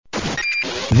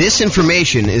This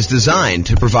information is designed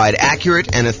to provide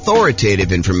accurate and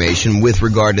authoritative information with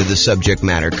regard to the subject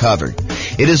matter covered.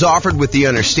 It is offered with the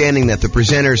understanding that the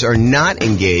presenters are not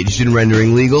engaged in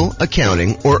rendering legal,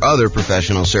 accounting, or other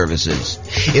professional services.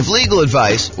 If legal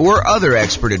advice or other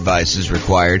expert advice is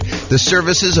required, the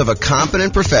services of a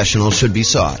competent professional should be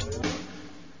sought.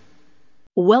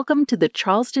 Welcome to the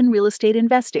Charleston Real Estate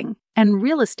Investing and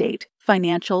Real Estate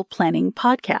Financial Planning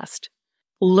Podcast.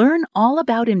 Learn all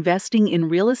about investing in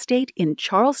real estate in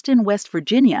Charleston, West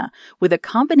Virginia, with a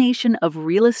combination of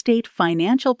real estate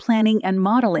financial planning and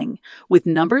modeling with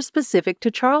numbers specific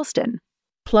to Charleston,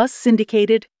 plus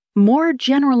syndicated, more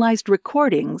generalized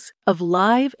recordings of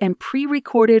live and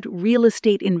pre-recorded real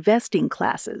estate investing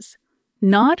classes,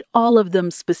 not all of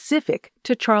them specific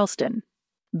to Charleston.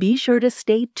 Be sure to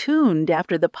stay tuned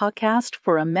after the podcast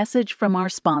for a message from our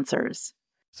sponsors.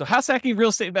 So, house hacking real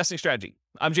estate investing strategy.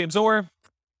 I'm James Orr.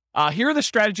 Here are the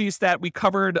strategies that we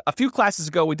covered a few classes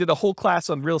ago. We did a whole class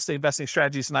on real estate investing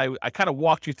strategies, and I kind of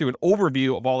walked you through an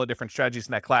overview of all the different strategies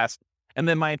in that class. And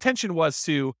then my intention was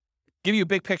to give you a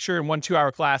big picture in 1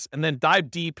 2-hour class and then dive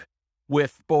deep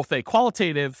with both a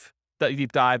qualitative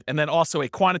deep dive and then also a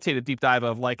quantitative deep dive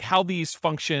of like how these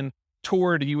function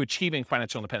toward you achieving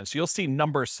financial independence. So you'll see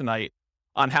numbers tonight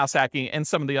on house hacking and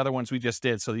some of the other ones we just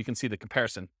did so you can see the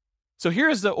comparison. So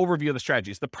here's the overview of the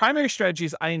strategies. The primary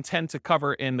strategies I intend to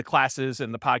cover in the classes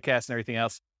and the podcast and everything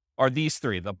else are these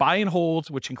three: the buy and hold,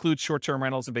 which includes short-term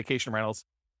rentals and vacation rentals,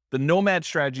 the nomad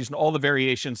strategies and all the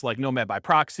variations like nomad by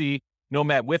proxy,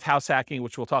 nomad with house hacking,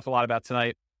 which we'll talk a lot about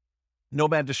tonight,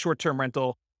 nomad to short-term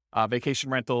rental,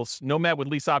 vacation rentals, nomad with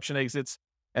lease option exits,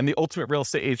 and the ultimate real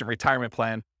estate agent retirement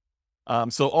plan.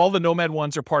 So all the nomad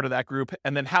ones are part of that group,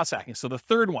 and then house hacking. So the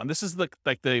third one, this is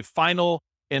the final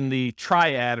in the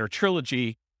triad or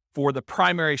trilogy for the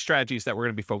primary strategies that we're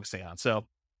going to be focusing on. So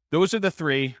those are the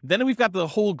three. Then we've got the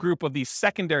whole group of these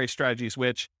secondary strategies,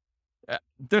 which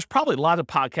there's probably a lot of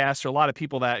podcasts or a lot of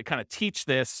people that kind of teach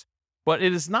this, but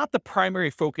it is not the primary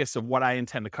focus of what I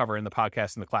intend to cover in the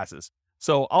podcast and the classes.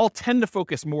 So I'll tend to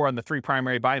focus more on the three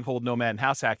primary: buy and hold, nomad, and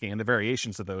house hacking, and the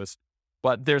variations of those.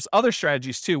 But there's other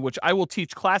strategies too, which I will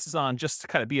teach classes on just to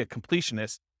kind of be a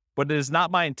completionist. But it is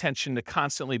not my intention to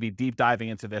constantly be deep diving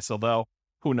into this, although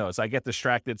who knows, I get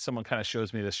distracted. Someone kind of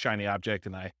shows me this shiny object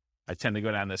and I tend to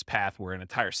go down this path where an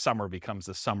entire summer becomes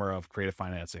the summer of creative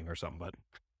financing or something. But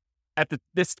at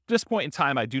this point in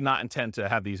time, I do not intend to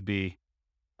have these be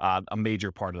a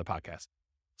major part of the podcast.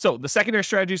 So the secondary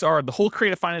strategies are the whole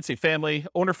creative financing family: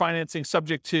 owner financing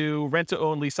subject to rent to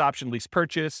own, lease option, lease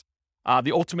purchase,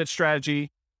 the ultimate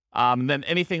strategy, then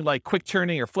anything like quick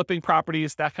turning or flipping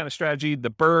properties, that kind of strategy,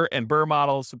 the BRRRR and BRRRR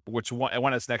models, which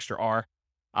one has an extra R,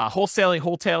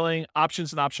 wholetailing,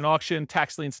 options and option auction,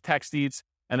 tax liens, tax deeds,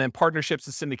 and then partnerships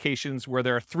and syndications, where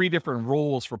there are three different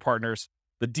roles for partners: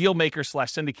 the deal maker /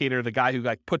 syndicator, the guy who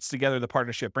like puts together the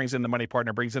partnership, brings in the money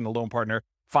partner, brings in the loan partner,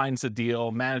 finds the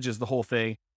deal, manages the whole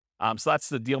thing. So that's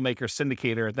the deal maker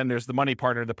syndicator. Then there's the money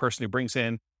partner, the person who brings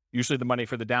in usually the money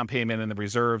for the down payment and the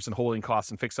reserves and holding costs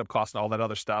and fixed up costs and all that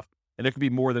other stuff. And there could be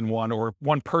more than one, or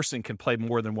one person can play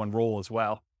more than one role as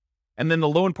well. And then the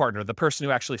loan partner, the person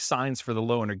who actually signs for the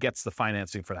loan or gets the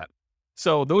financing for that.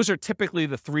 So those are typically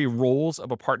the three roles of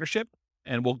a partnership.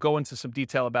 And we'll go into some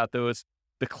detail about those.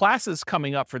 The classes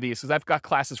coming up for these, because I've got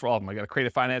classes for all of them. I got a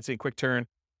creative financing, quick turn,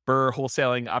 BRRRR,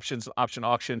 wholesaling, options, option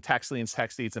auction, tax liens,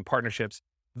 tax deeds, and partnerships.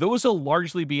 Those will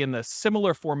largely be in the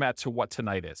similar format to what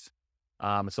tonight is.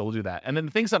 So we'll do that. And then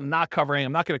the things I'm not covering,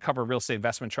 I'm not going to cover real estate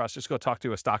investment trust. Just go talk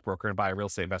to a stockbroker and buy a real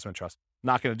estate investment trust.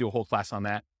 Not going to do a whole class on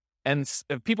that. And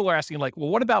if people are asking like, well,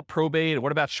 what about probate?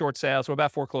 What about short sales? What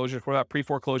about foreclosures? What about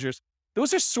pre-foreclosures?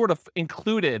 Those are sort of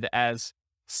included as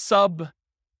sub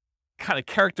kind of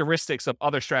characteristics of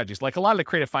other strategies. Like a lot of the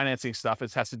creative financing stuff,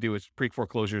 it has to do with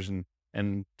pre-foreclosures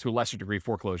and to a lesser degree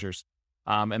foreclosures.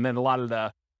 And then a lot of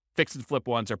the fix and flip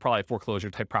ones are probably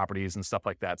foreclosure type properties and stuff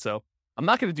like that. So I'm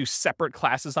not going to do separate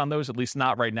classes on those, at least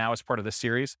not right now as part of this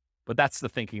series, but that's the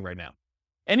thinking right now.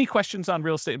 Any questions on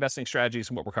real estate investing strategies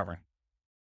and what we're covering?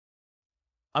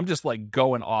 I'm just like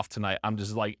going off tonight. I'm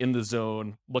just like in the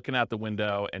zone, looking out the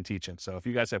window and teaching. So if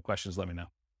you guys have questions, let me know.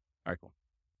 All right, cool.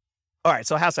 All right,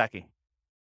 so house hacking.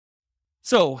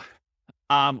 So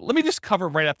let me just cover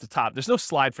right up the top. There's no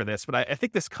slide for this, but I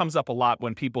think this comes up a lot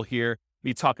when people hear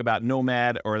me talk about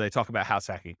nomad or they talk about house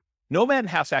hacking. Nomad and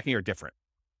house hacking are different.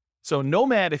 So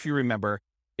nomad, if you remember,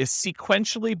 is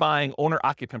sequentially buying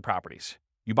owner-occupant properties.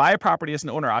 You buy a property as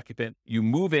an owner-occupant, you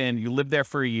move in, you live there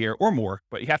for a year or more,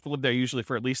 but you have to live there usually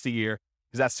for at least a year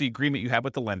because that's the agreement you have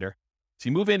with the lender. So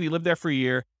you move in, you live there for a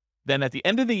year. Then at the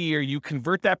end of the year, you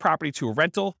convert that property to a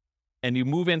rental and you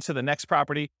move into the next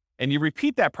property And you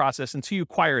repeat that process until you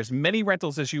acquire as many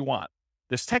rentals as you want.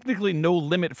 There's technically no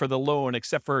limit for the loan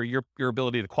except for your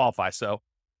ability to qualify. So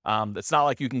it's not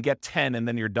like you can get 10 and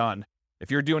then you're done. If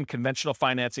you're doing conventional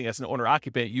financing as an owner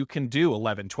occupant, you can do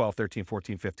 11, 12, 13,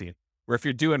 14, 15. Where if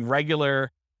you're doing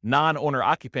regular non-owner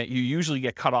occupant, you usually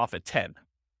get cut off at 10.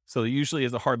 So there usually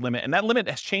is a hard limit. And that limit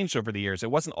has changed over the years. It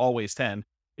wasn't always 10.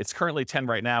 It's currently 10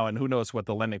 right now. And who knows what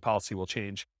the lending policy will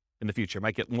change in the future. It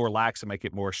might get more lax. It might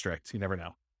get more strict. You never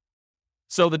know.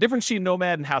 So the difference between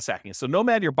Nomad and house hacking. So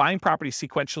Nomad, you're buying property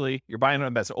sequentially. You're buying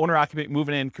them as an owner occupant,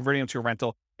 moving in, converting them to a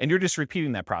rental, and you're just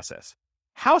repeating that process.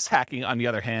 House hacking, on the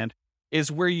other hand,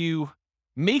 is where you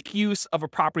make use of a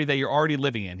property that you're already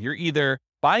living in. You're either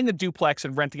buying a duplex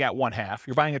and renting out one half,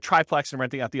 you're buying a triplex and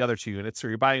renting out the other 2 units, or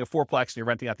you're buying a fourplex and you're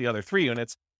renting out the other 3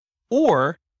 units,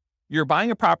 or you're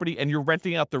buying a property and you're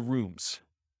renting out the rooms,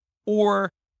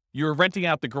 or you're renting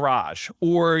out the garage,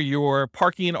 or you're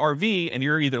parking an RV and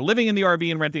you're either living in the RV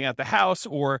and renting out the house,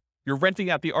 or you're renting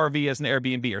out the RV as an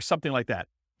Airbnb or something like that.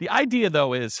 The idea,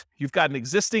 though, is you've got an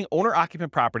existing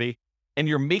owner-occupant property and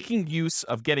you're making use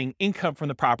of getting income from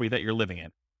the property that you're living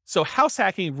in. So house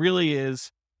hacking really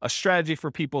is a strategy for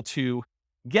people to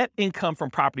get income from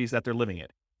properties that they're living in.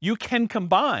 You can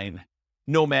combine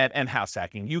Nomad and house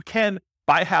hacking. You can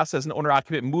buy a house as an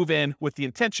owner-occupant, move in with the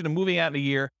intention of moving out in a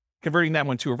year, converting that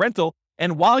one to a rental.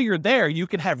 And while you're there, you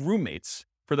can have roommates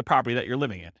for the property that you're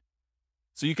living in.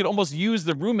 So you can almost use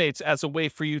the roommates as a way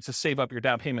for you to save up your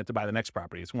down payment to buy the next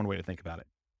property. It's one way to think about it.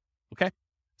 Okay.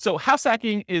 So house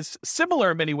hacking is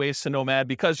similar in many ways to Nomad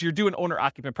because you're doing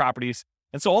owner-occupant properties.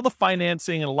 And so all the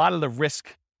financing and a lot of the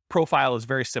risk profile is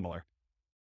very similar.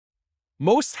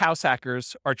 Most house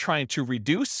hackers are trying to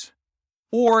reduce,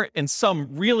 or in some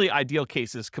really ideal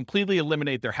cases, completely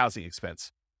eliminate their housing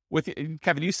expense. With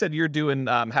Kevin, you said you're doing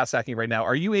house hacking right now.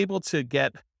 Are you able to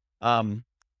get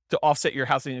to offset your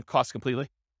housing costs completely?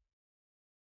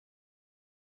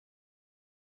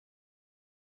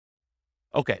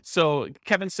 Okay, so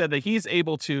Kevin said that he's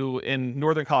able to, in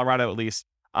Northern Colorado at least,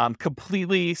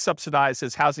 completely subsidize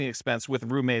his housing expense with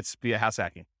roommates via house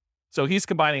hacking. So he's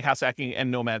combining house hacking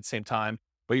and Nomad at the same time,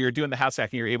 but you're doing the house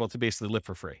hacking, you're able to basically live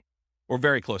for free or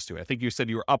very close to it. I think you said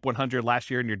you were up 100 last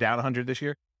year and you're down 100 this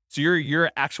year. So your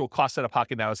actual cost out of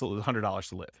pocket now is $100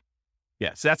 to live.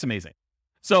 Yeah, so that's amazing.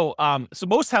 So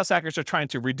most house hackers are trying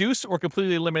to reduce or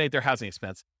completely eliminate their housing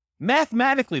expense.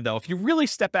 Mathematically, though, if you really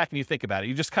step back and you think about it,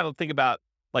 you just kind of think about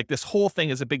like this whole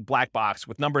thing as a big black box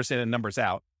with numbers in and numbers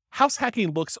out. House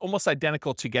hacking looks almost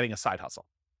identical to getting a side hustle,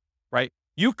 right?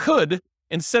 You could,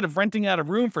 instead of renting out a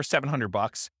room for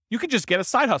 $700, you could just get a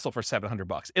side hustle for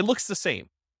 $700. It looks the same.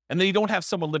 And then you don't have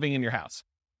someone living in your house.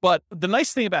 But the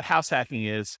nice thing about house hacking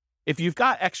is if you've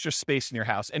got extra space in your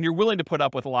house and you're willing to put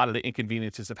up with a lot of the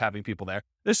inconveniences of having people there,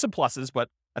 there's some pluses, but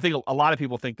I think a lot of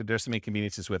people think that there's some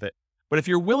inconveniences with it. But if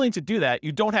you're willing to do that,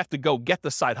 you don't have to go get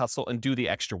the side hustle and do the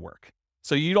extra work.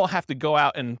 So you don't have to go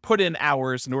out and put in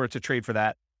hours in order to trade for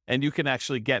that. And you can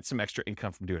actually get some extra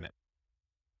income from doing it.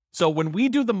 So when we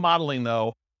do the modeling,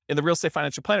 though, in the Real Estate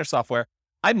Financial Planner software,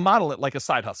 I model it like a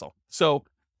side hustle. So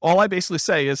all I basically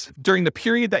say is during the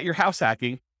period that you're house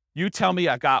hacking, you tell me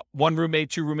I got 1 roommate,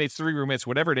 2 roommates, 3 roommates,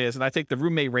 whatever it is. And I take the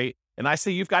roommate rate and I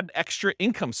say you've got an extra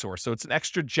income source. So it's an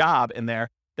extra job in there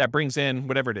that brings in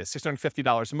whatever it is,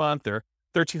 $650 a month or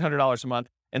 $1,300 a month.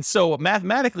 And so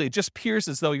mathematically, it just appears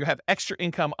as though you have extra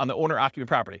income on the owner-occupant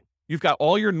property. You've got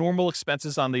all your normal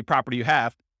expenses on the property you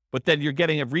have, but then you're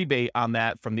getting a rebate on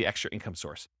that from the extra income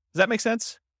source. Does that make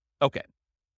sense? Okay.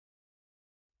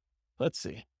 Let's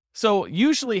see. So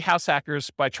usually house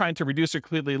hackers, by trying to reduce or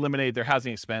completely eliminate their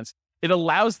housing expense, it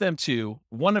allows them to,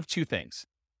 one of two things.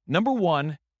 Number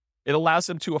one, it allows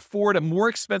them to afford a more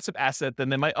expensive asset than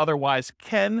they might otherwise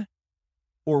can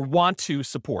or want to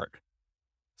support.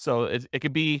 So it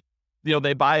could be,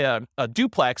 they buy a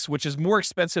duplex, which is more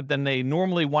expensive than they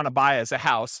normally want to buy as a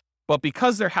house. But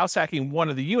because they're house hacking one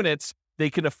of the units,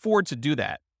 they can afford to do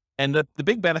that. And the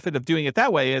big benefit of doing it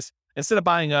that way is instead of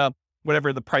buying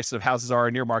whatever the prices of houses are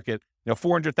in your market,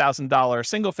 $400,000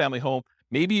 single family home,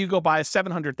 maybe you go buy a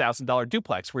 $700,000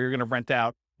 duplex where you're going to rent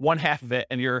out one half of it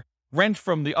and your rent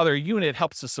from the other unit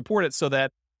helps to support it so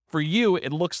that for you,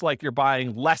 it looks like you're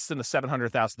buying less than a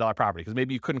 $700,000 property because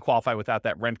maybe you couldn't qualify without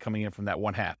that rent coming in from that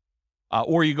one half.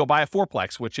 Or you go buy a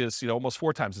fourplex, which is almost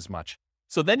 4 times as much.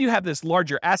 So then you have this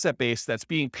larger asset base that's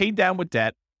being paid down with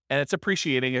debt and it's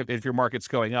appreciating if your market's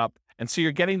going up. And so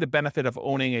you're getting the benefit of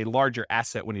owning a larger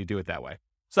asset when you do it that way.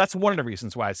 So that's one of the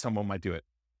reasons why someone might do it.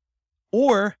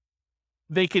 Or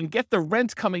they can get the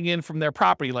rent coming in from their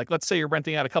property. Like let's say you're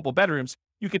renting out a couple bedrooms,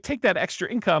 you could take that extra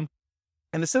income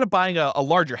and instead of buying a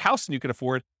larger house than you can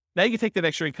afford, Now you can take that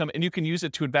extra income and you can use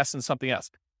it to invest in something else.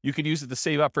 You could use it to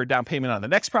save up for a down payment on the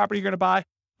next property you're going to buy,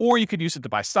 or you could use it to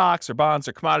buy stocks or bonds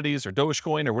or commodities or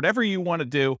Dogecoin or whatever you want to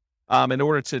do in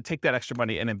order to take that extra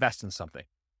money and invest in something.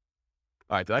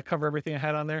 All right, did I cover everything I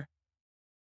had on there?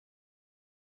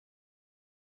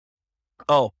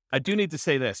 Oh, I do need to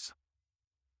say this.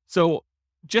 So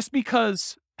just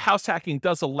because house hacking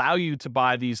does allow you to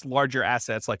buy these larger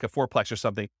assets like a fourplex or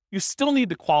something, you still need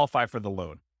to qualify for the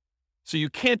loan. So you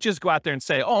can't just go out there and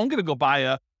say, oh, I'm going to go buy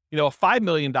a $5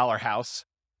 million house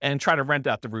and try to rent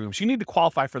out the rooms. You need to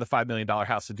qualify for the $5 million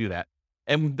house to do that.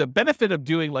 And the benefit of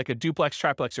doing like a duplex,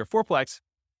 triplex, or fourplex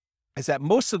is that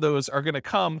most of those are going to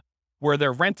come where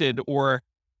they're rented, or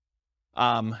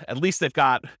at least they've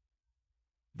got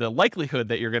the likelihood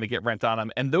that you're going to get rent on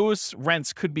them. And those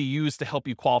rents could be used to help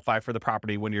you qualify for the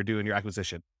property when you're doing your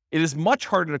acquisition. It is much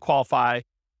harder to qualify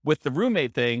with the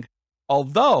roommate thing.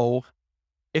 Although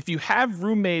if you have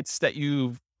roommates that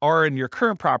you are in your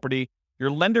current property,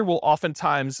 your lender will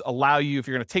oftentimes allow you, if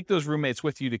you're going to take those roommates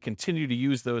with you, to continue to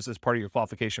use those as part of your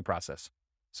qualification process.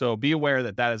 So be aware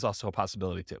that that is also a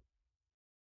possibility too.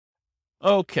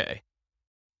 Okay.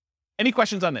 Any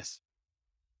questions on this?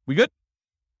 We good?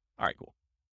 All right, cool.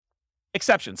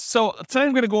 Exceptions. So tonight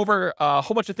I'm going to go over a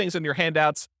whole bunch of things in your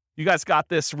handouts. You guys got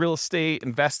this real estate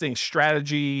investing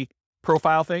strategy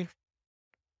profile thing.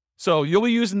 So you'll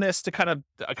be using this to kind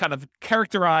of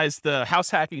characterize the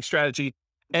house hacking strategy.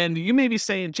 And you may be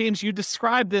saying, James, you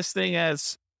described this thing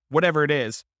as whatever it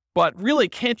is, but really,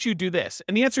 can't you do this?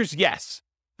 And the answer is yes.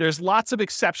 There's lots of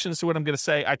exceptions to what I'm going to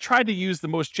say. I tried to use the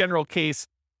most general case,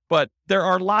 but there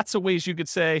are lots of ways you could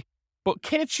say, but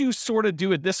can't you sort of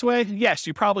do it this way? Yes,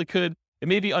 you probably could. It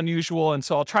may be unusual, and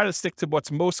so I'll try to stick to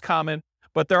what's most common,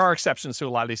 but there are exceptions to a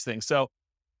lot of these things. So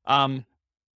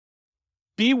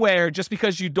beware, just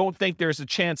because you don't think there's a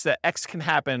chance that X can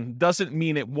happen doesn't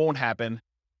mean it won't happen.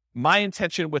 My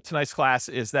intention with tonight's class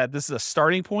is that this is a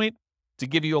starting point to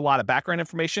give you a lot of background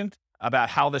information about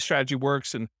how the strategy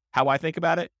works and how I think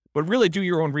about it, but really do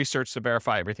your own research to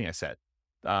verify everything I said.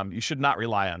 You should not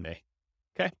rely on me.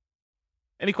 Okay?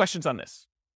 Any questions on this?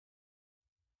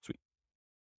 Sweet.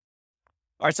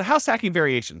 All right, so house hacking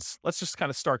variations. Let's just kind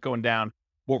of start going down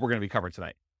what we're going to be covering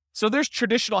tonight. So there's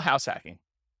traditional house hacking.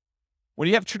 When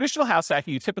you have traditional house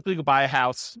hacking, you typically go buy a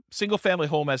house, single family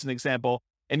home as an example,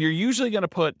 and you're usually going to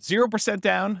put 0%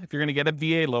 down if you're going to get a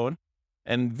VA loan.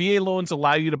 And VA loans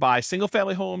allow you to buy single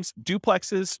family homes,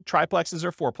 duplexes, triplexes,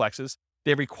 or fourplexes.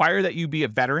 They require that you be a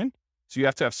veteran. So you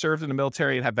have to have served in the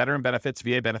military and have veteran benefits,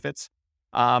 VA benefits.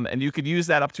 And you could use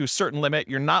that up to a certain limit.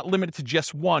 You're not limited to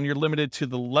just one. You're limited to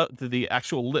the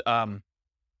actual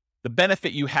the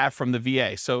benefit you have from the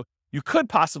VA. So you could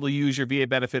possibly use your VA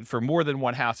benefit for more than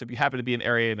one house if you happen to be in an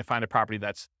area and to find a property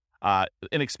that's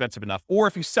inexpensive enough. Or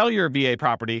if you sell your VA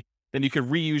property, then you can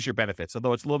reuse your benefits,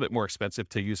 although it's a little bit more expensive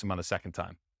to use them on a second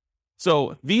time.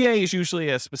 So VA is usually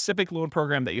a specific loan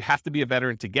program that you have to be a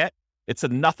veteran to get. It's a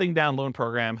nothing down loan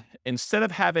program. Instead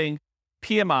of having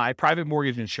PMI, private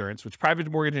mortgage insurance, which private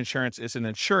mortgage insurance is an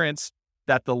insurance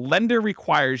that the lender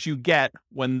requires you get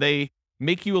when they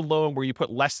make you a loan where you put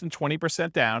less than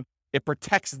 20% down, it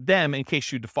protects them in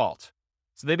case you default.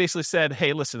 So they basically said,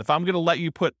 hey, listen, if I'm going to let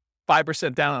you put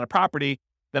 5% down on a property,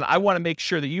 then I want to make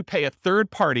sure that you pay a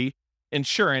third party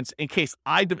insurance in case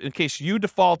you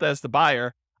default as the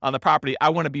buyer on the property. I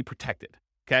want to be protected.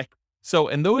 Okay. So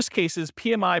in those cases,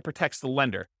 PMI protects the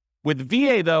lender. With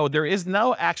VA though, there is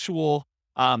no actual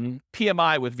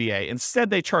PMI with VA. Instead,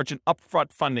 they charge an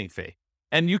upfront funding fee.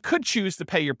 And you could choose to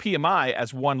pay your PMI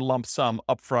as one lump sum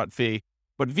upfront fee,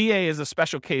 but VA is a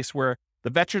special case where the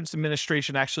Veterans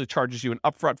Administration actually charges you an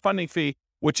upfront funding fee,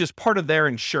 which is part of their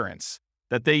insurance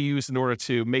that they use in order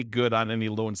to make good on any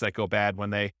loans that go bad when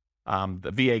the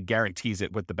VA guarantees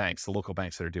it with the banks, the local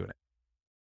banks that are doing it.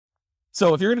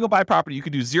 So if you're going to go buy property, you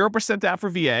could do 0% down for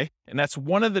VA, and that's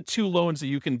one of the two loans that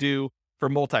you can do for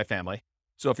multifamily.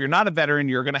 So if you're not a veteran,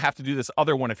 you're going to have to do this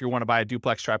other one if you want to buy a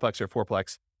duplex, triplex, or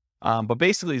fourplex. But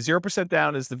basically 0%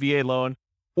 down is the VA loan,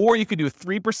 or you could do a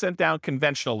 3% down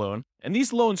conventional loan. And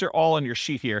these loans are all on your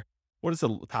sheet here. What does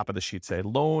the top of the sheet say?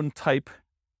 Loan type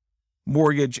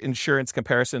mortgage insurance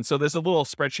comparison. So there's a little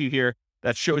spreadsheet here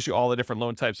that shows you all the different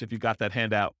loan types if you got that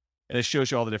handout, and it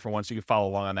shows you all the different ones. So you can follow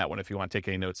along on that one if you want to take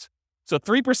any notes. So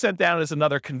 3% down is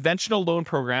another conventional loan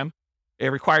program. It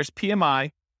requires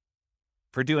PMI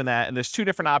for doing that. And there's two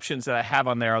different options that I have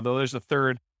on there, although there's a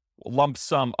third lump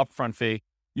sum upfront fee.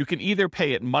 You can either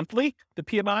pay it monthly, the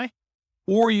PMI,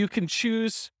 or you can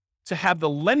choose to have the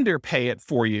lender pay it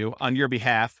for you on your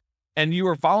behalf, and you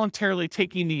are voluntarily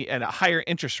taking at a higher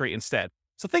interest rate instead.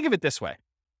 So think of it this way.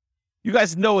 You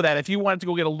guys know that if you wanted to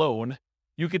go get a loan,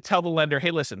 you could tell the lender,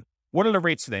 hey, listen, what are the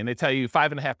rates today? And they tell you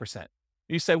 5.5%.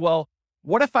 You say, well,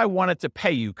 what if I wanted to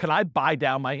pay you? Could I buy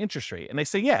down my interest rate? And they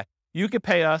say, yeah, you could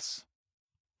pay us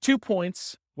 2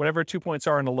 points, whatever 2 points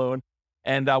are in the loan,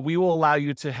 and we will allow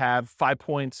you to have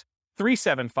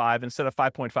 5.375 instead of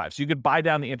 5.5. So you could buy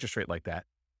down the interest rate like that.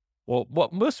 Well,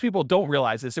 what most people don't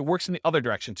realize is it works in the other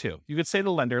direction too. You could say to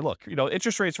the lender, look,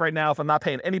 interest rates right now, if I'm not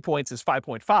paying any points, is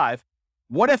 5.5.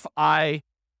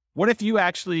 What if you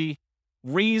actually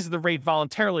raise the rate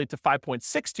voluntarily to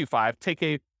 5.625, take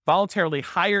a voluntarily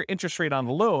higher interest rate on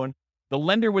the loan? The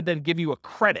lender would then give you a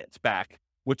credit back,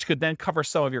 which could then cover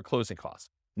some of your closing costs.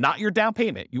 Not your down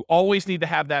payment. You always need to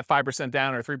have that 5%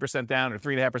 down or 3% down or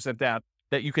 3.5% down,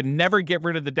 that you can never get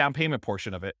rid of the down payment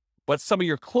portion of it. But some of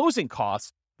your closing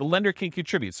costs, the lender can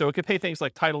contribute. So it could pay things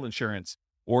like title insurance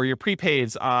or your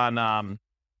prepaids on,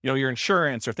 your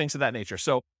insurance or things of that nature.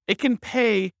 So it can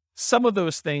pay some of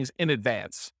those things in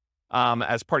advance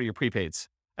as part of your prepaids,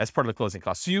 as part of the closing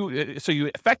costs. So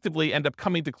you effectively end up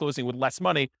coming to closing with less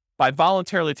money by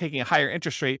voluntarily taking a higher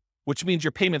interest rate, which means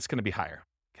your payment's going to be higher.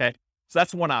 Okay, so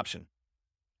that's one option.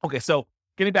 Okay, so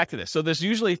getting back to this, so there's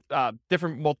usually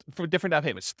different down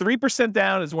payments. 3%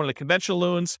 down is one of the conventional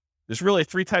loans. There's really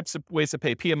 3 types of ways to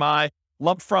pay PMI: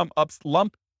 lump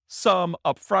sum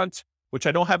upfront, which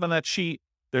I don't have on that sheet.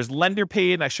 There's lender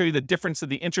paid, and I show you the difference of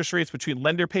the interest rates between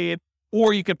lender paid,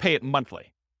 or you can pay it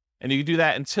monthly. And you can do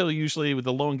that until usually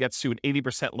the loan gets to an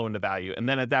 80% loan to value. And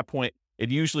then at that point, it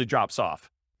usually drops off,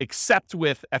 except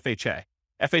with FHA.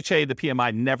 FHA, the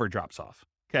PMI never drops off.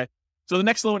 Okay. So the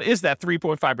next loan is that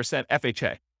 3.5%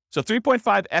 FHA. So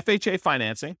 3.5 FHA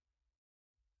financing.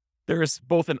 There is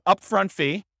both an upfront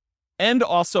fee and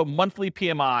also monthly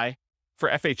PMI for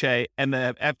FHA, and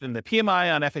the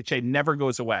PMI on FHA never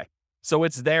goes away. So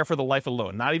it's there for the life of the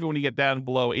loan. Not even when you get down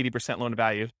below 80% loan to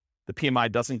value, the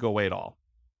PMI doesn't go away at all.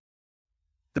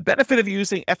 The benefit of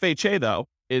using FHA, though,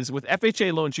 is with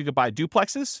FHA loans, you could buy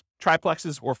duplexes,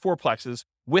 triplexes, or fourplexes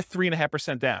with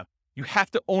 3.5% down. You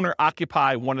have to owner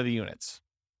occupy one of the units.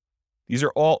 These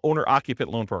are all owner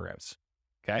occupant loan programs.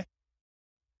 Okay.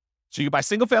 So you can buy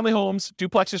single family homes,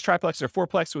 duplexes, triplexes, or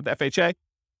fourplex with FHA,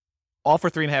 all for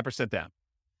 3.5% down,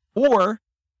 or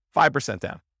 5%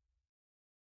 down.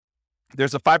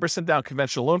 There's a 5% down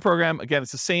conventional loan program. Again,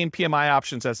 it's the same PMI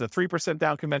options as a 3%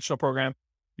 down conventional program.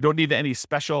 You don't need any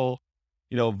special,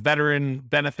 veteran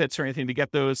benefits or anything to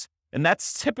get those. And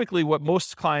that's typically what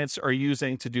most clients are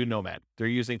using to do Nomad. They're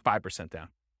using 5% down.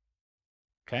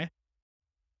 Okay.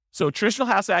 So traditional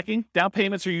house hacking, down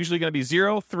payments are usually going to be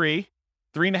 0, 3,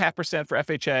 3.5% for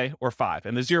FHA, or 5.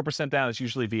 And the 0% down is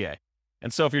usually VA.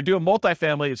 And so if you're doing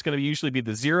multifamily, it's going to usually be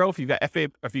the 0 if you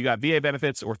got VA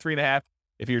benefits, or 3.5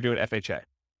 if you're doing FHA.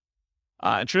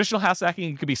 In traditional house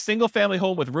hacking, it could be single family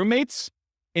home with roommates,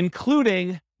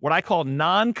 including what I call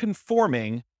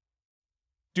non-conforming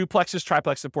duplexes,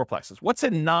 triplexes, and fourplexes. What's a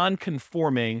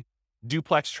non-conforming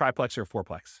duplex, triplex, or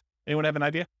fourplex? Anyone have an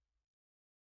idea?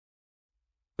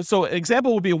 So an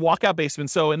example would be a walkout basement.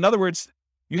 So in other words,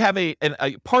 you have a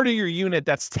part of your unit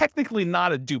that's technically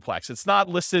not a duplex. It's not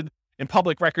listed in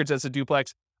public records as a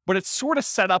duplex, but it's sort of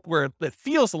set up where it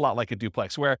feels a lot like a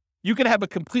duplex, where you can have a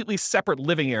completely separate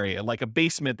living area, like a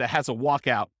basement that has a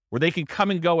walkout where they can come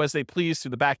and go as they please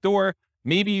through the back door.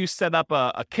 Maybe you set up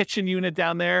a kitchen unit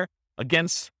down there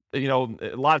against, a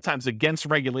lot of times against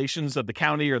regulations of the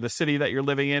county or the city that you're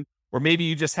living in. Or maybe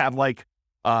you just have like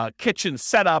a kitchen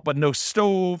set up but no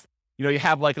stove. You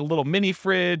have like a little mini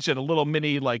fridge and a little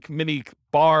mini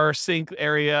bar sink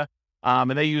area.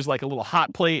 And they use like a little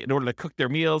hot plate in order to cook their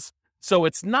meals. So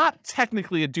it's not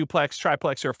technically a duplex,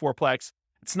 triplex, or fourplex.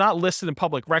 It's not listed in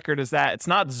public record as that. It's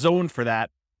not zoned for that,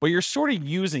 but you're sort of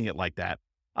using it like that.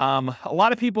 A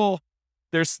lot of people,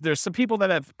 there's some people that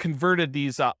have converted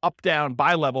these up-down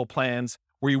bi-level plans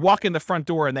where you walk in the front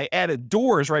door and they added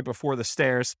doors right before the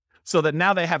stairs so that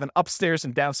now they have an upstairs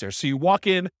and downstairs. So you walk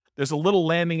in, there's a little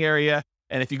landing area,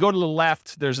 and if you go to the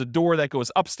left, there's a door that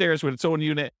goes upstairs with its own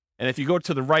unit. And if you go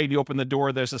to the right, you open the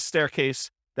door, there's a staircase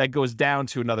that goes down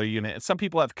to another unit. And some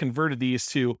people have converted these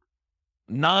to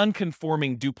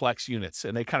non-conforming duplex units,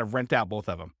 and they kind of rent out both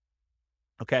of them.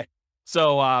 Okay.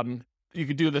 So you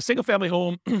could do the single family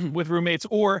home with roommates,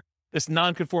 or this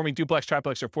non-conforming duplex,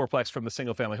 triplex, or fourplex from the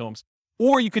single family homes.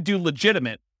 Or you could do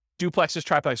legitimate duplexes,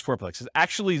 triplexes, fourplexes,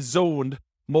 actually zoned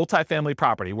multifamily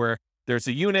property where there's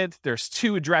a unit, there's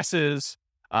 2 addresses,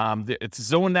 it's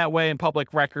zoned that way in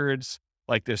public records.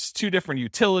 Like there's 2 different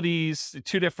utilities,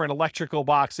 2 different electrical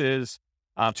boxes,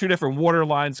 2 different water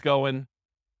lines going,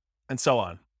 and so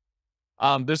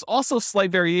on. There's also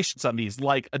slight variations on these,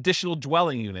 like additional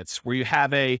dwelling units where you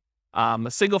have a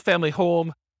single family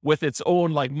home with its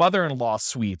own like mother-in-law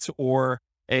suite or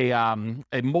a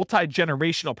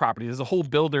multi-generational property. There's a whole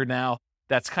builder now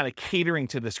that's kind of catering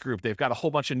to this group. They've got a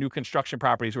whole bunch of new construction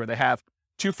properties where they have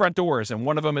 2 front doors, and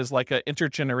one of them is like an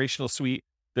intergenerational suite.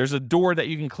 There's a door that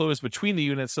you can close between the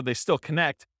units so they still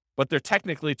connect, but they're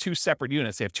technically 2 separate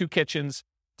units. They have 2 kitchens,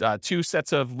 2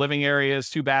 sets of living areas,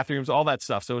 2 bathrooms, all that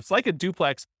stuff. So it's like a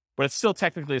duplex, but it's still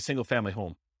technically a single family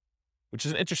home, which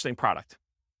is an interesting product.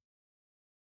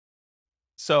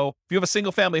 So if you have a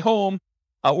single family home,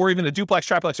 or even a duplex,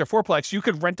 triplex, or fourplex, you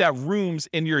could rent out rooms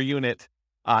in your unit,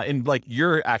 in like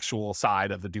your actual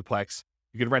side of the duplex.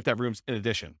 You could rent out rooms in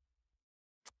addition.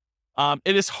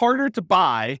 It is harder to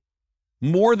buy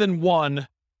more than one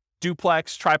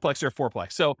duplex, triplex, or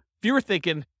fourplex. So if you were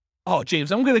thinking, oh,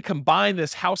 James, I'm going to combine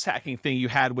this house hacking thing you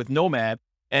had with Nomad,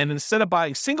 and instead of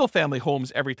buying single family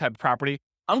homes every type of property,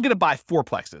 I'm going to buy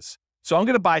fourplexes. So I'm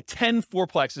going to buy 10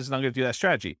 fourplexes, and I'm going to do that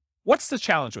strategy. What's the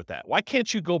challenge with that? Why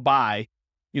can't you go buy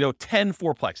 10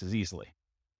 fourplexes easily?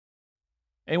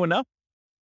 Anyone know?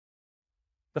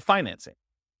 The financing.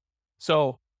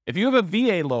 So if you have a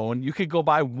VA loan, you could go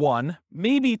buy 1,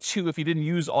 maybe 2 if you didn't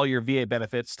use all your VA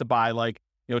benefits to buy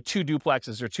 2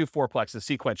 duplexes or 2 fourplexes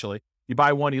sequentially. You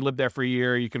buy 1, you live there for a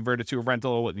year, you convert it to a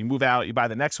rental, you move out, you buy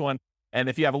the next one. And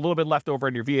if you have a little bit left over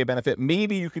in your VA benefit,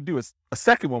 maybe you could do a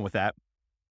second one with that.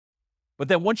 But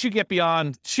then once you get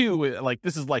beyond 2,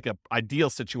 this is like an ideal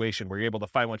situation where you're able to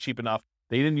find one cheap enough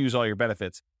that you didn't use all your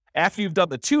benefits. After you've done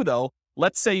the 2 though,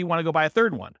 let's say you want to go buy a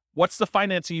third one. What's the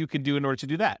financing you can do in order to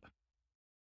do that?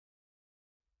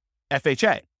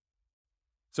 FHA.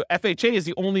 So FHA is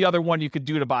the only other one you could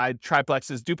do to buy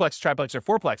triplexes, duplex, triplex, or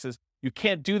fourplexes. You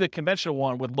can't do the conventional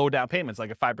one with low down payments,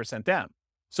 like a 5% down.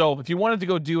 So if you wanted to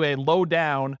go do a low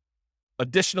down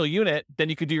additional unit, then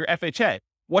you could do your FHA.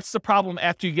 What's the problem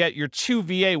after you get your 2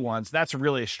 VA ones? That's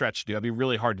really a stretch to do. It'd be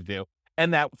really hard to do.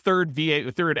 And that third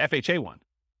FHA one.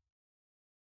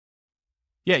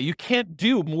 Yeah, you can't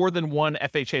do more than 1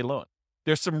 FHA loan.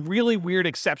 There's some really weird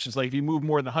exceptions. Like if you move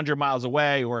more than 100 miles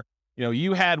away, or,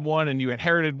 you had one and you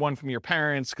inherited one from your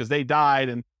parents because they died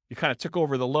and you kind of took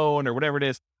over the loan or whatever it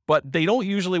is. But they don't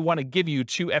usually want to give you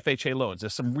 2 FHA loans.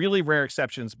 There's some really rare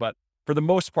exceptions, but for the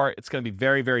most part, it's going to be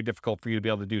very, very difficult for you to be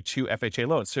able to do 2 FHA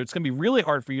loans. So it's going to be really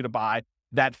hard for you to buy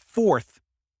that 4th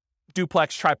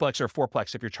duplex, triplex, or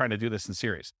fourplex if you're trying to do this in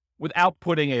series without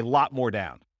putting a lot more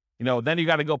down. Then you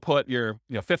got to go put your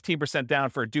 15%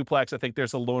 down for a duplex. I think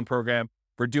there's a loan program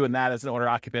for doing that as an owner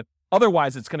occupant.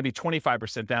 Otherwise, it's going to be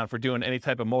 25% down for doing any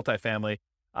type of multifamily.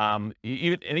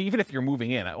 Even if you're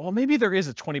moving in, well, maybe there is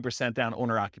a 20% down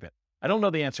owner occupant. I don't know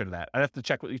the answer to that. I'd have to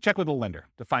check with the lender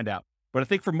to find out. But I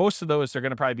think for most of those, they're going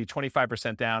to probably be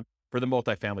 25% down for the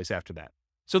multifamilies after that.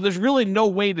 So there's really no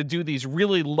way to do these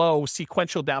really low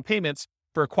sequential down payments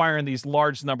for acquiring these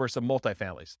large numbers of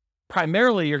multifamilies.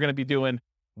 Primarily, you're going to be doing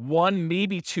 1,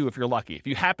 maybe 2 if you're lucky. If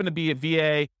you happen to be a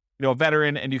VA, a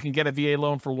veteran, and you can get a VA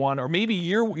loan for 1, or maybe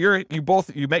you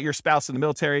met your spouse in the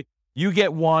military, you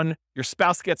get 1, your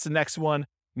spouse gets the next one.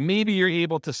 Maybe you're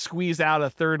able to squeeze out a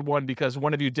third one because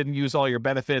one of you didn't use all your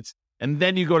benefits. And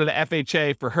then you go to the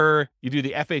FHA for her, you do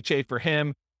the FHA for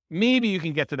him. Maybe you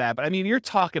can get to that. But I mean, you're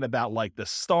talking about like the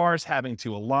stars having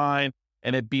to align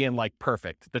and it being like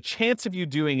perfect. The chance of you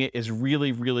doing it is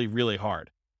really, really, really hard.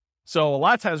 So a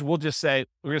lot of times we'll just say,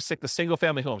 we're going to stick to single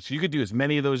family homes. So you could do as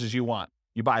many of those as you want.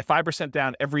 You buy 5%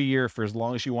 down every year for as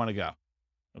long as you want to go.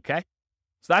 Okay.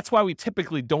 So that's why we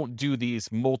typically don't do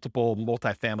these multiple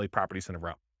multifamily properties in a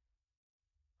row.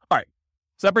 All right.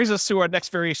 So that brings us to our next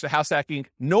variation of house hacking,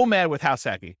 Nomad with house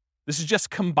hacking. This is just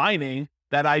combining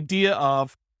that idea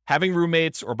of having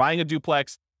roommates or buying a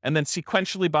duplex and then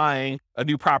sequentially buying a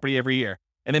new property every year.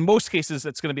 And in most cases,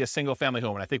 it's going to be a single family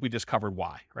home. And I think we just covered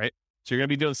why, right? So you're going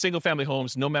to be doing single family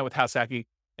homes, Nomad with house hacking.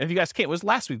 And if you guys can't, it was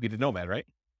last week we did Nomad, right?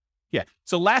 Yeah.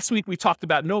 So last week we talked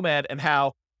about Nomad and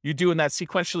how you're doing that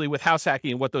sequentially with house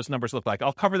hacking and what those numbers look like.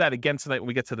 I'll cover that again tonight when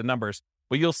we get to the numbers,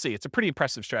 but you'll see it's a pretty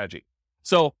impressive strategy.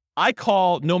 So I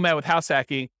call Nomad with house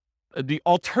hacking, the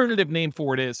alternative name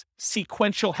for it is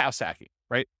sequential house hacking,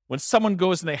 right? When someone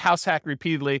goes and they house hack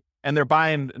repeatedly and they're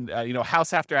buying,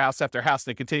 house after house after house,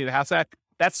 and they continue to house hack.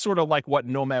 That's sort of like what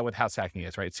Nomad with house hacking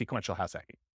is, right? Sequential house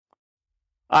hacking.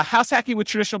 House hacking with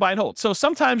traditional buy and hold. So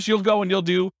sometimes you'll go and you'll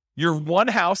do your one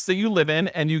house that you live in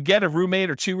and you get a roommate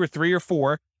or 2 or 3 or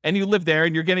 4 and you live there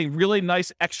and you're getting really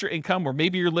nice extra income, or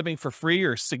maybe you're living for free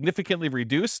or significantly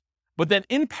reduced. But then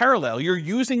in parallel, you're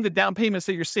using the down payments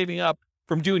that you're saving up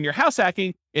from doing your house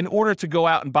hacking in order to go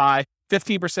out and buy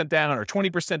 15% down or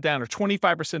 20% down or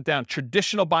 25% down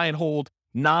traditional buy and hold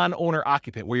non-owner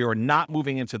occupant where you're not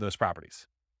moving into those properties.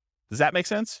 Does that make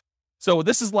sense? So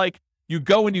this is like you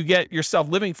go and you get yourself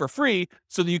living for free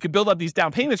so that you can build up these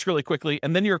down payments really quickly.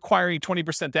 And then you're acquiring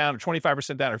 20% down or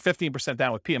 25% down or 15%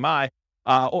 down with PMI,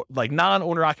 or like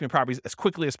non-owner occupant properties as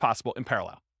quickly as possible in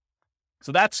parallel.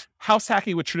 So that's house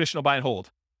hacking with traditional buy and hold.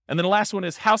 And then the last one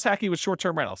is house hacking with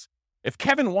short-term rentals. If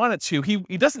Kevin wanted to, he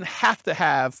doesn't have to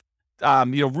have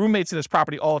roommates in his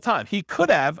property all the time. He could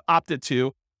have opted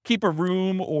to keep a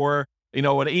room or an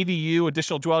ADU,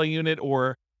 additional dwelling unit,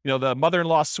 or the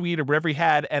mother-in-law suite or whatever he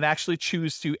had, and actually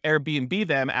choose to Airbnb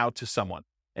them out to someone.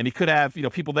 And he could have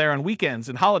people there on weekends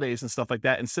and holidays and stuff like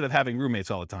that instead of having roommates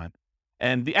all the time.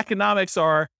 And the economics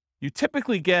are you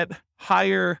typically get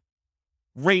higher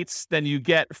rates than you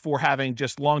get for having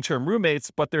just long-term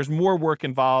roommates, but there's more work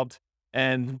involved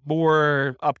and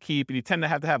more upkeep, and you tend to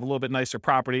have a little bit nicer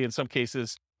property in some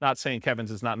cases. Not saying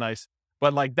Kevin's is not nice,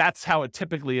 but like that's how it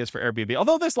typically is for Airbnb,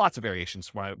 although there's lots of variations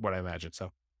from what I imagine.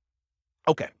 So,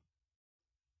 okay.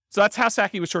 So that's house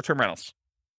hacking with short-term rentals.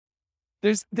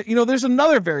 There's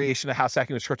another variation of house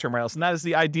hacking with short-term rentals, and that is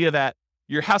the idea that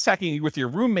you're house hacking with your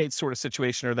roommate sort of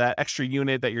situation or that extra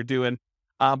unit that you're doing.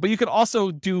 But you could also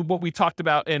do what we talked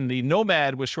about in the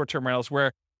nomad with short-term rentals,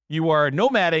 where you are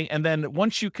nomading, and then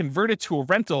once you convert it to a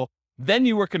rental, then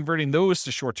you are converting those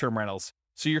to short-term rentals.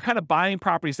 So you're kind of buying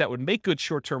properties that would make good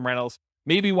short-term rentals.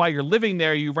 Maybe while you're living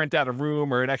there, you rent out a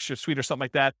room or an extra suite or something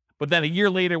like that. But then a year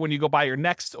later, when you go buy your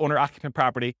next owner-occupant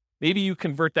property, maybe you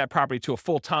convert that property to a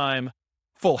full-time,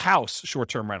 full house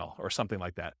short-term rental or something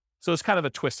like that. So it's kind of a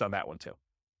twist on that one too.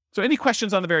 So any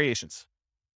questions on the variations?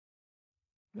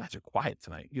 You guys are quiet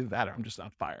tonight. Either that or I'm just on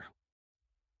fire.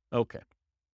 Okay.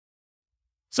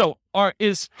 So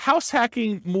is house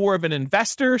hacking more of an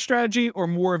investor strategy or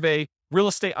more of a real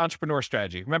estate entrepreneur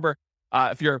strategy? Remember,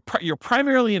 if you're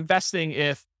primarily investing,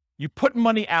 if you put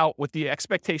money out with the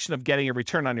expectation of getting a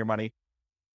return on your money,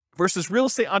 versus real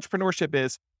estate entrepreneurship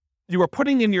is you are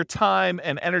putting in your time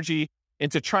and energy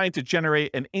into trying to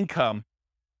generate an income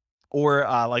or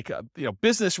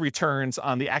business returns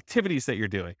on the activities that you're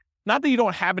doing. Not that you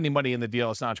don't have any money in the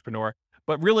deal as an entrepreneur,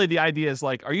 but really the idea is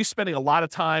like, are you spending a lot of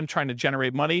time trying to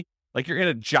generate money? Like you're in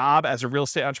a job as a real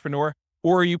estate entrepreneur,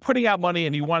 or are you putting out money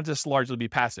and you want it to largely be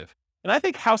passive? And I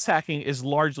think house hacking is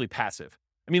largely passive.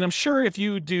 I mean, I'm sure if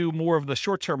you do more of the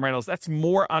short-term rentals, that's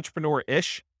more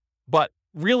entrepreneur-ish, but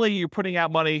really you're putting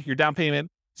out money, your down payment,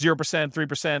 0%, 3%,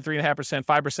 3.5%,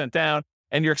 5% down,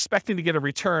 and you're expecting to get a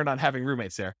return on having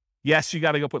roommates there. Yes, you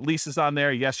got to go put leases on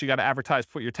there. Yes, you got to advertise,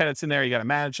 put your tenants in there. You got to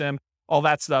manage them, all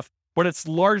that stuff. But it's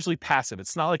largely passive.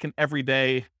 It's not like an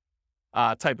everyday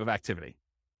type of activity.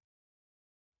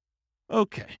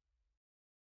 Okay.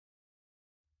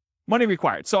 Money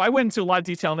required. So I went into a lot of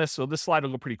detail on this, so this slide will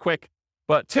go pretty quick.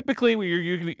 But typically,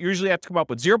 you usually have to come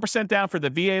up with 0% down for the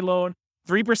VA loan,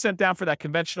 3% down for that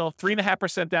conventional,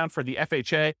 3.5% down for the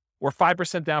FHA, or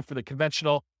 5% down for the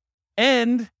conventional,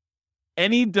 and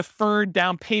any deferred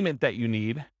down payment that you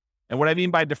need. And what I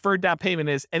mean by deferred down payment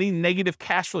is any negative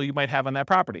cash flow you might have on that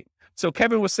property. So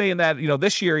Kevin was saying that,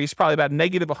 this year he's probably about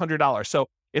negative $100. So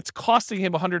it's costing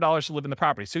him $100 to live in the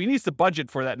property. So he needs to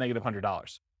budget for that negative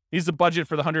 $100. He needs to budget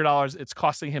for the $100 it's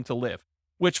costing him to live,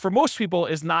 which for most people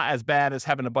is not as bad as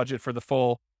having a budget for the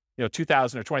full,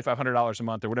 $2,000 or $2,500 a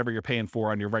month or whatever you're paying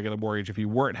for on your regular mortgage if you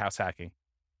weren't house hacking.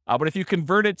 But if you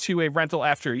convert it to a rental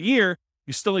after a year,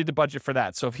 you still need to budget for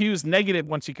that. So if he was negative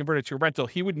once he converted to a rental,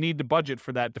 he would need to budget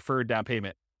for that deferred down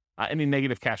payment, any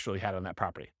negative cash flow he had on that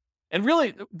property. And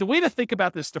really, the way to think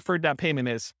about this deferred down payment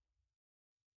is,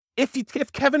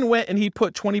 if Kevin went and he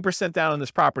put 20% down on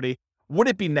this property, would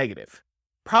it be negative?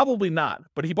 Probably not.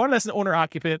 But he bought it as an owner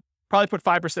occupant, probably put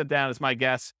 5% down is my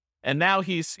guess. And now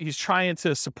he's trying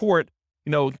to support,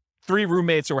 3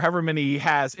 roommates or however many he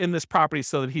has in this property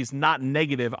so that he's not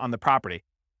negative on the property.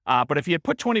 But if he had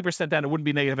put 20% down, it wouldn't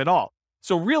be negative at all.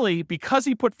 So really, because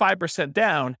he put 5%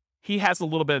 down, he has a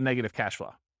little bit of negative cash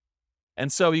flow.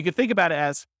 And so you could think about it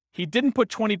as he didn't put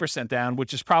 20% down,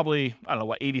 which is probably,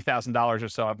 $80,000 or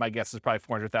so. My guess is probably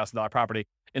 $400,000 property.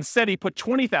 Instead, he put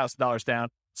 $20,000 down.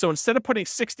 So instead of putting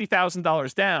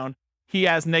 $60,000 down, he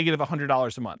has negative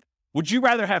 $100 a month. Would you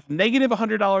rather have negative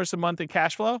 $100 a month in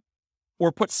cash flow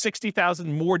or put $60,000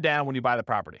 more down when you buy the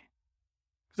property?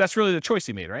 Because that's really the choice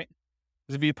he made, right?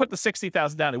 Because if you put the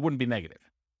 $60,000 down, it wouldn't be negative.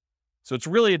 So it's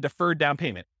really a deferred down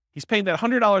payment. He's paying that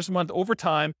 $100 a month over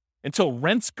time until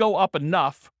rents go up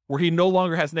enough where he no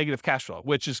longer has negative cash flow,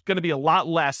 which is going to be a lot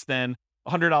less than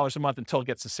 $100 a month until it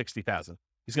gets to $60,000.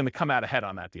 He's going to come out ahead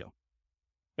on that deal.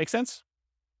 Make sense?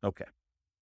 Okay.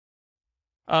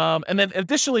 And then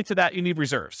additionally to that, you need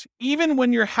reserves. Even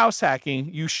when you're house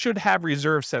hacking, you should have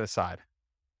reserves set aside.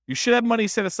 You should have money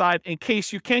set aside in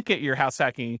case you can't get your house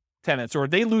hacking tenants or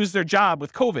they lose their job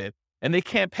with COVID. and they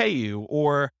can't pay you,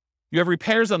 or you have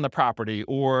repairs on the property,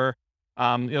 or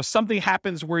something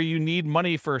happens where you need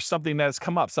money for something that has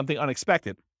come up, something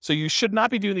unexpected. So you should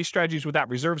not be doing these strategies without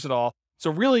reserves at all.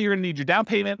 So really, you're going to need your down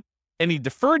payment, any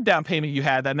deferred down payment you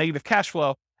had, that negative cash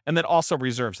flow, and then also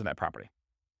reserves in that property.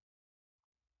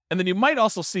 And then you might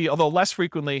also see, although less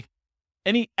frequently,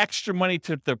 any extra money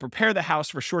to prepare the house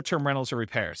for short-term rentals or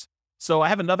repairs. So I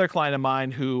have another client of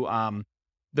mine who,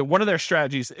 one of their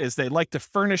strategies is they like to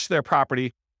furnish their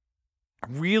property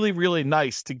really, really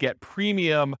nice to get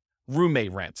premium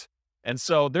roommate rent. And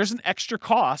so there's an extra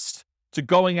cost to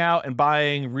going out and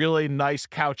buying really nice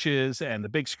couches and the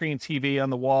big screen TV on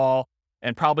the wall,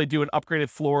 and probably doing upgraded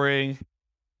flooring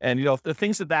and, the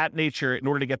things of that nature in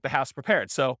order to get the house prepared.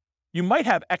 So you might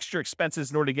have extra expenses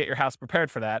in order to get your house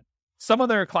prepared for that. Some of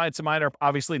their clients of mine are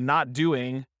obviously not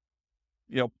doing,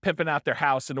 pimping out their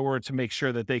house in order to make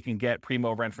sure that they can get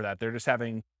primo rent for that. They're just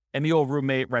having any old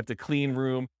roommate rent a clean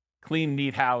room, clean,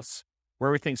 neat house where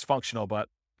everything's functional, but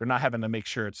they're not having to make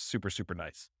sure it's super, super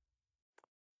nice.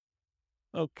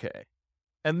 Okay.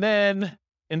 And then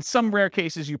in some rare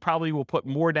cases, you probably will put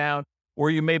more down, or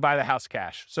you may buy the house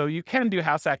cash. So you can do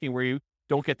house hacking where you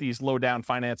don't get these low down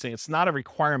financing. It's not a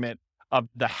requirement of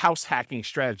the house hacking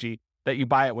strategy that you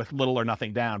buy it with little or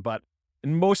nothing down. But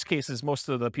in most cases, most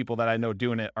of the people that I know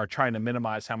doing it are trying to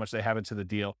minimize how much they have into the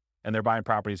deal, and they're buying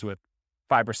properties with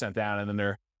 5% down, and then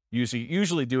they're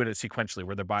usually doing it sequentially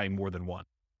where they're buying more than one.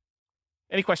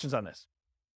 Any questions on this?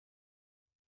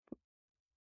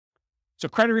 So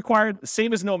credit required, the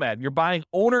same as Nomad. You're buying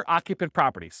owner-occupant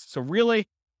properties. So really,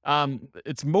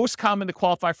 it's most common to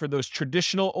qualify for those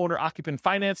traditional owner-occupant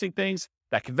financing things,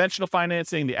 that conventional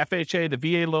financing, the FHA, the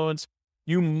VA loans.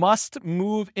 You must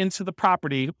move into the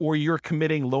property or you're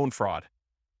committing loan fraud.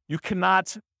 You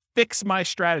cannot fix my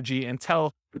strategy and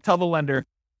tell the lender,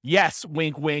 yes,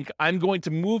 wink, wink, I'm going to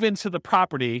move into the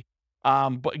property,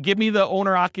 but give me the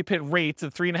owner-occupant rate, the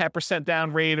 3.5%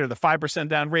 down rate or the 5%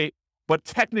 down rate. But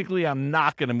technically, I'm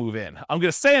not going to move in. I'm going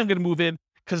to say I'm going to move in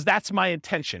because that's my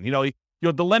intention.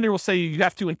 The lender will say you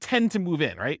have to intend to move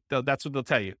in, right? That's what they'll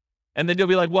tell you. And then you'll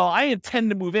be like, well, I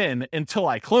intend to move in until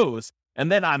I close, and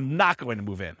then I'm not going to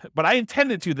move in. But I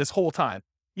intended to this whole time.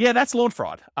 Yeah, that's loan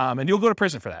fraud. And you'll go to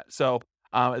prison for that. So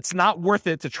it's not worth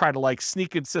it to try to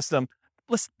sneak in system.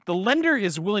 Listen, the lender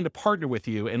is willing to partner with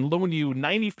you and loan you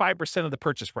 95% of the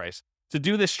purchase price to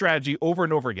do this strategy over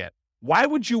and over again. Why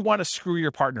would you want to screw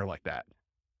your partner like that?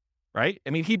 Right? I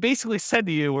mean, he basically said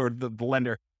to you, or the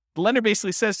lender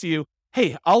basically says to you,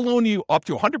 hey, I'll loan you up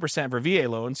to 100% for VA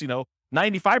loans,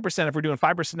 95% if we're doing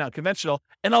 5% now conventional,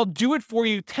 and I'll do it for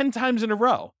you 10 times in a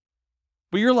row.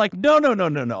 But you're like,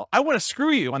 no. I want to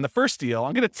screw you on the first deal.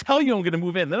 I'm going to tell you I'm going to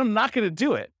move in, then I'm not going to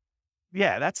do it.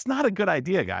 Yeah, that's not a good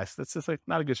idea, guys. That's just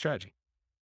not a good strategy.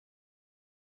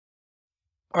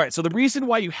 All right, so the reason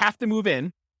why you have to move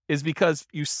in is because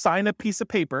you sign a piece of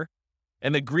paper,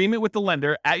 an agreement with the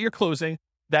lender at your closing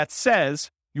that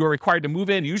says you are required to move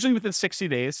in, usually within 60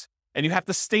 days, and you have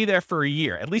to stay there for a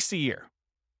year, at least a year.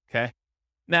 Okay.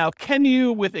 Now, can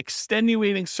you, with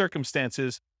extenuating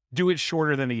circumstances, do it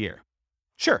shorter than a year?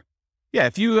 Sure. Yeah.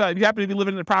 If you happen to be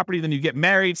living in a property, then you get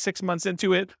married 6 months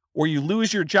into it, or you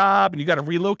lose your job and you got to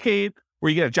relocate, or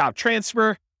you get a job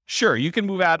transfer. Sure. You can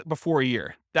move out before a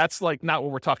year. That's not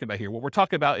what we're talking about here. What we're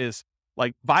talking about is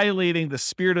violating the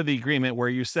spirit of the agreement where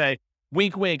you say,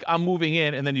 wink, wink, I'm moving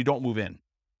in, and then you don't move in.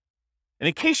 And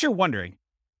in case you're wondering,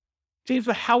 James,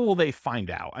 but how will they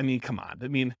find out? I mean, come on. I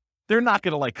mean, they're not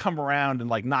going to come around and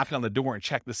knock on the door and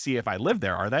check to see if I live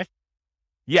there, are they?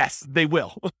 Yes, they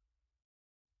will.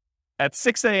 At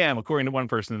 6 a.m., according to one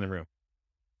person in the room.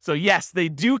 So yes, they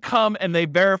do come and they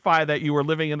verify that you are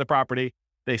living in the property.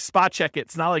 They spot check it.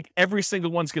 It's not like every single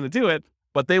one's going to do it,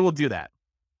 but they will do that.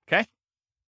 Okay.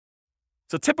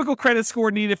 So typical credit score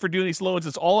needed for doing these loans,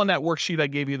 it's all on that worksheet I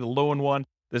gave you, the loan one.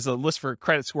 There's a list for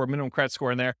credit score, minimum credit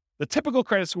score in there. The typical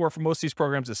credit score for most of these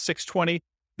programs is 620.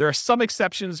 There are some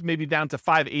exceptions, maybe down to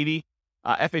 580,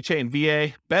 FHA and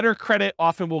VA. Better credit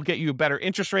often will get you a better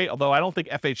interest rate, although I don't think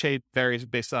FHA varies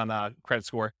based on credit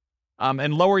score,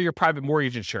 and lower your private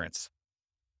mortgage insurance.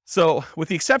 So with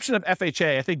the exception of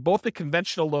FHA, I think both the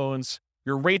conventional loans,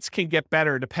 your rates can get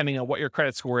better depending on what your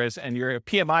credit score is, and your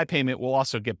PMI payment will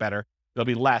also get better. It'll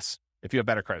be less if you have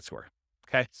better credit score.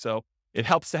 Okay. So it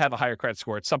helps to have a higher credit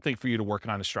score. It's something for you to work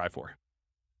on and strive for.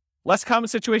 Less common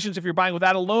situations, if you're buying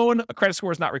without a loan, a credit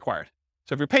score is not required.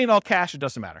 So if you're paying all cash, it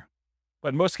doesn't matter. But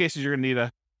in most cases, you're going to need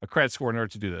a credit score in order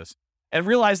to do this. And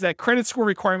realize that credit score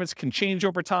requirements can change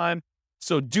over time.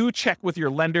 So do check with your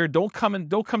lender. Don't come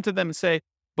to them and say,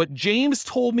 but James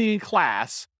told me in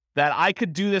class that I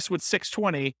could do this with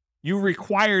 620. you're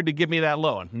required to give me that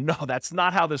loan. No, that's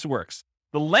not how this works.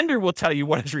 The lender will tell you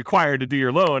what is required to do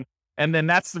your loan, and then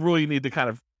that's the rule you need to kind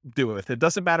of do with. It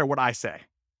doesn't matter what I say.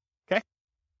 Okay?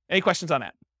 Any questions on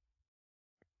that?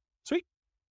 Sweet.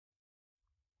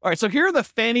 All right, so here are the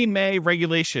Fannie Mae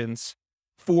regulations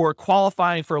for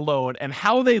qualifying for a loan and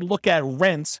how they look at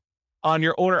rents on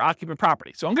your owner-occupant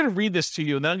property. So I'm going to read this to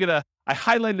you, and then I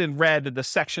highlighted in red the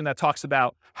section that talks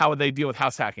about how they deal with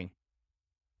house hacking.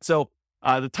 So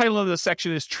the title of the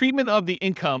section is Treatment of the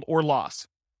Income or Loss.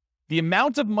 The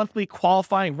amount of monthly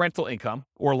qualifying rental income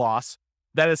or loss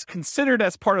that is considered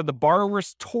as part of the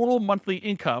borrower's total monthly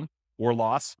income or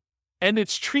loss, and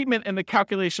its treatment in the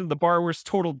calculation of the borrower's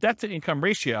total debt-to-income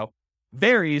ratio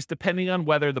varies depending on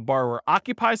whether the borrower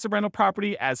occupies the rental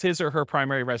property as his or her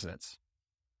primary residence.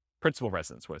 Principal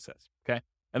residence, what it says, okay?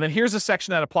 And then here's a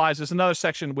section that applies. There's another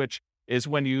section which is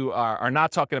when you are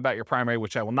not talking about your primary,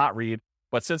 which I will not read.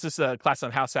 But since it's a class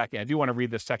on house hacking, I do want to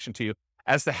read this section to you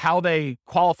as to how they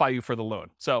qualify you for the loan.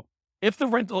 So if the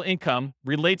rental income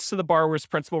relates to the borrower's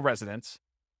principal residence,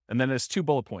 and then there's 2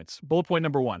 bullet points. Bullet point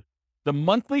number 1, the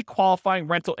monthly qualifying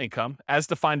rental income, as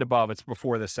defined above, it's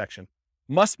before this section,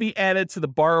 must be added to the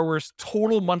borrower's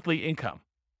total monthly income.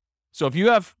 So if you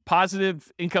have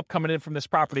positive income coming in from this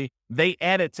property, they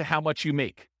add it to how much you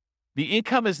make. The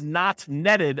income is not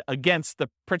netted against the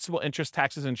principal, interest,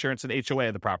 taxes, insurance, and HOA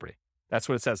of the property. That's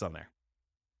what it says on there.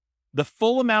 The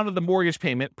full amount of the mortgage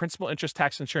payment, principal, interest,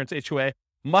 tax, insurance, HOA,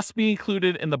 must be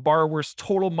included in the borrower's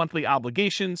total monthly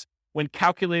obligations when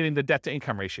calculating the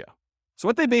debt-to-income ratio. So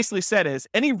what they basically said is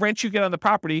any rent you get on the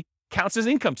property counts as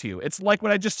income to you. It's like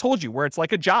what I just told you, where it's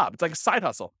like a job. It's like a side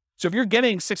hustle. So if you're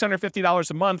getting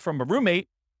 $650 a month from a roommate,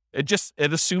 it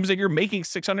assumes that you're making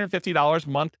 $650 a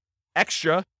month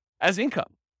extra as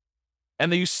income.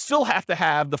 And then you still have to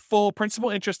have the full principal,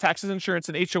 interest, taxes, insurance,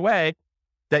 and HOA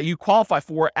that you qualify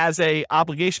for as a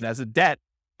obligation, as a debt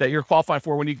that you're qualifying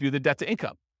for when you do the debt to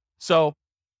income. So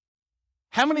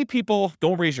how many people,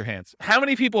 don't raise your hands, how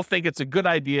many people think it's a good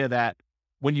idea that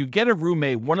when you get a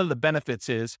roommate, one of the benefits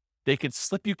is they could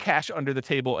slip you cash under the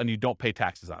table and you don't pay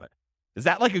taxes on it? Is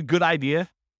that like a good idea?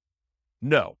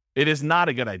 No, it is not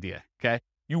a good idea, okay?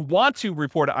 You want to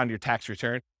report it on your tax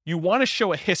return. You want to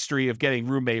show a history of getting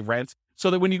roommate rent so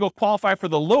that when you go qualify for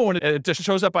the loan, it just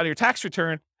shows up on your tax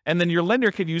return and then your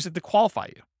lender can use it to qualify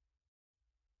you.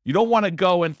 You don't want to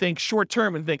go and think short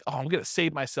term and think, oh, I'm going to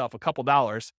save myself a couple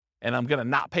dollars and I'm going to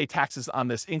not pay taxes on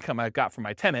this income I got from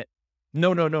my tenant.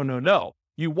 No.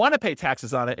 You want to pay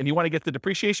taxes on it and you want to get the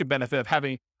depreciation benefit of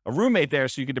having a roommate there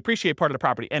so you can depreciate part of the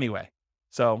property anyway.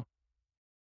 So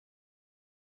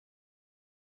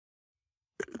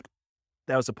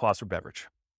that was a pause for beverage.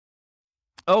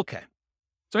 Okay.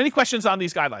 So any questions on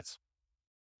these guidelines?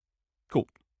 Cool.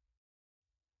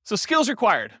 So skills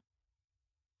required.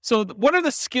 So what are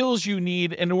the skills you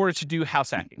need in order to do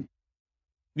house hacking?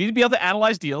 You need to be able to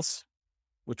analyze deals,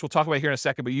 which we'll talk about here in a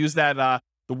second, but use that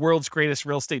the world's greatest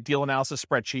real estate deal analysis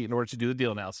spreadsheet in order to do the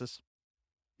deal analysis.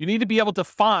 You need to be able to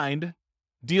find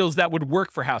deals that would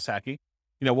work for house hacking.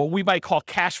 You know, what we might call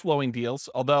cash flowing deals,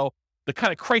 although the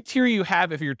kind of criteria you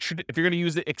have if you're going to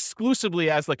use it exclusively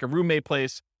as like a roommate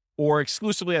place or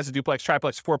exclusively as a duplex,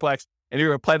 triplex, fourplex, and you're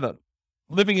going to plan on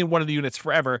living in one of the units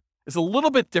forever is a little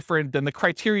bit different than the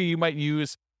criteria you might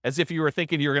use as if you were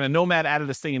thinking you're going to nomad out of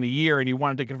this thing in a year and you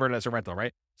wanted to convert it as a rental,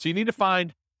 right? So you need to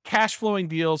find cash flowing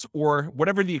deals or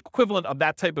whatever the equivalent of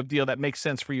that type of deal that makes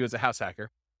sense for you as a house hacker.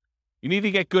 You need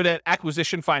to get good at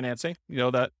acquisition financing,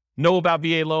 know about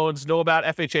VA loans, know about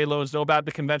FHA loans, know about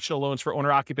the conventional loans for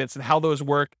owner occupants and how those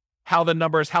work, how the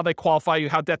numbers, how they qualify you,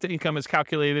 how debt to income is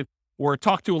calculated, or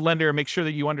talk to a lender and make sure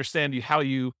that you understand how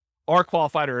you are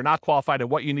qualified or are not qualified and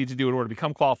what you need to do in order to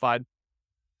become qualified.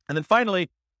 And then finally,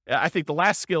 I think the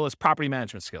last skill is property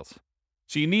management skills.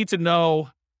 So you need to know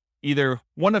either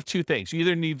one of two things. You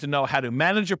either need to know how to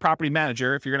manage a property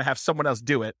manager if you're going to have someone else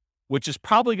do it, which is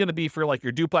probably going to be for like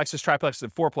your duplexes, triplexes,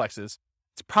 and fourplexes.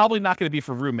 It's probably not going to be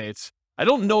for roommates. I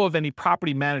don't know of any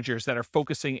property managers that are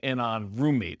focusing in on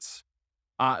roommates.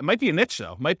 It might be a niche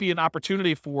though. It might be an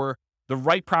opportunity for the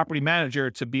right property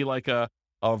manager to be like a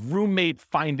roommate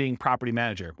finding property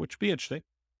manager, which would be interesting.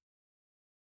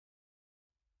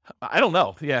 I don't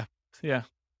know. Yeah.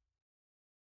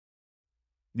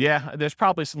 There's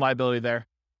probably some liability there.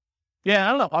 Yeah,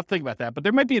 I don't know. I'll think about that, but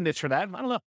there might be a niche for that. I don't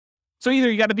know. So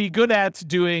either you got to be good at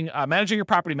doing managing your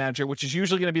property manager, which is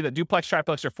usually going to be the duplex,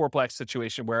 triplex, or fourplex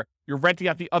situation where you're renting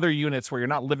out the other units where you're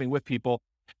not living with people,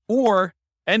 or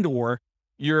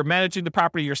you're managing the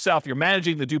property yourself. You're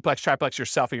managing the duplex, triplex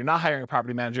yourself, and you're not hiring a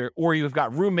property manager, or you've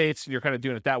got roommates and you're kind of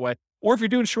doing it that way. Or if you're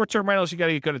doing short-term rentals, you got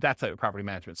to get good at that type of property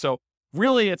management. So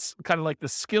Really, it's kind of like the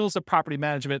skills of property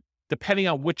management, depending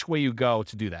on which way you go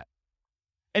to do that.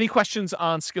 Any questions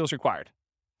on skills required?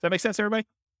 Does that make sense, everybody?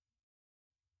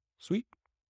 Sweet.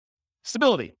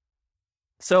 Stability.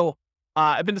 So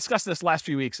I've been discussing this last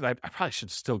few weeks, and I probably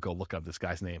should still go look up this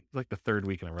guy's name. It's like the third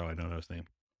week in a row I don't know his name.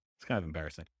 It's kind of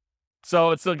embarrassing.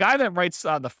 So it's the guy that writes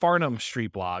the Farnham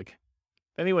Street blog.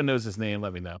 If anyone knows his name,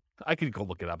 let me know. I could go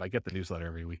look it up. I get the newsletter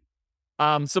every week.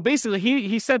 So basically,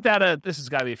 he sent out this has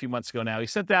got to be a few months ago now. He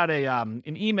sent out an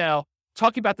email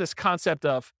talking about this concept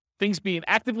of things being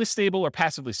actively stable or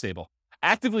passively stable.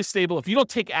 Actively stable, if you don't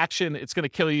take action, it's going to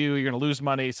kill you. You're going to lose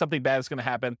money. Something bad is going to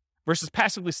happen. Versus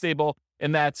passively stable,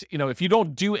 in that, if you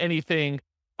don't do anything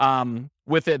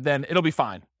with it, then it'll be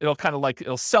fine. It'll kind of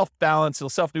it'll self-balance, it'll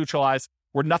self-neutralize,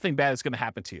 where nothing bad is going to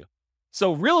happen to you.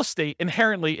 So real estate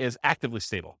inherently is actively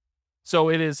stable. So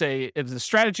it's a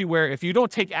strategy where if you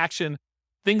don't take action,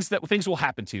 things will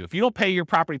happen to you. If you don't pay your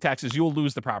property taxes, you'll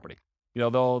lose the property.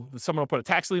 Someone will put a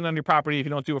tax lien on your property. If you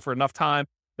don't do it for enough time,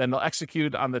 then they'll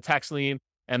execute on the tax lien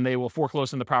and they will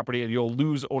foreclose on the property and you'll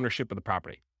lose ownership of the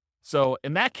property. So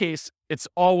in that case, it's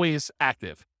always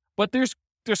active. But there's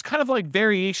kind of like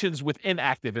variations within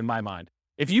active in my mind.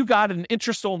 If you got an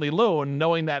interest-only loan,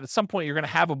 knowing that at some point you're going to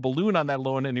have a balloon on that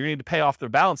loan and you're going to pay off the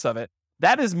balance of it,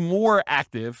 that is more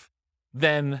active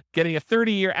than getting a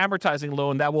 30-year amortizing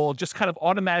loan that will just kind of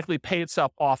automatically pay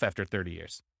itself off after 30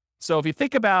 years. So if you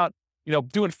think about,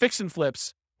 doing fix and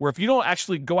flips, where if you don't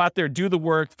actually go out there, do the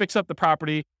work, fix up the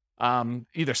property,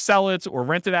 either sell it or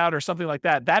rent it out or something like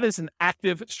that, that is an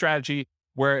active strategy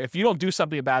where if you don't do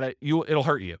something about it, it'll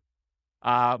hurt you.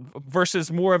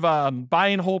 Versus more of a buy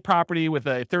and hold property with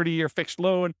a 30-year fixed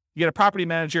loan, you get a property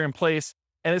manager in place,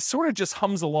 and it sort of just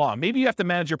hums along. Maybe you have to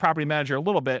manage your property manager a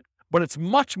little bit, but it's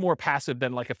much more passive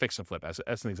than like a fix and flip,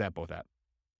 as an example of that.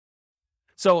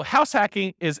 So house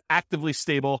hacking is actively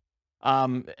stable.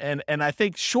 And I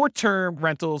think short-term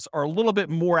rentals are a little bit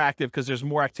more active because there's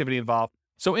more activity involved.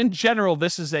 So in general,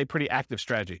 this is a pretty active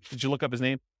strategy. Did you look up his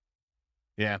name?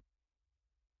 Yeah,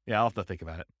 I'll have to think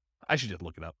about it. I should just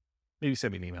look it up. Maybe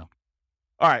send me an email.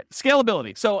 All right,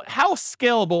 scalability. So how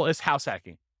scalable is house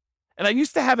hacking? And I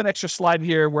used to have an extra slide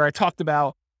here where I talked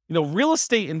about, real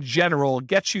estate in general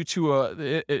gets you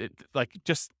to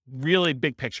just really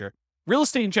big picture. Real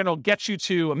estate in general gets you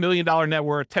to $1 million net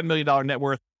worth, $10 million net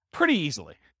worth pretty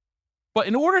easily. But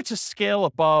in order to scale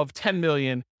above 10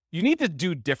 million, you need to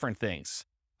do different things.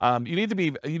 You need to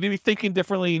be thinking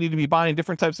differently. You need to be buying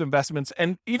different types of investments.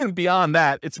 And even beyond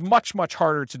that, it's much, much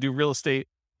harder to do real estate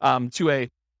to a,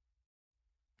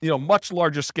 much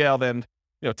larger scale than,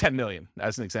 10 million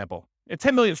as an example. And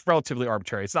 10 million is relatively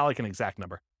arbitrary. It's not like an exact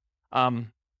number.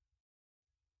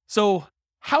 So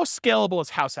how scalable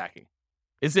is house hacking?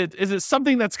 Is it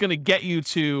something that's going to get you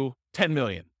to 10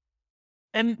 million?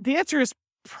 And the answer is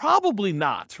probably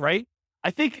not, right?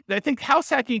 I think house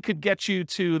hacking could get you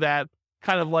to that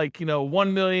kind of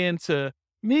 1 million to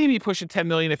maybe pushing 10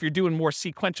 million if you're doing more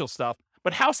sequential stuff.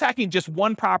 But house hacking just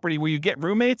one property where you get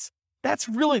roommates, that's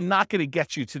really not going to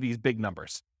get you to these big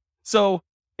numbers. So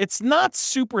it's not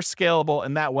super scalable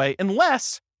in that way,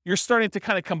 unless you're starting to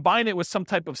kind of combine it with some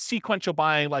type of sequential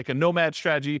buying, like a nomad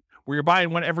strategy where you're buying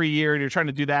one every year and you're trying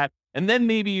to do that. And then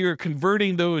maybe you're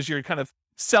converting those, you're kind of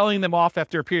selling them off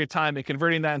after a period of time and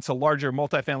converting that into larger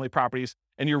multifamily properties.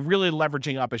 And you're really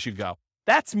leveraging up as you go.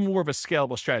 That's more of a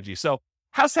scalable strategy. So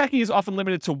house hacking is often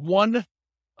limited to one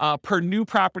per new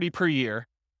property per year.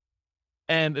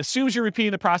 And as soon as you're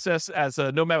repeating the process as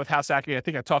a nomad with house hacking, I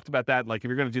think I talked about that, like if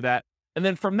you're going to do that. And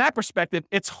then from that perspective,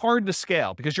 it's hard to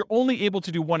scale because you're only able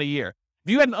to do one a year.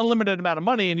 If you had an unlimited amount of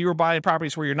money and you were buying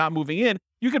properties where you're not moving in,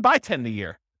 you could buy 10 a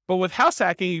year. But with house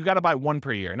hacking, you got to buy one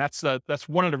per year. And that's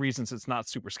one of the reasons it's not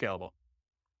super scalable.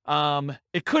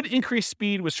 It could increase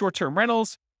speed with short-term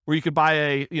rentals where you could buy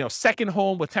a second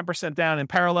home with 10% down in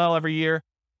parallel every year.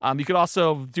 You could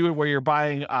also do it where you're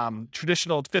buying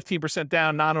traditional 15%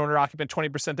 down, non-owner occupant,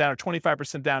 20% down, or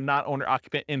 25% down, non-owner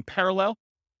occupant in parallel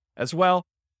as well.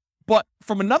 But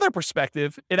from another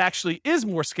perspective, it actually is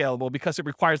more scalable because it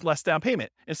requires less down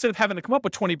payment. Instead of having to come up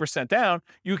with 20% down,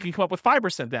 you can come up with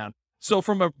 5% down. So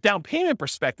from a down payment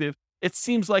perspective, it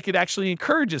seems like it actually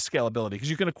encourages scalability because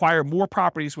you can acquire more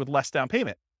properties with less down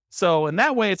payment. So in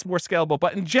that way, it's more scalable.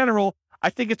 But in general,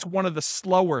 I think it's one of the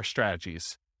slower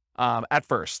strategies at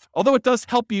first, although it does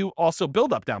help you also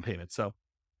build up down payment. So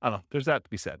I don't know, there's that to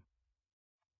be said.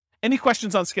 Any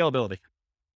questions on scalability?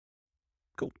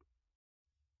 Cool.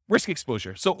 Risk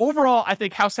exposure. So overall, I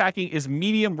think house hacking is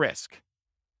medium risk,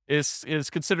 is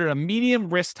considered a medium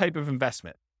risk type of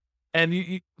investment.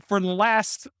 And for the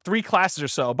last 3 classes or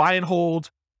so, buy and hold,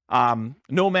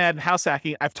 Nomad, and house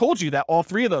hacking, I've told you that all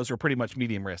three of those are pretty much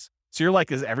medium risk. So you're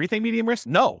like, is everything medium risk?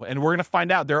 No. And we're going to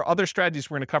find out. There are other strategies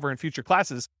we're going to cover in future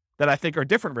classes that I think are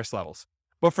different risk levels.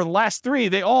 But for the last three,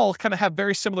 they all kind of have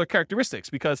very similar characteristics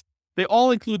because they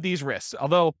all include these risks.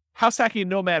 Although house hacking and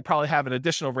Nomad probably have an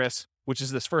additional risk, which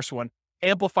is this first one,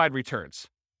 amplified returns.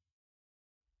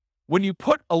 When you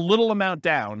put a little amount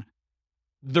down,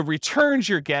 the returns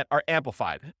you get are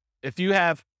amplified. If you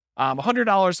have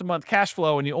 $100 a month cash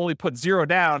flow and you only put $0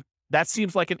 down, that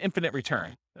seems like an infinite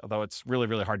return, although it's really,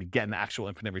 really hard to get an actual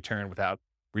infinite return without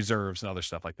reserves and other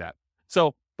stuff like that.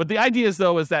 So, but the idea is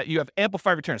that you have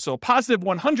amplified returns. So a positive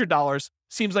 $100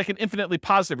 seems like an infinitely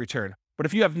positive return. But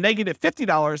if you have negative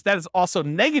 $50, that is also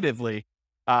negatively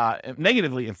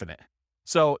infinite.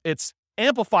 So it's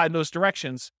amplified in those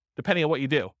directions depending on what you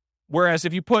do. Whereas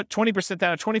if you put 20%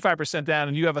 down or 25% down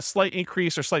and you have a slight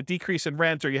increase or slight decrease in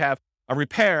rent, or you have a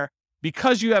repair,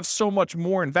 because you have so much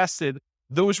more invested,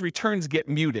 those returns get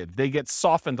muted. They get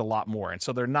softened a lot more. And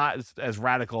so they're not as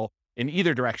radical in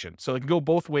either direction. So it can go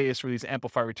both ways for these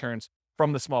amplified returns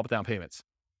from the small down payments.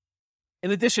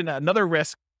 In addition, another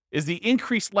risk is the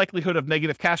increased likelihood of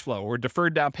negative cash flow or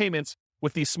deferred down payments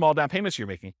with these small down payments you're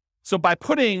making. So by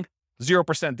putting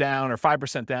 0% down or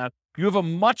 5% down, you have a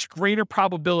much greater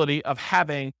probability of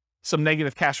having some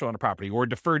negative cash flow on a property or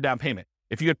deferred down payment.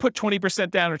 If you had put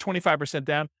 20% down or 25%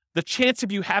 down, the chance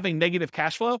of you having negative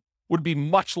cash flow would be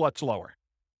much, much lower.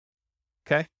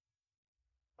 Okay.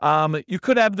 You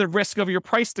could have the risk of your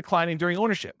price declining during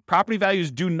ownership. Property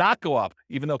values do not go up,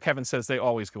 even though Kevin says they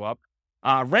always go up.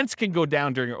 Rents can go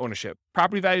down during your ownership.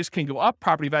 Property values can go up,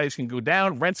 property values can go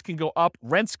down, rents can go up,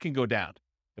 rents can go down.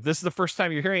 If this is the first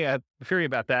time you're hearing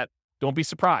about that, don't be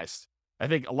surprised. I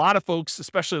think a lot of folks,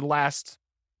 especially the last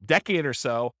decade or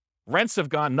so, rents have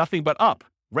gone nothing but up.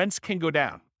 Rents can go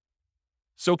down.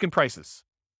 So can prices.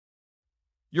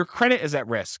 Your credit is at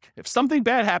risk. If something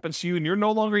bad happens to you and you're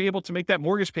no longer able to make that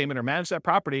mortgage payment or manage that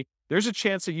property, there's a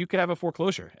chance that you could have a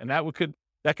foreclosure, and that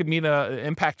could mean an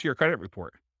impact to your credit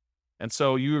report. And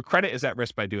so your credit is at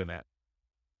risk by doing that.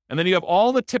 And then you have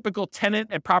all the typical tenant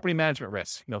and property management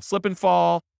risks, slip and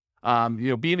fall,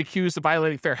 being accused of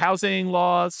violating fair housing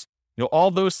laws,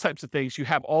 all those types of things. You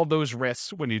have all those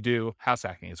risks when you do house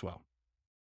hacking as well.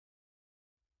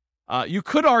 You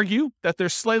could argue that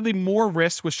there's slightly more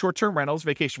risk with short-term rentals,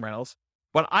 vacation rentals,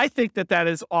 but I think that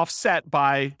is offset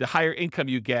by the higher income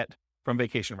you get from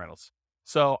vacation rentals.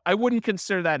 So I wouldn't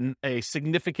consider that a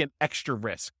significant extra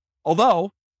risk.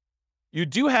 Although you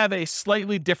do have a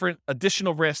slightly different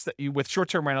additional risk that you with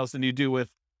short-term rentals than you do with,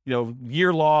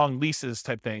 year-long leases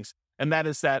type things. And that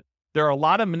is that there are a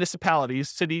lot of municipalities,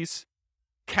 cities,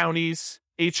 counties,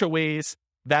 HOAs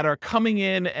that are coming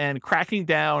in and cracking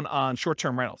down on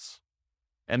short-term rentals.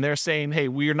 And they're saying, hey,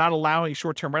 we are not allowing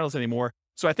short-term rentals anymore.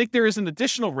 So I think there is an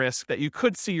additional risk that you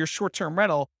could see your short-term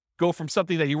rental go from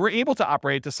something that you were able to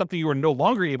operate to something you are no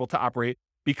longer able to operate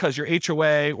because your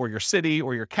HOA or your city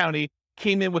or your county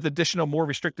came in with additional, more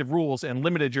restrictive rules and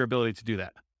limited your ability to do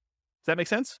that. Does that make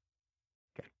sense?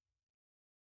 Okay.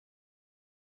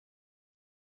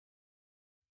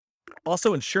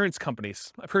 Also, insurance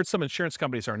companies. I've heard some insurance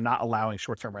companies are not allowing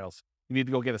short-term rentals. You need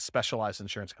to go get a specialized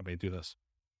insurance company to do this.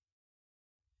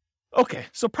 Okay,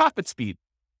 so profit speed.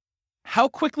 How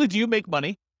quickly do you make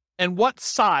money? And what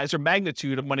size or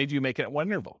magnitude of money do you make at one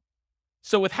interval?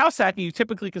 So with house hacking, you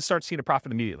typically can start seeing a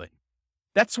profit immediately.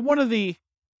 That's one of the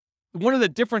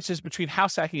differences between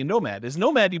house hacking and Nomad. Is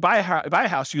Nomad, you buy a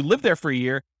house, you live there for a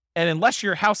year, and unless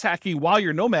you're house hacking while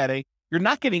you're nomading, you're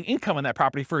not getting income on that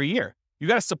property for a year. You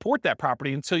got to support that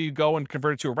property until you go and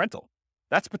convert it to a rental.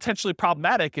 That's potentially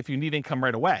problematic if you need income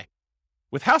right away.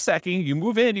 With house hacking, you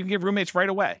move in, you can get roommates right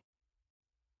away.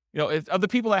 Of the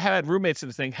people that had roommates in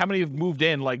this thing, how many have moved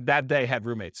in like that day had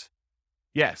roommates?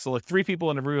 Yeah, so like 3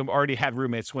 people in a room already had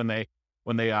roommates when they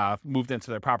moved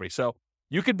into their property. So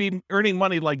you could be earning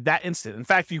money like that instant. In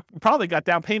fact, you probably got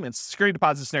down payments, security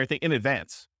deposits and everything in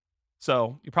advance.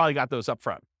 So you probably got those up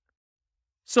front.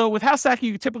 So with house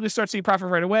hacking, you typically start seeing profit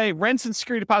right away. Rents and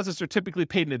security deposits are typically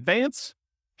paid in advance.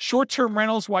 Short-term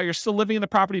rentals while you're still living in the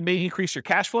property may increase your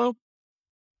cash flow.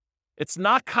 It's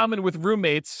not common with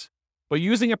roommates, but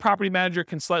using a property manager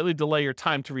can slightly delay your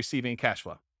time to receiving cash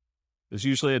flow. There's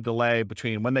usually a delay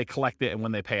between when they collect it and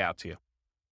when they pay out to you.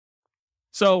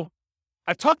 So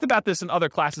I've talked about this in other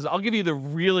classes. I'll give you the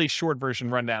really short version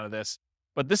rundown of this,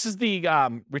 but this is the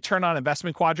return on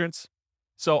investment quadrants.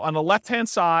 So on the left-hand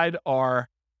side are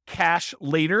cash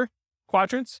later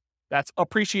quadrants. That's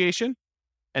appreciation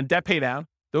and debt pay down.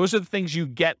 Those are the things you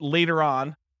get later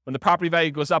on when the property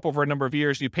value goes up over a number of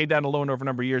years. You pay down a loan over a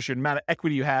number of years. Your amount of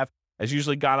equity you have has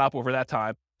usually gone up over that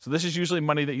time. So this is usually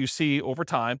money that you see over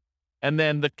time. And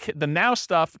then the now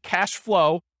stuff, cash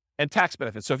flow and tax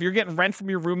benefits. So if you're getting rent from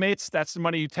your roommates, that's the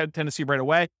money you tend to see right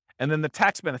away. And then the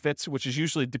tax benefits, which is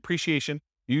usually depreciation.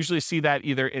 You usually see that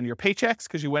either in your paychecks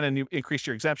because you went and you increased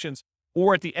your exemptions,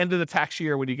 or at the end of the tax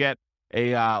year when you get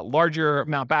a larger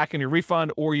amount back in your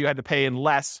refund, or you had to pay in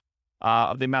less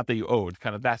of the amount that you owed.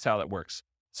 Kind of that's how that works.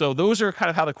 So those are kind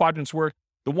of how the quadrants work.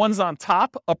 The ones on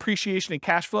top, appreciation and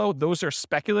cash flow, those are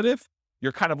speculative.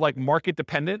 You're kind of like market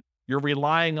dependent. You're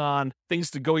relying on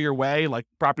things to go your way, like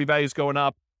property values going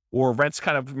up or rents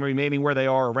kind of remaining where they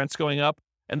are or rents going up.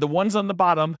 And the ones on the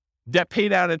bottom, debt pay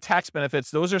down and tax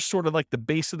benefits, those are sort of like the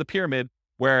base of the pyramid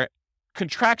where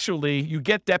contractually you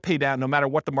get debt pay down no matter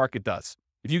what the market does.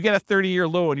 If you get a 30-year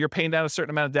loan, you're paying down a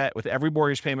certain amount of debt with every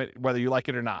mortgage payment, whether you like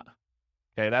it or not.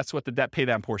 Okay, that's what the debt pay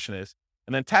down portion is.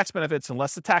 And then tax benefits,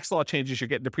 unless the tax law changes, you're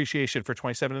getting depreciation for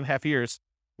 27 and a half years,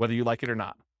 whether you like it or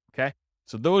not. Okay,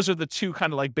 so those are the two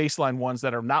kind of like baseline ones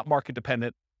that are not market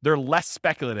dependent. They're less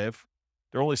speculative.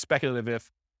 They're only speculative if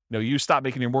you stop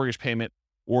making your mortgage payment,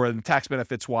 or the tax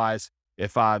benefits wise,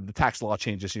 if the tax law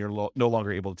changes and you're no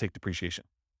longer able to take depreciation.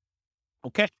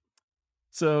 Okay,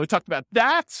 so we talked about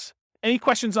that. Any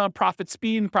questions on profit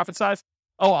speed and profit size?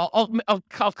 Oh,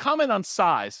 I'll comment on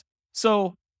size.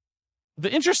 So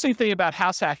the interesting thing about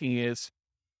house hacking is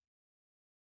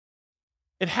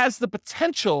it has the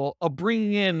potential of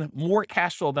bringing in more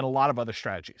cash flow than a lot of other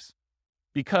strategies.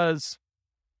 Because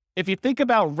if you think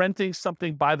about renting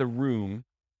something by the room,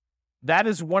 that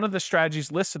is one of the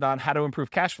strategies listed on how to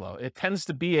improve cash flow. It tends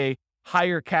to be a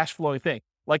higher cash flowing thing.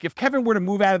 Like if Kevin were to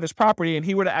move out of this property and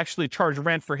he were to actually charge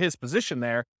rent for his position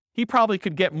there, he probably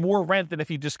could get more rent than if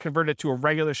he just converted it to a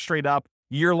regular straight up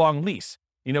year-long lease.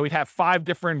 He'd have 5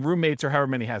 different roommates or however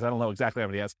many he has. I don't know exactly how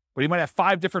many he has, but he might have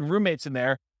 5 different roommates in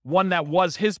there. One that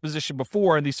was his position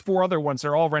before, and these 4 other ones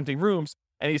are all renting rooms,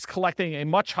 and he's collecting a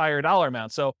much higher dollar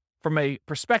amount. So from a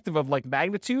perspective of like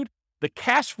magnitude, the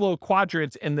cash flow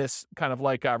quadrant in this kind of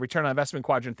like return on investment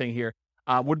quadrant thing here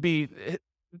would be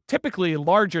typically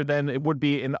larger than it would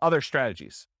be in other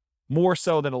strategies, more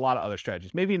so than a lot of other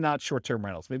strategies. Maybe not short-term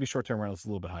rentals. Maybe short-term rentals is a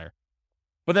little bit higher.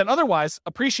 But then otherwise,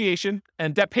 appreciation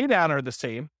and debt pay down are the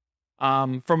same.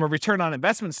 From a return on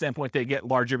investment standpoint, they get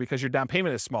larger because your down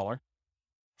payment is smaller.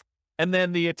 And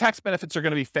then the tax benefits are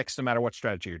going to be fixed no matter what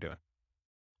strategy you're doing.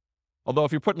 Although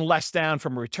if you're putting less down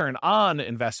from a return on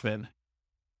investment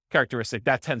characteristic,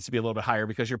 that tends to be a little bit higher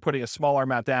because you're putting a smaller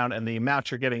amount down and the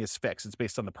amount you're getting is fixed. It's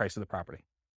based on the price of the property.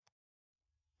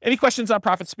 Any questions on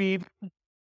profit speed? All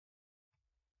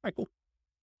right, cool.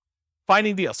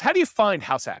 Finding deals. How do you find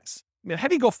house hacks? How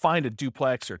do you go find a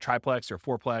duplex or triplex or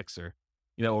fourplex or,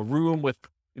 a room with,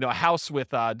 a house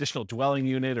with additional dwelling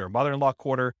unit or mother-in-law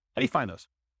quarter? How do you find those?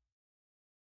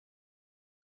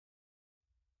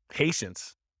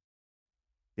 Patience.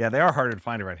 Yeah, they are harder to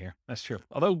find around here. That's true.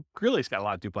 Although Greeley's got a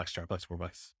lot of duplex, triplex,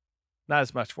 fourplex. Not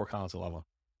as much Fort Collins or Loveland.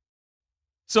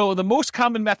 So the most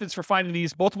common methods for finding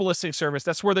these, multiple listing service,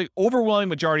 that's where the overwhelming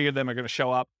majority of them are going to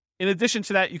show up. In addition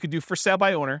to that, you could do for sale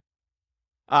by owner.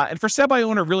 And for sale by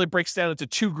owner really breaks down into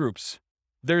 2 groups.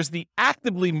 There's the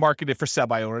actively marketed for sale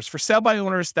by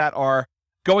owners that are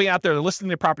going out there, they're listing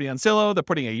their property on Zillow, they're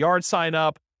putting a yard sign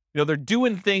up, they're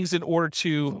doing things in order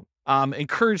to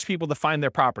encourage people to find their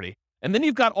property. And then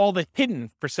you've got all the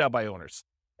hidden for sale by owners.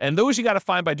 And those you got to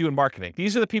find by doing marketing.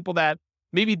 These are the people that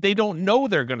maybe they don't know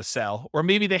they're going to sell, or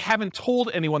maybe they haven't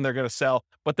told anyone they're going to sell,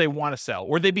 but they want to sell,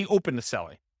 or they'd be open to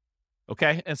selling.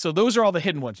 Okay. And so those are all the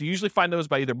hidden ones. You usually find those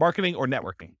by either marketing or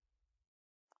networking.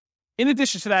 In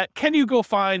addition to that, can you go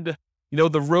find,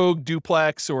 the rogue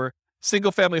duplex or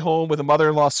single family home with a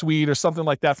mother-in-law suite or something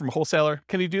like that from a wholesaler?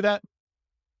 Can you do that?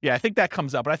 Yeah, I think that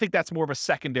comes up, but I think that's more of a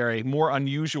secondary, more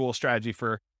unusual strategy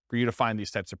for you to find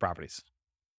these types of properties.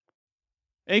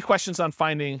 Any questions on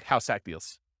finding house hack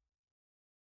deals?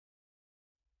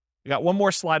 We got one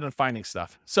more slide on finding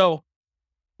stuff. So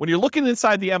when you're looking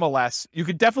inside the MLS, you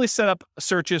could definitely set up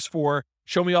searches for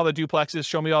show me all the duplexes,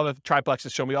 show me all the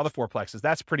triplexes, show me all the fourplexes.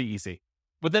 That's pretty easy.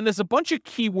 But then there's a bunch of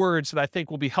keywords that I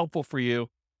think will be helpful for you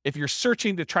if you're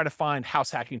searching to try to find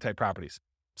house hacking type properties.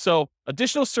 So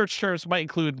additional search terms might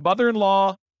include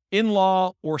mother-in-law,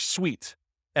 in-law, or suite.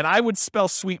 And I would spell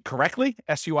suite correctly,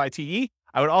 S-U-I-T-E.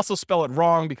 I would also spell it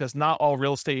wrong because not all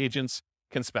real estate agents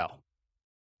can spell.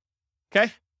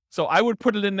 Okay? So I would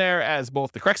put it in there as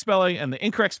both the correct spelling and the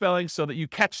incorrect spelling so that you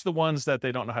catch the ones that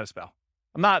they don't know how to spell.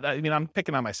 I'm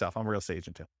picking on myself. I'm a real estate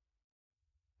agent too.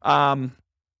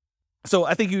 So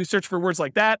I think you search for words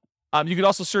like that. You could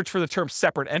also search for the term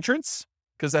separate entrance,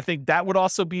 because I think that would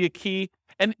also be a key.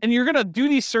 And you're going to do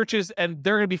these searches and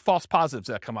there are going to be false positives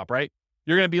that come up, right?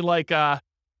 You're going to be like,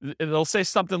 It'll say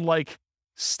something like,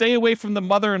 stay away from the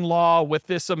mother-in-law with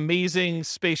this amazing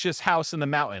spacious house in the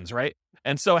mountains, right?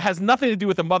 And so it has nothing to do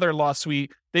with the mother-in-law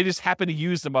suite. They just happen to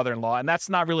use the mother-in-law, and that's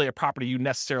not really a property you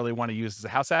necessarily want to use as a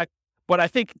house hack. But I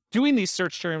think doing these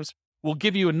search terms will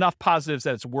give you enough positives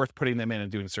that it's worth putting them in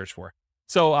and doing a search for.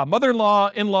 So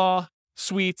mother-in-law, in-law,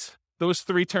 suite, those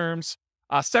 3 terms.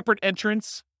 Separate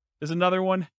entrance is another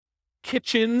one.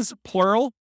 Kitchens,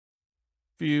 plural.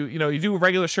 If you do a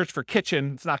regular search for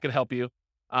kitchen, it's not going to help you.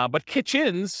 But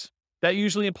kitchens, that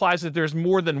usually implies that there's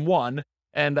more than one,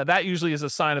 and that usually is a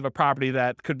sign of a property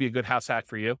that could be a good house hack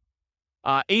for you.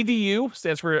 ADU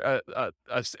stands for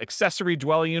accessory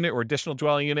dwelling unit or additional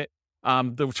dwelling unit.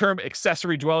 The term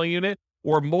accessory dwelling unit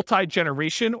or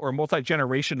multi-generation or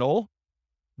multi-generational,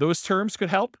 those terms could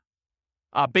help.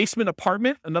 Basement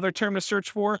apartment, another term to search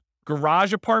for.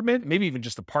 Garage apartment, maybe even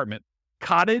just apartment.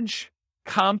 Cottage,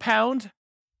 compound,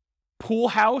 pool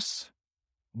house,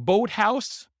 boat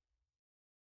house,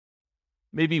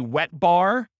 maybe wet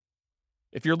bar.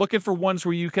 If you're looking for ones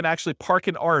where you can actually park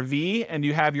an RV and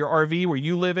you have your RV where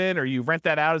you live in, or you rent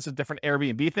that out as a different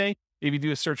Airbnb thing, maybe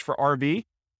do a search for RV.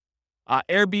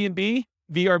 Airbnb,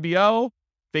 VRBO,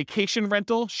 vacation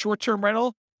rental, short-term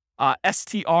rental,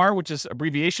 STR, which is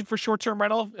abbreviation for short-term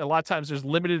rental. A lot of times there's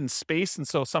limited in space, and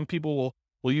so some people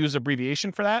will use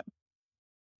abbreviation for that.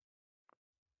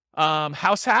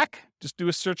 House hack, just do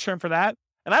a search term for that.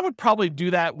 And I would probably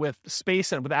do that with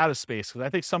space and without a space, because I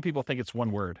think some people think it's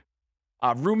one word.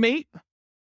 Roommate,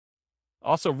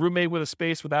 also roommate with a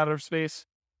space, without a space.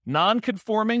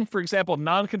 Non-conforming, for example,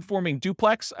 non-conforming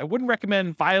duplex. I wouldn't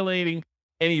recommend violating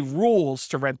any rules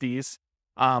to rent these,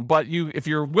 but if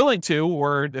you're willing to,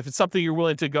 or if it's something you're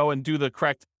willing to go and do the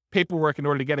correct paperwork in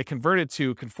order to get it converted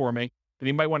to conforming, then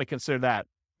you might want to consider that.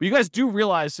 But you guys do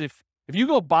realize if you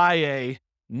go buy a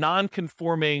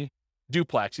non-conforming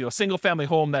duplex, a single family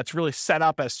home that's really set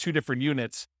up as 2 different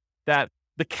units, that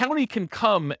the county can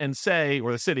come and say,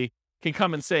 or the city can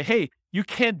come and say, hey, you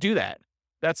can't do that.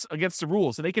 That's against the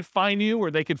rules. And they could fine you,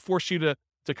 or they could force you to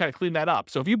kind of clean that up.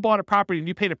 So if you bought a property and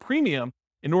you paid a premium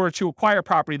in order to acquire a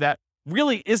property that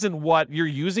really isn't what you're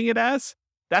using it as,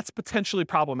 that's potentially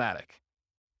problematic,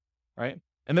 right?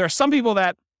 And there are some people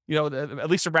that, at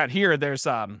least around here, there's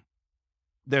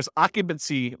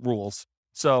occupancy rules.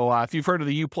 So if you've heard of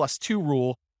the U+2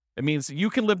 rule, it means you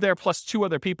can live there plus 2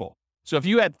 other people. So if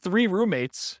you had 3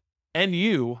 roommates and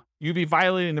you'd be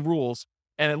violating the rules.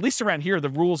 And at least around here, the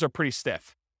rules are pretty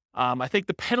stiff. I think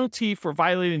the penalty for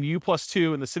violating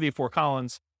U+2 in the city of Fort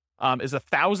Collins is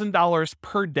 $1,000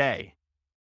 per day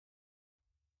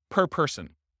per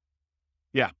person.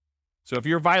 Yeah. So if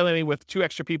you're violating with 2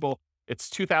 extra people, it's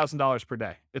 $2,000 per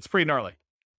day. It's pretty gnarly.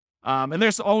 And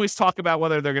there's always talk about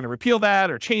whether they're going to repeal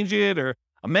that or change it or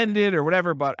amend it or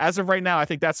whatever. But as of right now, I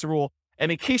think that's the rule.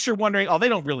 And in case you're wondering, they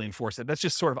don't really enforce it. That's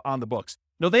just sort of on the books.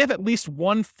 No, they have at least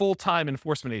 1 full-time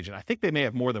enforcement agent. I think they may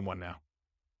have more than 1 now,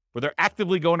 where they're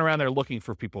actively going around there looking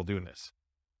for people doing this.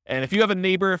 And if you have a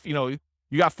neighbor, if you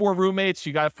got 4 roommates,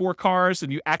 you got 4 cars,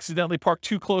 and you accidentally park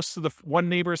too close to the one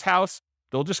neighbor's house,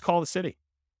 they'll just call the city.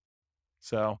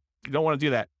 So you don't want to do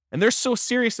that. And they're so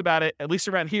serious about it, at least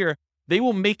around here, they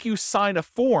will make you sign a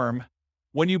form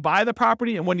when you buy the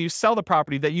property and when you sell the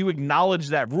property that you acknowledge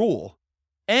that rule.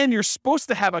 And you're supposed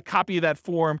to have a copy of that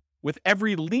form with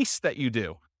every lease that you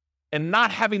do. And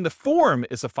not having the form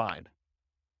is a fine.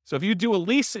 So if you do a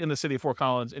lease in the city of Fort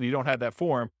Collins and you don't have that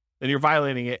form, then you're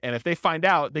violating it. And if they find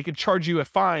out, they can charge you a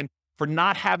fine for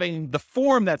not having the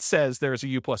form that says there's a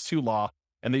U+2 law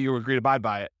and that you agree to abide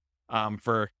by it,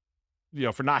 for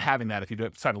not having that if you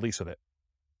don't sign a lease with it.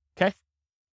 Okay?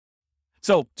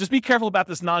 So just be careful about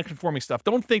this non-conforming stuff.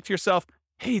 Don't think to yourself,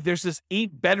 hey, there's this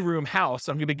 8-bedroom house.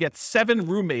 I'm going to get 7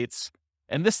 roommates,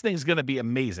 and this thing's going to be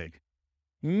amazing.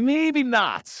 Maybe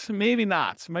not. Maybe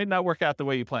not. Might not work out the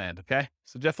way you planned, okay?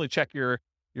 So definitely check your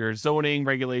zoning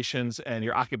regulations and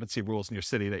your occupancy rules in your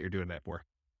city that you're doing that for.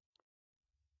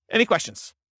 Any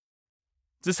questions?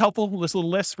 Is this helpful, this little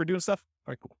list for doing stuff?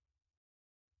 All right, cool.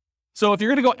 So if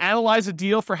you're going to go analyze a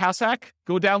deal for House Hack,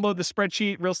 go download the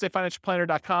spreadsheet,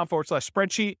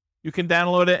 realestateFinancialPlanner.com/spreadsheet. You can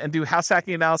download it and do house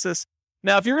hacking analysis.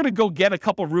 Now, if you're going to go get a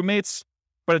couple roommates,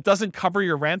 but it doesn't cover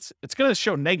your rent, it's going to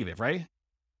show negative, right?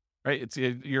 Right?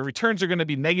 Your returns are going to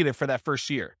be negative for that first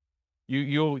year.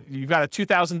 You've got a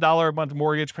 $2,000 a month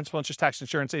mortgage, principal, interest, tax,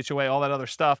 insurance, HOA, all that other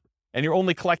stuff, and you're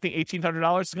only collecting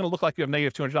 $1,800. It's going to look like you have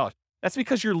negative $200. That's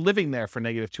because you're living there for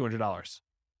negative $200.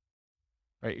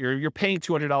 Right? You're paying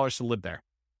 $200 to live there.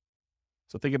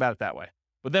 So think about it that way.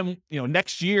 But then,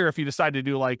 next year, if you decide to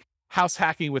do like house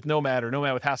hacking with Nomad or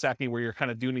Nomad with house hacking, where you're kind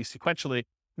of doing these sequentially,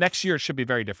 next year it should be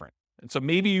very different. And so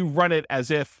maybe you run it as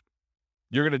if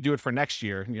you're going to do it for next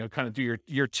year, kind of do your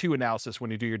year 2 analysis when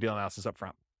you do your deal analysis up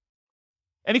front.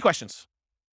 Any questions?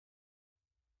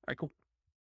 All right, cool.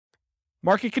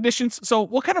 Market conditions. So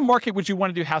what kind of market would you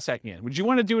want to do house hacking in? Would you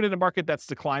want to do it in a market that's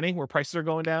declining, where prices are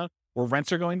going down, or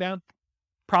rents are going down?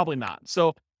 Probably not.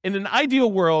 So in an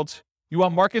ideal world, you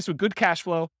want markets with good cash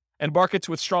flow and markets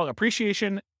with strong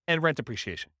appreciation and rent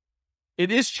appreciation.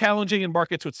 It is challenging in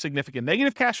markets with significant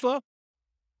negative cash flow,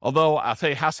 although I'll tell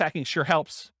you, house hacking sure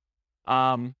helps.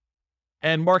 And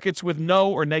markets with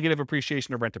no or negative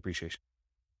appreciation or rent appreciation.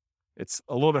 It's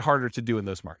a little bit harder to do in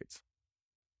those markets.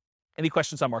 Any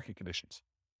questions on market conditions?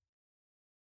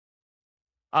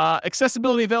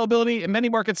 Accessibility, availability. In many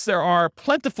markets, there are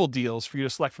plentiful deals for you to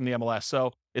select from the MLS.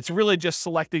 So it's really just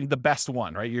selecting the best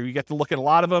one, right? You get to look at a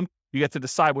lot of them. You get to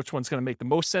decide which one's going to make the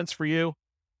most sense for you.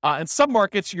 In some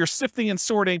markets, you're sifting and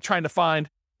sorting, trying to find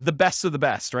the best of the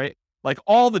best, right? Like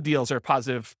all the deals are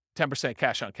positive 10%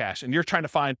 cash on cash, and you're trying to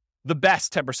find the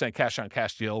best 10% cash on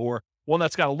cash deal, or one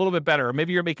that's got a little bit better. Or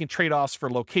maybe you're making trade-offs for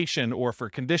location or for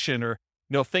condition, or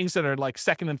things that are like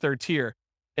second and third tier.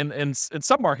 And in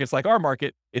some markets, like our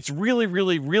market, it's really,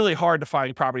 really, really hard to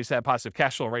find properties that have positive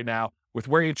cash flow right now with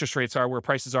where interest rates are, where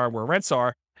prices are, where rents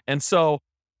are. And so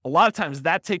a lot of times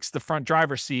that takes the front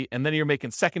driver's seat, and then you're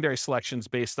making secondary selections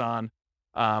based on,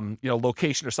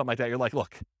 location or something like that. You're like,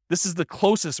 look, this is the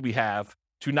closest we have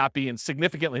to not being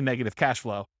significantly negative cash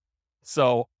flow.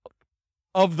 So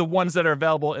of the ones that are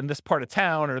available in this part of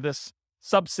town or this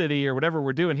sub-city or whatever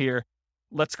we're doing here,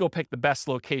 let's go pick the best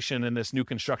location in this new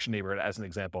construction neighborhood as an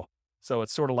example. So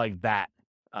it's sort of like that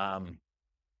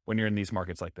when you're in these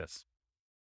markets like this.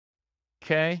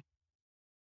 Okay.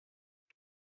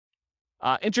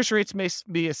 Interest rates may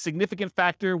be a significant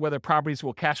factor whether properties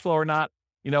will cash flow or not.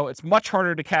 It's much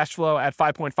harder to cash flow at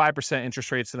 5.5%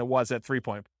 interest rates than it was at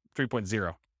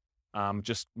 3.0.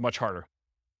 Just much harder.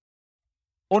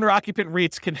 Owner-occupant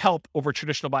REITs can help over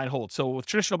traditional buy and hold. So with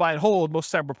traditional buy and hold, most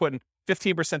of the time we're putting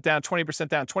 15% down, 20%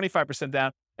 down, 25%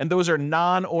 down, and those are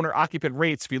non-owner-occupant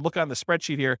rates. If you look on the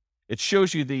spreadsheet here, it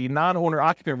shows you the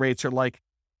non-owner-occupant rates are like,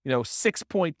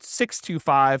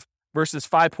 6.625 versus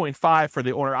 5.5 for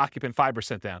the owner-occupant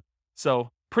 5% down. So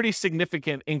pretty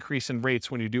significant increase in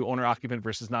rates when you do owner-occupant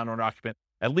versus non-owner-occupant,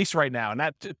 at least right now. And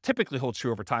that typically holds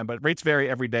true over time, but rates vary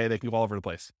every day. They can go all over the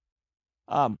place.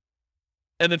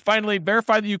 And then finally,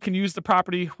 verify that you can use the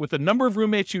property with the number of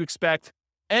roommates you expect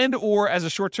and or as a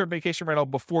short-term vacation rental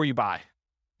before you buy.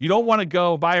 You don't want to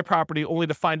go buy a property only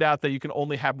to find out that you can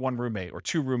only have one roommate or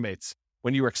two roommates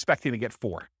when you were expecting to get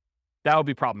 4. That would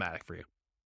be problematic for you.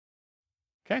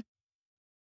 Okay?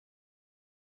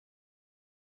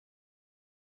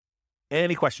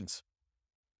 Any questions?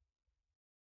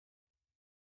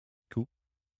 Cool.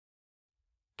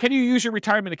 Can you use your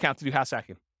retirement account to do house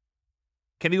hacking?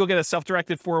 Can you go get a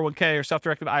self-directed 401k or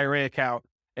self-directed IRA account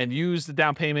and use the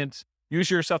down payment, use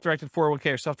your self-directed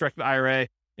 401k or self-directed IRA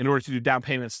in order to do down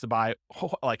payments to buy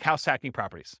like house hacking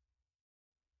properties?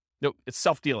 No, it's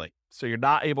self-dealing. So you're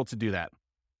not able to do that.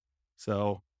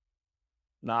 So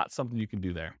not something you can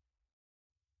do there.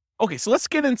 Okay, so let's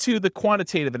get into the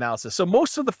quantitative analysis. So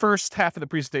most of the first half of the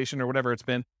presentation or whatever it's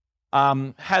been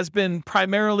has been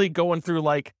primarily going through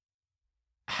like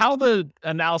how the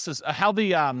analysis, how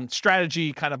the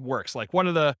strategy kind of works. Like what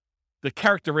are the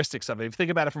characteristics of it? If you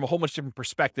think about it from a whole bunch of different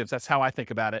perspectives, that's how I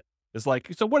think about it. Is like,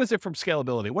 so what is it from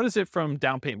scalability? What is it from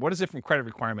down payment? What is it from credit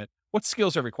requirement? What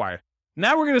skills are required?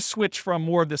 Now we're going to switch from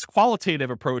more of this qualitative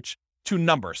approach to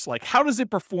numbers. Like how does it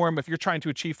perform if you're trying to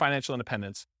achieve financial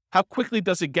independence? How quickly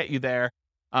does it get you there?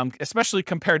 Especially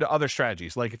compared to other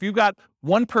strategies. Like if you've got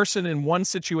one person in one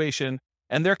situation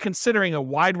and they're considering a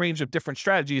wide range of different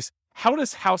strategies, how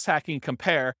does house hacking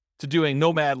compare to doing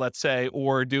Nomad, let's say,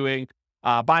 or doing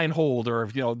buy and hold, or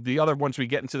the other ones we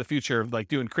get into the future, like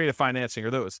doing creative financing or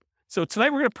those? So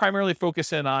tonight we're going to primarily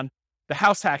focus in on the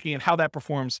house hacking and how that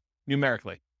performs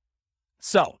numerically.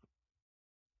 So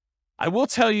I will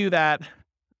tell you that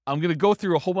I'm going to go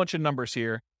through a whole bunch of numbers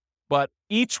here, but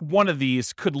each one of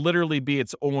these could literally be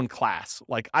its own class.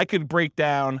 Like I could break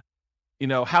down,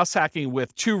 house hacking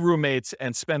with 2 roommates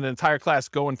and spend an entire class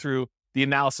going through the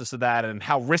analysis of that and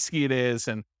how risky it is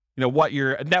and, what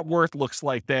your net worth looks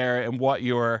like there and what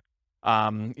your,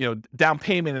 down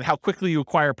payment and how quickly you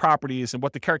acquire properties and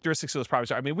what the characteristics of those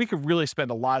properties are. I mean, we could really spend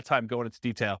a lot of time going into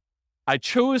detail. I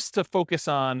chose to focus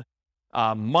on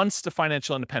months to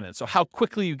financial independence. So how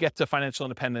quickly you get to financial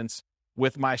independence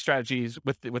with my strategies,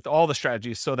 with all the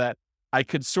strategies, so that I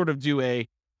could sort of do a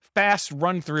fast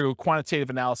run through quantitative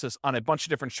analysis on a bunch of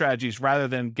different strategies rather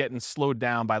than getting slowed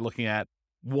down by looking at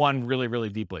one really, really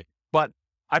deeply. But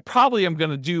I probably am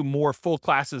going to do more full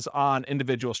classes on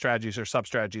individual strategies or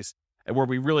sub-strategies and where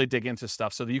we really dig into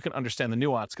stuff so that you can understand the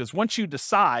nuance. Because once you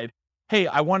decide, hey,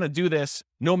 I want to do this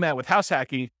nomad with house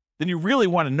hacking, then you really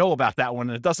want to know about that one.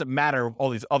 And it doesn't matter all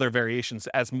these other variations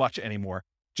as much anymore.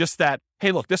 Just that,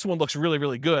 hey, look, this one looks really,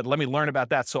 really good. Let me learn about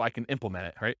that so I can implement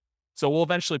it, right? So we'll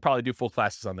eventually probably do full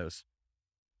classes on those.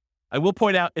 I will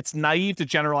point out it's naive to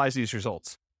generalize these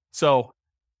results. So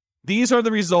these are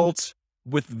the results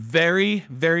with very,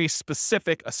 very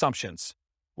specific assumptions.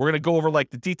 We're going to go over like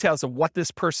the details of what this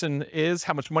person is,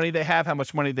 how much money they have, how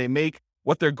much money they make,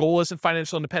 what their goal is in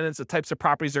financial independence, the types of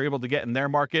properties they're able to get in their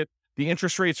market, the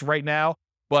interest rates right now.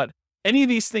 But any of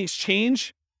these things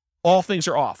change, all things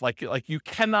are off. Like you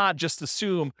cannot just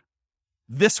assume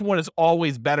this one is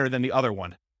always better than the other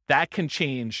one. That can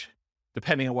change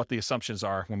depending on what the assumptions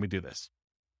are when we do this.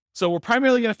 So we're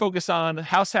primarily going to focus on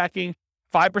house hacking,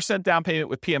 5% down payment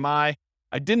with PMI.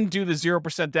 I didn't do the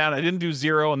 0% down. I didn't do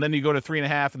 0, and then you go to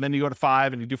 3.5, and then you go to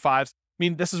 5, and you do 5s. I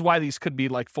mean, this is why these could be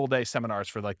like full day seminars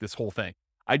for like this whole thing.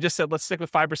 I just said, let's stick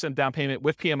with 5% down payment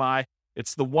with PMI.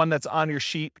 It's the one that's on your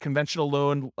sheet, conventional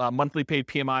loan, monthly paid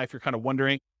PMI, if you're kind of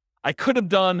wondering. I could have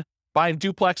done buying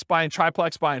duplex, buying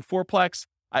triplex, buying fourplex.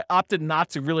 I opted not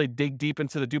to really dig deep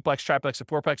into the duplex, triplex, and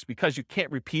fourplex because you can't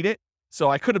repeat it. So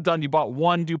I could have done, you bought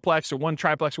one duplex or one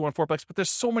triplex or one fourplex, but there's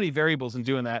so many variables in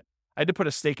doing that. I had to put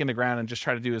a stake in the ground and just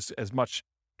try to do as much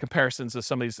comparisons of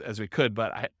some of these as we could.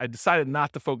 But I decided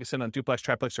not to focus in on duplex,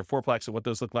 triplex, or fourplex and what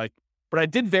those look like. But I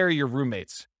did vary your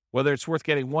roommates, whether it's worth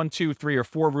getting 1, 2, 3, or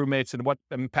 4 roommates and what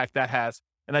impact that has.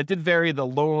 And I did vary the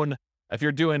loan. If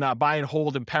you're doing buy and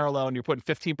hold in parallel and you're putting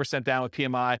 15% down with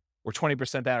PMI or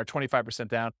 20% down or 25%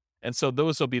 down. And so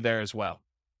those will be there as well.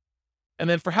 And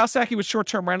then for house hacking with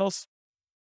short-term rentals,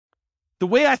 the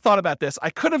way I thought about this, I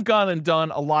could have gone and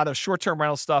done a lot of short-term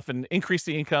rental stuff and increased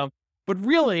the income. But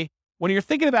really, when you're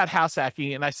thinking about house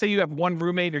hacking, and I say you have one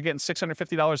roommate, you're getting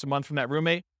 $650 a month from that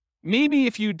roommate, maybe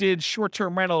if you did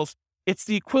short-term rentals, it's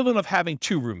the equivalent of having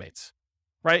 2 roommates,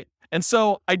 right? And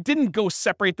so I didn't go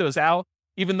separate those out,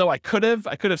 even though I could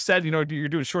have said, you're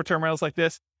doing short-term rentals like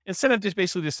this. Instead, I've just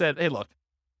basically just said, hey, look,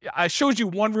 I showed you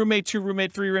 1 roommate, 2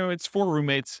 roommate, 3 roommates, 4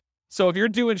 roommates. So if you're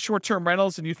doing short-term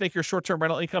rentals and you think your short-term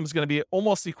rental income is going to be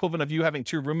almost the equivalent of you having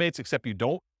 2 roommates, except you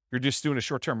don't, you're just doing a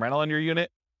short-term rental in your unit,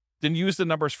 then use the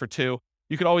numbers for 2.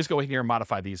 You can always go in here and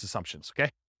modify these assumptions,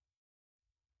 okay?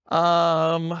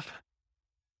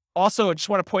 Also, I just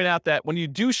want to point out that when you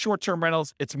do short-term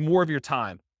rentals, it's more of your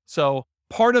time. So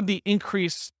part of the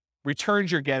increased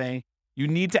returns you're getting, you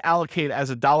need to allocate as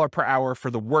 $1 per hour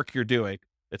for the work you're doing.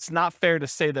 It's not fair to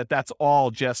say that that's all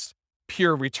just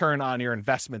pure return on your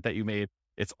investment that you made.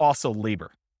 It's also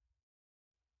labor.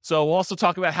 So we'll also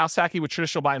talk about house hacking with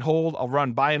traditional buy and hold. I'll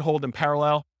run buy and hold in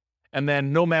parallel, and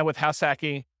then nomad with house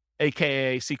hacking,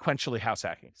 AKA sequentially house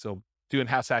hacking. So doing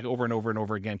house hacking over and over and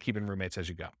over again, keeping roommates as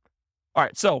you go. All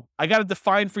right, so I got to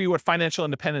define for you what financial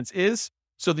independence is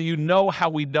so that you know how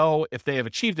we know if they have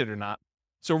achieved it or not.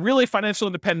 So really, financial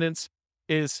independence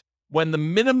is when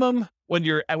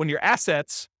your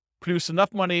assets produce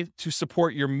enough money to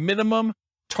support your minimum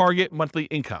target monthly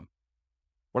income.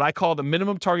 What I call the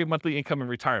minimum target monthly income in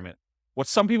retirement. What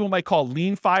some people might call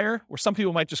lean fire, or some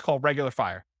people might just call regular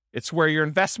fire. It's where your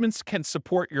investments can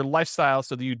support your lifestyle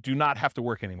so that you do not have to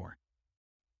work anymore.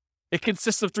 It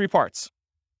consists of 3 parts.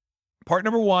 Part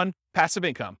number 1, passive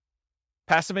income.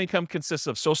 Passive income consists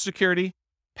of Social Security,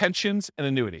 pensions, and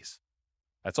annuities.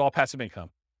 That's all passive income.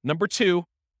 Number 2,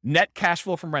 net cash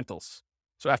flow from rentals.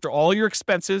 So after all your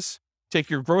expenses,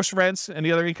 take your gross rents and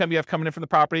the other income you have coming in from the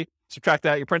property, subtract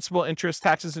that, your principal, interest,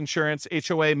 taxes, insurance,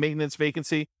 HOA, maintenance,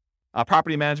 vacancy,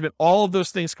 property management, all of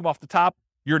those things come off the top.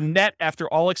 Your net after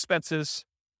all expenses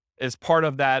is part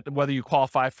of that, whether you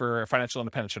qualify for financial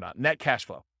independence or not, net cash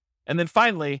flow. And then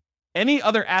finally, any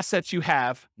other assets you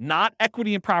have, not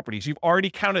equity in properties, you've already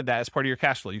counted that as part of your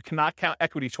cash flow. You cannot count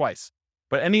equity twice.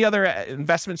 But any other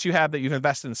investments you have that you've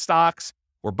invested in stocks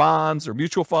or bonds or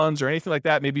mutual funds or anything like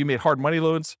that, maybe you made hard money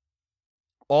loans,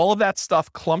 all of that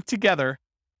stuff clumped together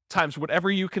times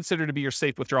whatever you consider to be your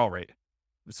safe withdrawal rate.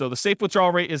 So the safe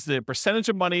withdrawal rate is the percentage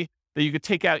of money that you could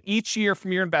take out each year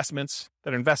from your investments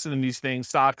that are invested in these things,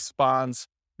 stocks, bonds,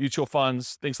 mutual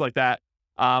funds, things like that,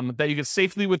 that you can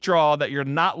safely withdraw that you're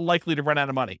not likely to run out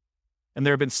of money. And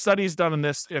there have been studies done on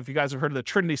this. If you guys have heard of the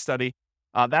Trinity study,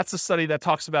 that's a study that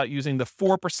talks about using the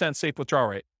 4% safe withdrawal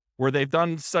rate, where they've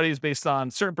done studies based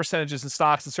on certain percentages in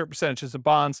stocks and certain percentages in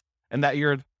bonds, and that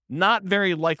you're not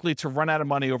very likely to run out of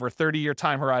money over a 30-year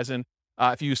time horizon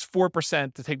if you use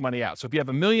 4% to take money out. So if you have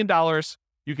 $1 million,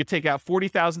 you could take out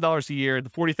 $40,000 a year.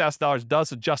 The $40,000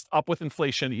 does adjust up with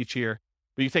inflation each year,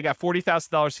 but you take out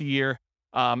 $40,000 a year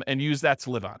and use that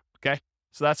to live on, okay?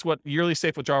 So that's what yearly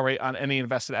safe withdrawal rate on any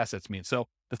invested assets means. So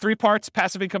the three parts: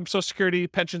 passive income, Social Security,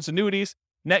 pensions, annuities,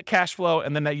 net cash flow,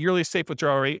 and then that yearly safe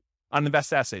withdrawal rate on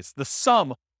invested assets. The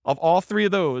sum of all three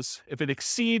of those, if it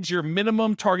exceeds your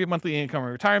minimum target monthly income in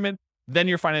retirement, then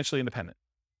you're financially independent.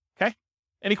 Okay?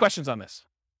 Any questions on this?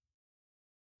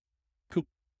 Cool.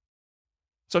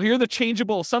 So here are the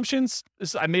changeable assumptions.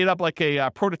 I made up like a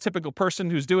prototypical person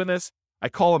who's doing this. I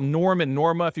call them Norm and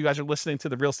Norma if you guys are listening to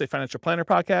the Real Estate Financial Planner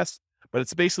podcast, but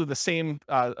it's basically the same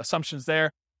assumptions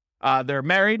there. They're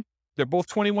married. They're both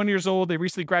 21 years old. They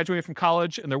recently graduated from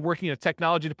college, and they're working in a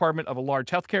technology department of a large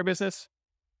healthcare business.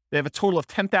 They have a total of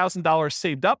 $10,000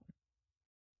 saved up.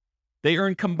 They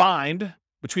earn combined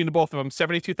between the both of them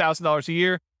 $72,000 a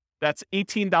year. That's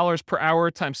 $18 per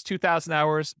hour times 2,000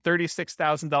 hours,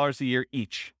 $36,000 a year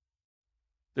each.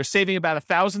 They're saving about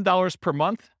 $1,000 per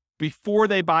month before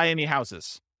they buy any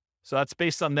houses. So that's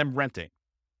based on them renting.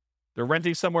 They're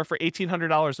renting somewhere for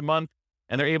 $1,800 a month,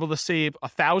 and they're able to save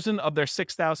 $1,000 of their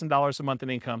 $6,000 a month in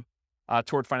income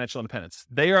toward financial independence.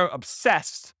 They are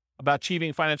obsessed about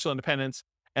achieving financial independence,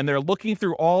 and they're looking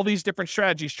through all these different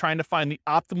strategies, trying to find the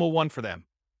optimal one for them,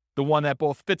 the one that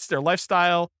both fits their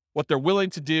lifestyle, what they're willing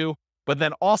to do, but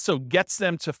then also gets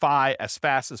them to FI as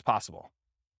fast as possible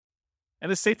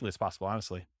and as safely as possible,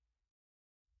 honestly.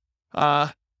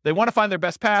 They want to find their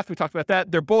best path. We talked about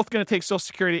that. They're both going to take Social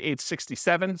Security at age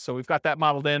 67, so we've got that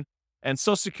modeled in. And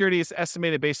Social Security is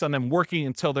estimated based on them working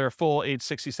until they're full age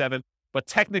 67. But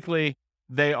technically,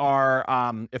 they are,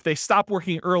 if they stop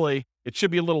working early, it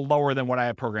should be a little lower than what I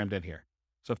have programmed in here.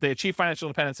 So if they achieve financial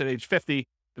independence at age 50,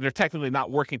 then they're technically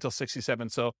not working until 67.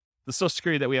 So the Social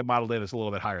Security that we have modeled in is a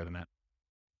little bit higher than that.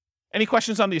 Any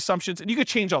questions on the assumptions? And you could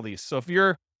change all these. So if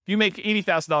you make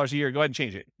 $80,000 a year, go ahead and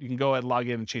change it. You can go ahead and log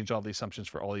in and change all the assumptions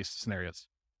for all these scenarios.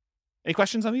 Any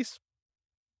questions on these?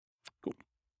 Cool.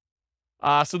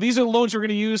 So these are the loans we're going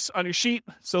to use on your sheet.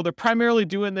 So they're primarily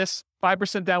doing this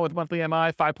 5% down with monthly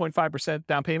MI, 5.5%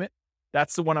 down payment.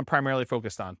 That's the one I'm primarily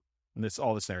focused on in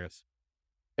all the scenarios.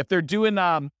 If they're doing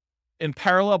in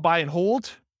parallel buy and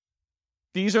hold,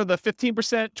 these are the 15%,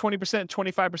 20%,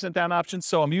 25% down options.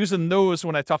 So I'm using those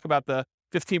when I talk about the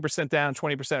 15% down,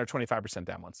 20% or 25%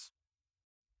 down ones.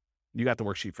 You got the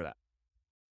worksheet for that.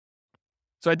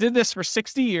 So I did this for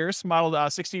 60 years, modeled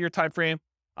 60-year time frame.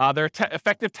 Their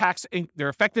effective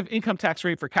income tax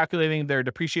rate for calculating their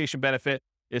depreciation benefit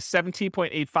is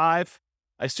 17.85.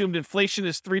 I assumed inflation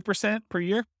is 3% per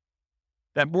year.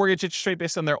 That mortgage interest rate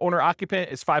based on their owner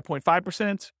occupant is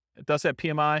 5.5%. It does have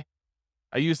PMI.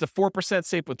 I used the 4%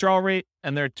 safe withdrawal rate,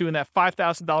 and they're doing that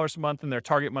 $5,000 a month in their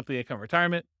target monthly income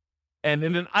retirement. And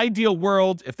in an ideal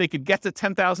world, if they could get to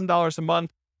 $10,000 a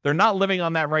month, they're not living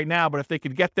on that right now, but if they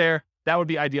could get there, that would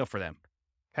be ideal for them.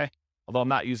 Okay. Although I'm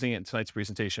not using it in tonight's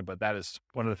presentation, but that is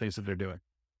one of the things that they're doing.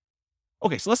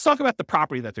 Okay. So let's talk about the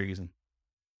property that they're using.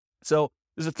 So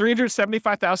there's a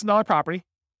 $375,000 property.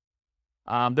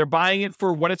 They're buying it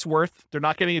for what it's worth. They're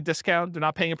not getting a discount. They're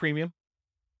not paying a premium.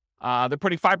 They're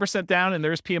putting 5% down, and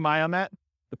there's PMI on that.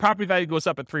 The property value goes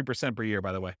up at 3% per year,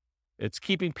 by the way. It's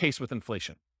keeping pace with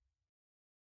inflation.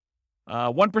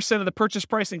 1% of the purchase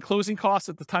price and closing costs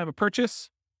at the time of purchase.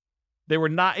 They were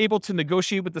not able to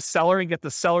negotiate with the seller and get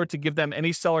the seller to give them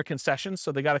any seller concessions,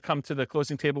 so they got to come to the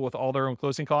closing table with all their own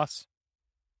closing costs.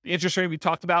 The interest rate we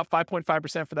talked about,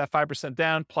 5.5% for that 5%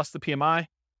 down, plus the PMI.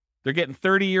 They're getting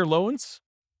 30-year loans.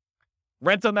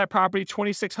 Rent on that property,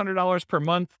 $2,600 per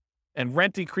month, and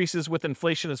rent increases with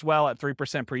inflation as well at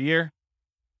 3% per year.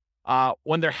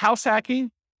 When they're house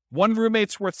hacking, one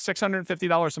roommate's worth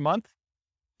 $650 a month.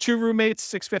 Two roommates,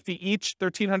 $650 each,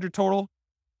 $1,300 total.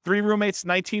 Three roommates,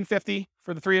 $1,950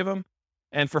 for the three of them.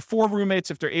 And for four roommates,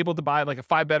 if they're able to buy like a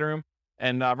 5-bedroom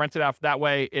and rent it out that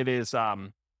way, it is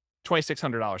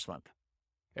 $2,600 a month.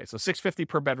 Okay, so $650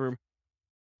 per bedroom.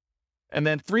 And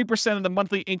then 3% of the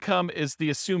monthly income is the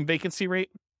assumed vacancy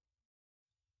rate.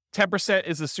 10%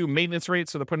 is the assumed maintenance rate,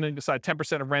 so they're putting aside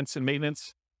 10% of rents and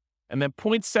maintenance. And then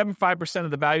 0.75%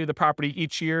 of the value of the property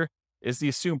each year is the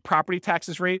assumed property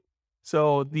taxes rate.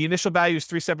 So the initial value is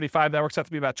 $375. That works out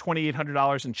to be about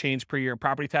 $2,800 in change per year in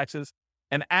property taxes.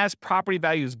 And as property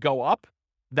values go up,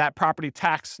 that property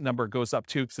tax number goes up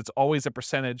too, because it's always a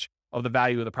percentage of the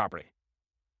value of the property.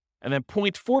 And then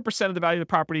 0.4% of the value of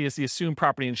the property is the assumed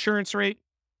property insurance rate.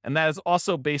 And that is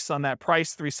also based on that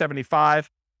price, $375,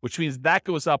 which means that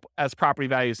goes up as property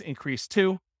values increase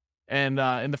too. And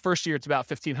in the first year, it's about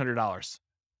 $1,500.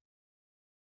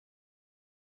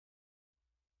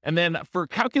 And then for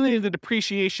calculating the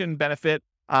depreciation benefit,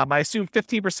 I assume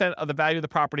 15% of the value of the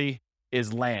property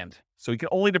is land. So you can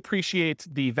only depreciate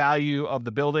the value of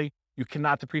the building. You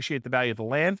cannot depreciate the value of the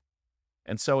land.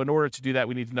 And so in order to do that,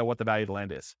 we need to know what the value of the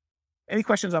land is. Any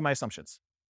questions on my assumptions?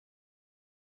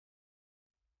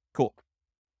 Cool.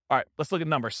 All right, let's look at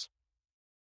numbers.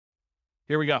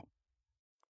 Here we go.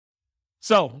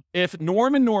 So if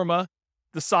Norm and Norma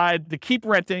decide to keep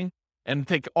renting and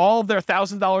take all of their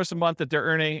 $1,000 a month that they're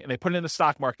earning and they put it in the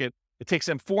stock market, it takes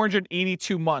them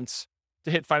 482 months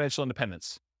to hit financial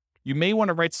independence. You may want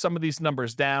to write some of these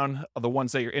numbers down, of the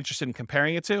ones that you're interested in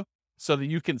comparing it to, so that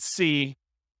you can see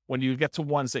when you get to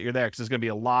ones that you're there, because there's going to be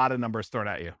a lot of numbers thrown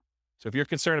at you. So if you're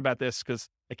concerned about this, because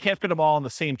I can't fit them all in the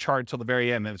same chart until the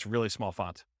very end, and it's really small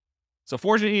font. So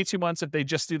 482 months if they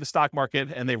just do the stock market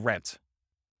and they rent.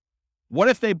 What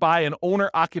if they buy an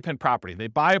owner-occupant property? They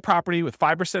buy a property with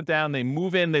 5% down, they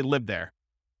move in, they live there.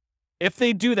 If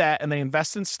they do that and they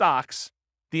invest in stocks,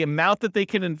 the amount that they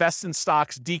can invest in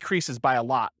stocks decreases by a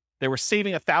lot. They were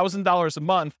saving $1,000 a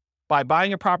month by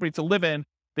buying a property to live in.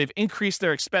 They've increased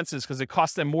their expenses because it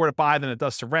costs them more to buy than it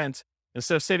does to rent.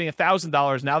 Instead of saving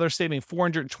 $1,000, now they're saving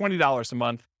 $420 a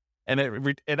month. And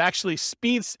it actually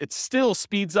still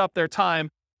speeds up their time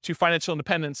to financial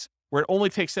independence, where it only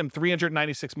takes them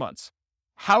 396 months.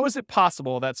 How is it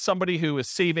possible that somebody who is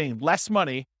saving less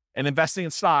money and investing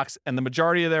in stocks, and the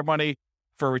majority of their money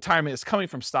for retirement is coming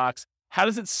from stocks, how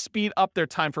does it speed up their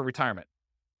time for retirement?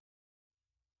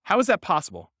 How is that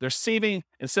possible? They're saving,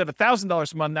 instead of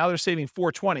 $1,000 a month, now they're saving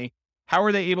 $420. How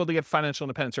are they able to get financial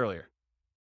independence earlier?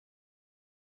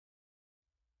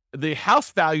 The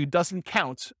house value doesn't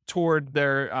count toward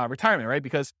their retirement, right?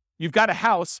 Because you've got a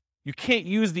house, you can't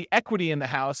use the equity in the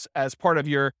house as part of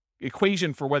your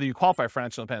equation for whether you qualify for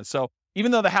financial independence. So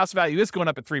even though the house value is going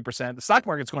up at 3%, the stock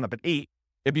market's going up at 8%,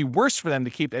 it'd be worse for them to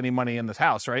keep any money in this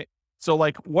house, right? So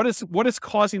like, what is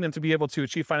causing them to be able to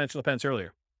achieve financial independence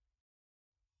earlier?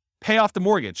 Pay off the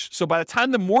mortgage. So by the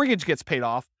time the mortgage gets paid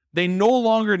off, they no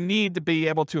longer need to be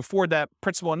able to afford that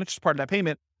principal and interest part of that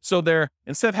payment. So they're,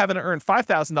 instead of having to earn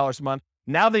 $5,000 a month,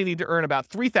 now they need to earn about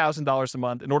 $3,000 a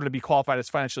month in order to be qualified as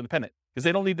financially independent, because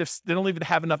they don't even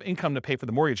have enough income to pay for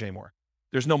the mortgage anymore.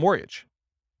 There's no mortgage,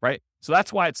 right? So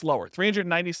that's why it's lower.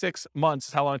 396 months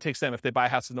is how long it takes them if they buy a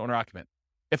house as an owner occupant.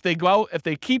 If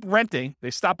they keep renting, they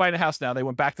stop buying a house now, they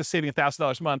went back to saving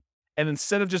 $1,000 a month, and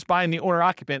instead of just buying the owner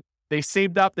occupant, they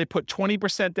saved up, they put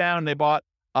 20% down, and they bought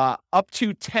up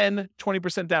to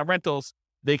 20% down rentals.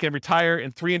 They can retire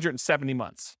in 370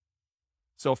 months.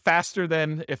 So faster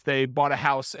than if they bought a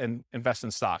house and invest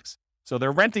in stocks. So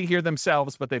they're renting here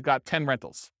themselves, but they've got 10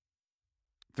 rentals,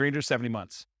 370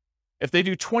 months. If they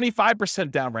do 25%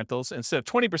 down rentals instead of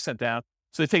 20% down,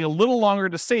 so they take a little longer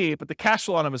to save, but the cash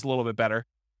flow on them is a little bit better,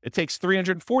 it takes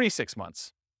 346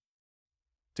 months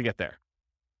to get there.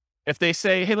 If they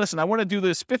say, hey, listen, I want to do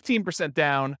this 15%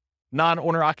 down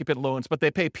non-owner occupant loans, but they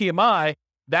pay PMI,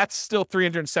 that's still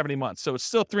 370 months. So it's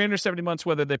still 370 months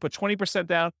whether they put 20%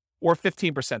 down or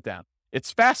 15% down.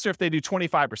 It's faster if they do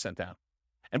 25% down.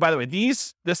 And by the way,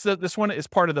 this one is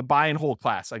part of the buy and hold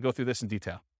class. I go through this in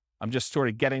detail. I'm just sort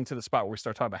of getting to the spot where we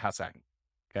start talking about house hacking.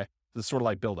 Okay. This is sort of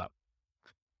like build up.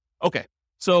 Okay.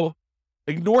 So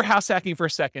ignore house hacking for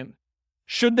a second.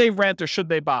 Should they rent or should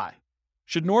they buy?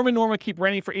 Should Norm and Norma keep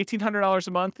renting for $1,800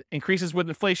 a month, increases with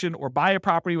inflation, or buy a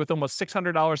property with almost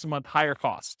 $600 a month higher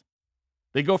cost?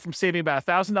 They go from saving about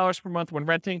 $1,000 per month when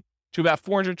renting to about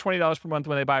 $420 per month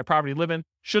when they buy a property to live in.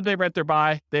 Should they rent or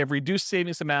buy? They have reduced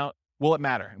savings amount. Will it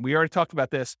matter? And we already talked about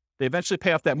this. They eventually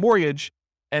pay off that mortgage.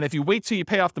 And if you wait till you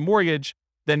pay off the mortgage,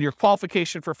 then your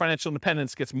qualification for financial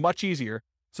independence gets much easier.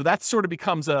 So that sort of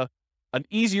becomes an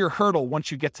easier hurdle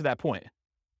once you get to that point.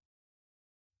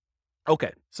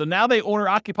 Okay, so now they owner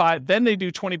occupy, then they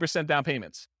do 20% down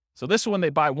payments. So this one,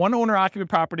 they buy one owner occupant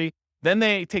property, then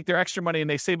they take their extra money and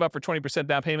they save up for 20%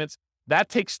 down payments. That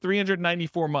takes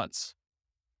 394 months.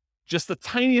 Just the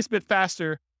tiniest bit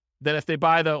faster than if they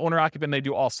buy the owner occupant and they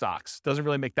do all stocks. Doesn't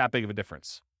really make that big of a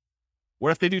difference.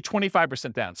 What if they do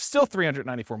 25% down? Still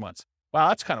 394 months. Wow,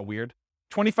 that's kind of weird.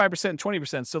 25% and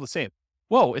 20% still the same.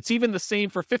 Whoa, it's even the same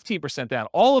for 15% down.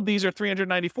 All of these are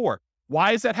 394.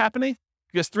 Why is that happening?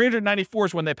 Because 394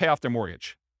 is when they pay off their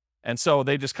mortgage. And so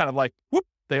they just kind of like, whoop,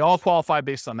 they all qualify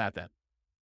based on that then.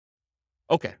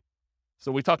 Okay,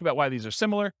 so we talked about why these are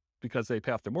similar, because they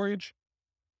pay off their mortgage.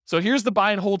 So here's the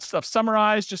buy and hold stuff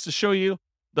summarized just to show you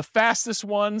the fastest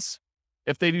ones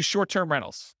if they do short-term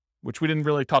rentals, which we didn't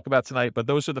really talk about tonight, but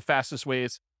those are the fastest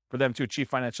ways for them to achieve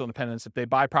financial independence if they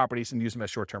buy properties and use them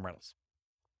as short-term rentals.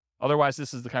 Otherwise,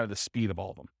 this is the kind of the speed of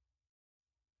all of them.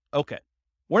 Okay,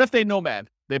 what if they nomad?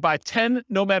 They buy 10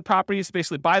 nomad properties,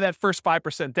 basically buy that first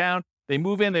 5% down. They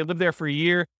move in, they live there for a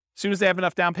year. As soon as they have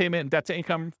enough down payment and debt to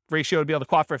income ratio to be able to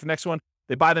qualify for the next one,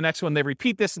 they buy the next one. They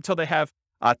repeat this until they have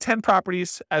 10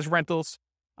 properties as rentals.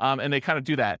 And they kind of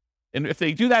do that. And if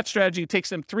they do that strategy, it takes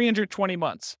them 320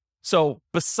 months. So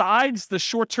besides the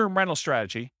short-term rental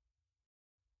strategy,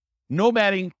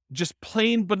 nomading, just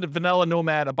plain vanilla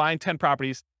nomad of buying 10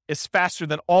 properties, is faster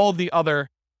than all the other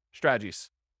strategies.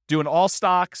 Doing all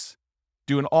stocks,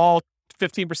 doing all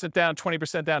 15% down,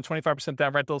 20% down, 25%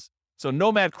 down rentals. So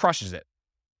nomad crushes it.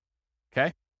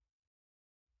 Okay?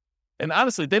 And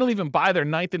honestly, they don't even buy their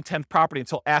 9th and 10th property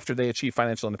until after they achieve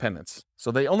financial independence.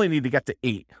 So they only need to get to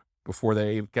 8 before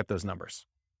they get those numbers.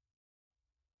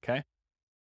 Okay?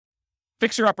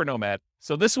 Fixer upper nomad.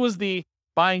 So this was the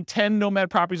buying 10 nomad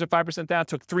properties at 5% down,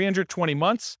 took 320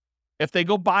 months. If they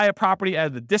go buy a property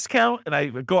at a discount, and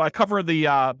I cover the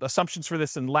assumptions for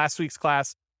this in last week's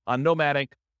class on nomading,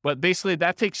 but basically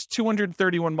that takes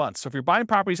 231 months. So if you're buying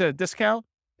properties at a discount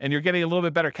and you're getting a little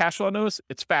bit better cash flow on those,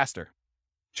 it's faster.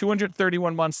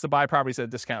 231 months to buy properties at a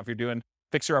discount if you're doing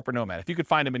fixer upper nomad, if you could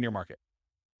find them in your market.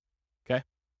 Okay.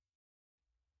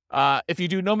 If you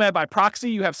do nomad by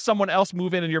proxy, you have someone else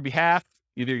move in on your behalf,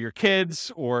 either your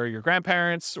kids or your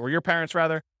grandparents, or your parents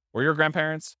rather, or your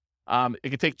grandparents. It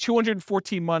could take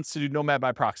 214 months to do nomad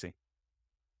by proxy.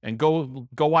 And go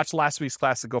watch last week's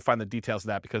class to go find the details of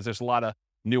that, because there's a lot of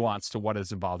nuance to what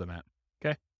is involved in that.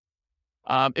 Okay.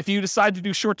 If you decide to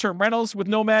do short-term rentals with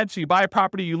nomad, so you buy a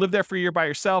property, you live there for a year by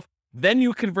yourself, then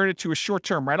you convert it to a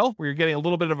short-term rental where you're getting a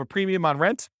little bit of a premium on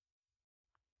rent.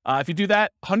 If you do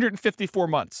that, 154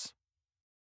 months.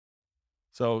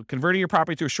 So converting your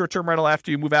property to a short-term rental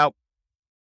after you move out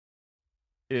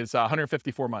is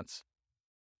 154 months.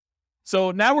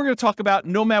 So now we're going to talk about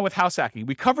nomad with house hacking.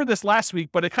 We covered this last week,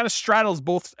 but it kind of straddles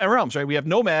both realms, right? We have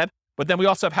nomad, but then we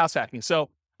also have house hacking. So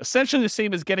essentially the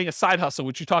same as getting a side hustle,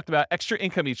 which you talked about, extra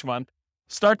income each month.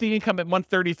 Start the income at month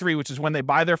 33, which is when they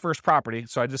buy their first property.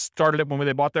 So I just started it when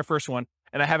they bought their first one,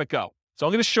 and I have it go. So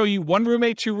I'm going to show you 1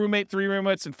 roommate, 2 roommate, 3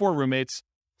 roommates, and 4 roommates,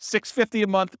 $650 a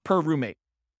month per roommate.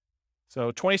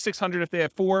 So $2,600 if they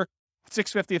have 4,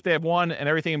 $650 if they have 1, and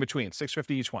everything in between,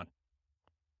 $650 each one.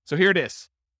 So here it is.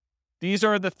 These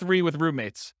are the 3 with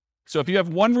roommates. So if you have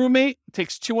 1 roommate, it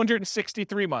takes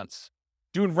 263 months.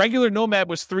 Doing regular nomad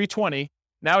was 320.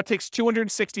 Now it takes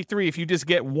 263 if you just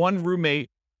get 1 roommate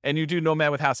and you do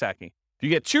nomad with house hacking. If you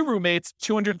get 2 roommates,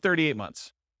 238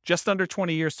 months, just under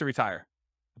 20 years to retire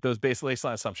with those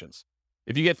baseline assumptions.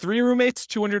 If you get 3 roommates,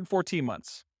 214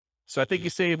 months. So I think you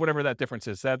save whatever that difference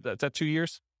is. Is that 2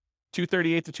 years?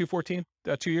 238 to 214,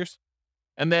 2 years.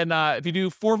 And then if you do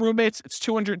 4 roommates, it's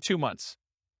 202 months.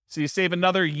 So you save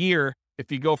another year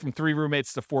if you go from 3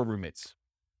 roommates to 4 roommates.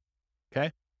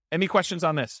 Okay? Any questions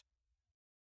on this?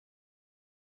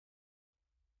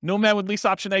 Nomad with lease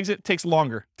option exit takes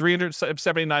longer,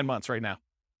 379 months right now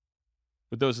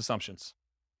with those assumptions.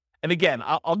 And again,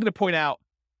 I'm going to point out,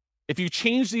 if you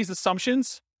change these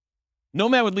assumptions,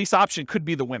 nomad with lease option could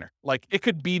be the winner. Like, it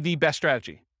could be the best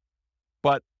strategy.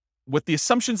 But with the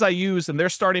assumptions I use and their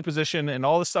starting position and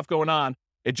all this stuff going on,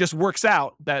 it just works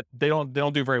out that they don't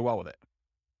do very well with it.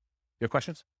 You have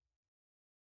questions?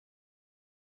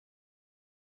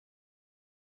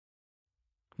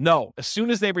 No. As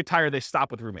soon as they retire, they stop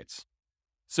with roommates.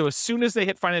 So as soon as they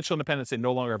hit financial independence, they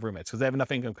no longer have roommates because they have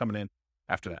enough income coming in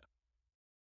after that.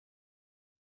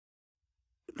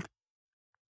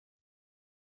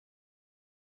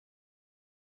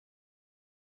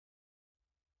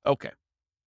 Okay.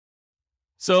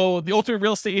 So the ultimate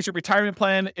real estate agent retirement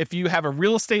plan, if you have a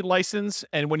real estate license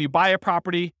and when you buy a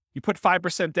property, you put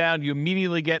 5% down, you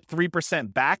immediately get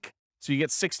 3% back. So you get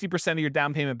 60% of your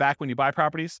down payment back when you buy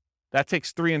properties. That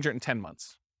takes 310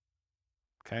 months.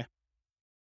 Okay.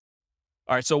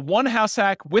 All right. So 1 house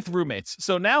hack with roommates.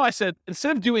 So now I said,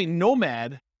 instead of doing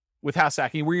nomad with house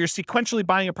hacking, where you're sequentially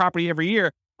buying a property every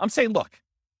year, I'm saying, look,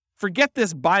 forget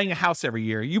this buying a house every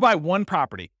year. You buy 1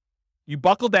 property. You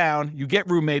buckle down, you get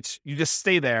roommates, you just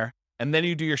stay there, and then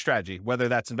you do your strategy, whether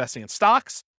that's investing in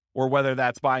stocks or whether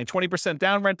that's buying 20%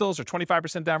 down rentals or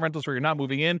 25% down rentals where you're not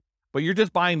moving in, but you're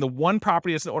just buying the 1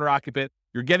 property as an owner occupant,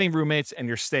 you're getting roommates, and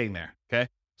you're staying there, okay?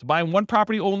 So buying 1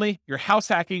 property only, you're house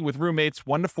hacking with roommates,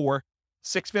 1 to 4,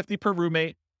 $650 per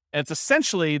roommate, and it's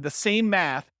essentially the same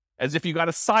math as if you got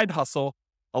a side hustle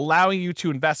allowing you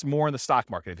to invest more in the stock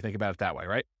market, if you think about it that way,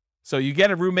 right? So you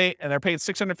get a roommate, and they're paying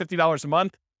 $650 a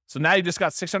month, so now you just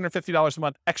got $650 a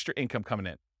month extra income coming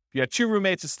in. If you had 2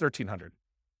 roommates, it's $1,300.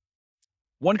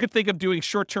 One could think of doing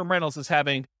short-term rentals as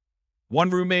having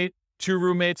 1 roommate, 2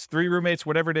 roommates, 3 roommates,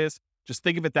 whatever it is. Just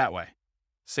think of it that way.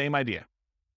 Same idea.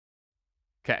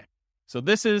 Okay. So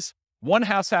this is 1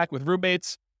 house hack with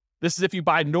roommates. This is if you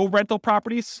buy no rental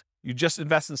properties, you just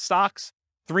invest in stocks,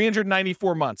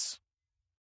 394 months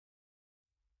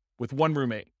with 1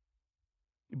 roommate.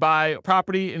 You buy a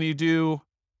property and you do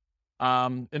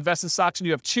Invest in stocks and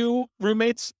you have 2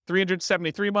 roommates,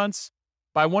 373 months.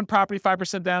 Buy one property,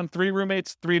 5% down, 3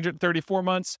 roommates, 334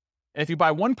 months. And if you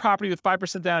buy one property with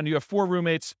 5% down, you have 4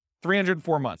 roommates,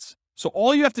 304 months. So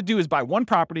all you have to do is buy one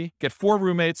property, get 4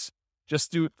 roommates,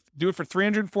 just do it for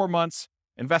 304 months,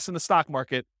 invest in the stock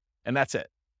market, and that's it.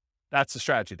 That's the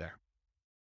strategy there.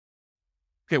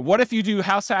 Okay, what if you do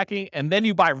house hacking and then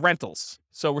you buy rentals?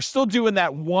 So we're still doing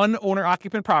that one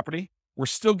owner-occupant property. We're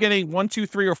still getting 1, 2,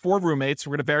 3, or 4 roommates.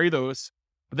 We're going to vary those.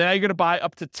 But then you're going to buy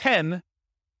up to 10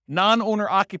 non-owner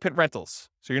occupant rentals.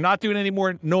 So you're not doing any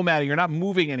more nomading. You're not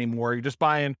moving anymore. You're just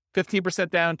buying 15%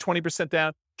 down, 20%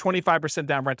 down, 25%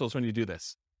 down rentals when you do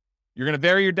this. You're going to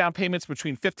vary your down payments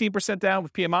between 15% down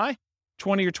with PMI,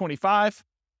 20 or 25.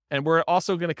 And we're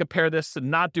also going to compare this to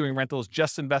not doing rentals,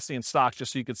 just investing in stocks,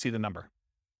 just so you can see the number.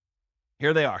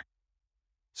 Here they are.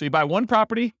 So you buy one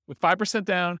property with 5%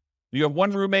 down, you have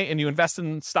 1 roommate, and you invest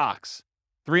in stocks,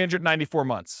 394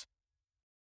 months.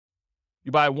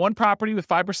 You buy one property with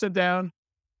 5% down,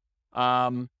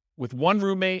 with 1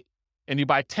 roommate, and you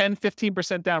buy 10,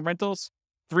 15% down rentals,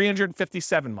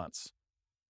 357 months.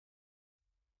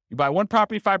 You buy one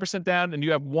property, 5% down, and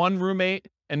you have 1 roommate,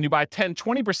 and you buy 10,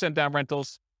 20% down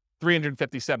rentals,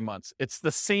 357 months. It's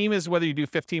the same as whether you do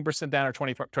 15% down or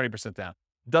 20% down.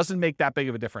 Doesn't make that big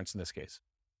of a difference in this case.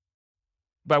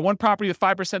 Buy one property with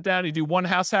 5% down, you do 1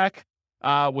 house hack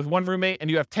with 1 roommate, and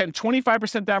you have 10,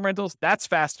 25% down rentals. That's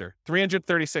faster,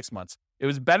 336 months. It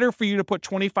was better for you to put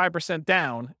 25%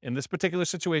 down in this particular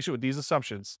situation with these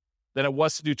assumptions than it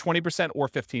was to do 20% or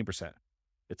 15%.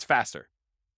 It's faster.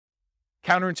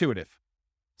 Counterintuitive.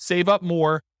 Save up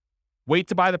more, wait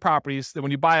to buy the properties, then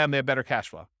when you buy them, they have better cash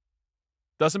flow.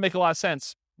 Doesn't make a lot of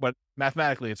sense, but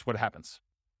mathematically, it's what happens.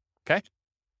 Okay?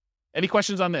 Any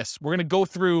questions on this? We're going to go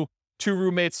through 2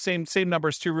 roommates, same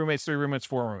numbers, 2 roommates, 3 roommates,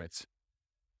 4 roommates.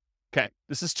 Okay,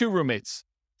 this is 2 roommates.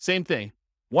 Same thing.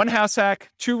 1 house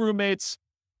hack, 2 roommates,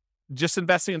 just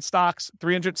investing in stocks,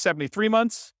 373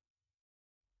 months.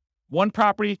 1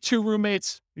 property, 2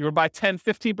 roommates, you would buy 10,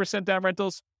 15% down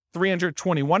rentals,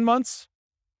 321 months.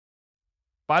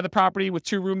 Buy the property with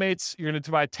 2 roommates, you're going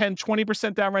to buy 10,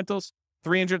 20% down rentals,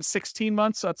 316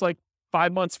 months. So that's like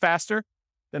 5 months faster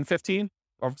than 15.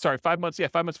 Or sorry, 5 months. Yeah,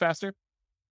 5 months faster.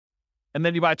 And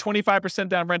then you buy 25%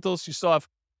 down rentals. You still have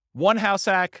 1 house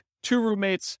hack, 2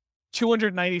 roommates,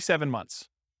 297 months.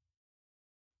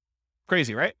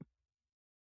 Crazy, right?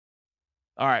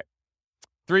 All right.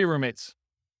 3 roommates.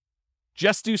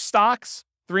 Just do stocks,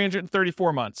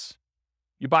 334 months.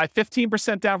 You buy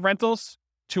 15% down rentals,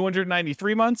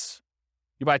 293 months.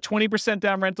 You buy 20%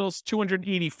 down rentals,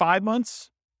 285 months.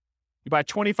 You buy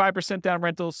 25% down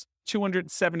rentals,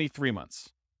 273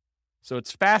 months. So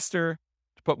it's faster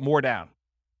to put more down.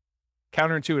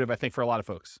 Counterintuitive, I think, for a lot of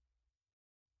folks.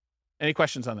 Any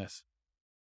questions on this?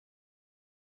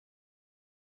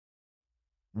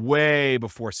 Way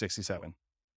before 67.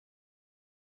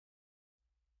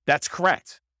 That's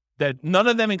correct. That none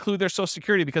of them include their Social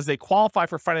Security because they qualify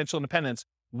for financial independence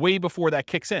way before that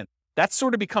kicks in. That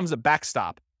sort of becomes a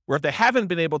backstop, where if they haven't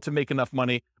been able to make enough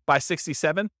money by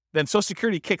 67, then Social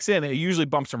Security kicks in and it usually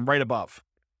bumps them right above.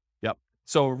 Yep.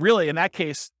 So really, in that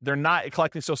case, they're not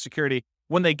collecting Social Security.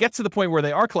 When they get to the point where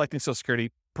they are collecting Social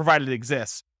Security, provided it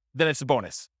exists, then it's a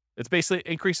bonus. It's basically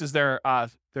increases their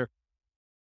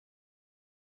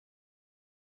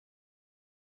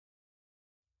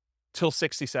till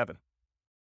 67.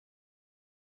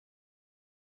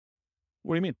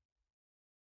 What do you mean?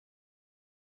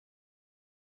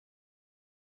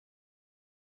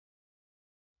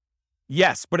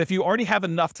 Yes, but if you already have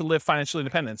enough to live financial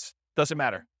independence, doesn't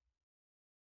matter.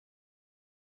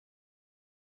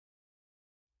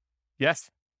 Yes.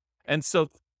 And so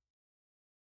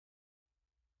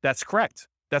that's correct.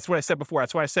 That's what I said before.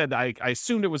 That's why I said I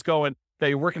assumed it was going that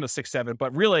you're working to 6-7,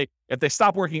 but really, if they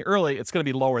stop working early, it's going to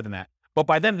be lower than that. But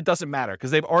by then, it doesn't matter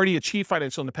because they've already achieved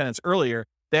financial independence earlier.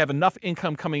 They have enough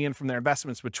income coming in from their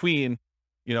investments between,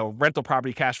 rental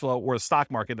property cash flow or the stock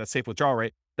market, that safe withdrawal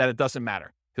rate, that it doesn't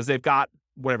matter because they've got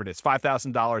whatever it is,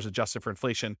 $5,000 adjusted for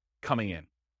inflation coming in.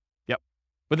 Yep.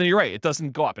 But then you're right. It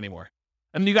doesn't go up anymore.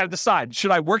 And then you got to decide,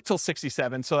 should I work till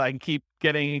 67 so that I can keep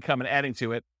getting income and adding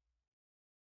to it?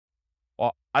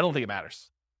 Well, I don't think it matters.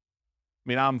 I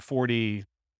mean, I'm 47.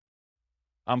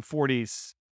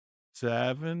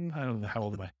 I don't know, how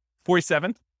old am I?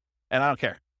 47, and I don't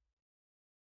care.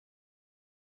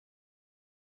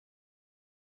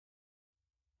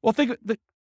 Well,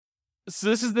 so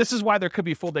this is why there could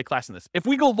be a full day class in this. If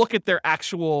we go look at their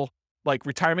actual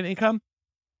retirement income,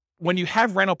 when you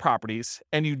have rental properties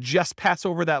and you just pass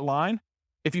over that line,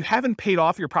 if you haven't paid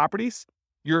off your properties,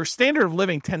 your standard of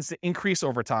living tends to increase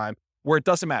over time where it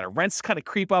doesn't matter. Rents kind of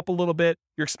creep up a little bit.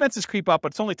 Your expenses creep up,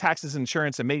 but it's only taxes,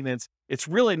 insurance, and maintenance. It's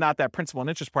really not that principal and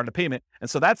interest part of the payment. And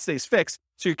so that stays fixed.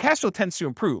 So your cash flow tends to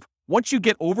improve. Once you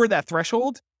get over that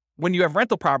threshold, when you have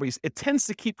rental properties, it tends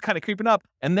to keep kind of creeping up.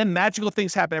 And then magical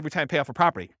things happen every time you pay off a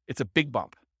property. It's a big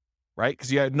bump, right?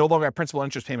 Because you no longer have principal and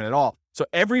interest payment at all. So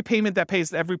every payment that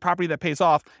pays, every property that pays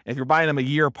off, if you're buying them a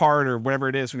year apart or whatever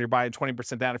it is, when you're buying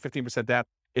 20% down or 15% down,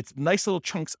 it's nice little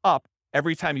chunks up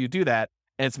every time you do that.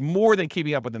 And it's more than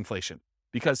keeping up with inflation.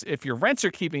 Because if your rents are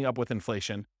keeping up with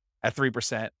inflation at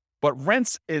 3%, but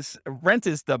rent is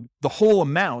the whole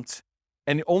amount,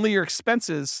 and only your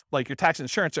expenses, like your tax and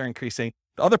insurance, are increasing,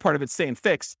 the other part of it's staying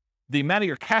fixed, the amount of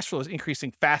your cash flow is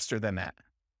increasing faster than that.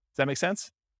 Does that make sense?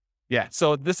 Yeah.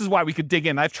 So this is why we could dig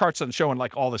in. I have charts on showing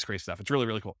like all this great stuff. It's really,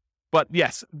 really cool. But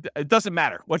yes, it doesn't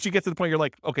matter. Once you get to the point, you're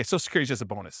like, okay, Social Security is just a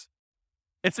bonus.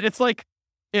 It's like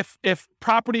if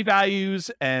property values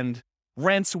and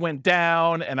rents went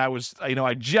down and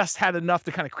I just had enough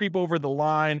to kind of creep over the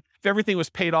line. If everything was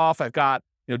paid off, I've got,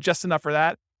 just enough for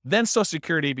that. Then Social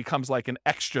Security becomes like an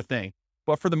extra thing.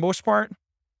 But for the most part,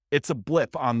 it's a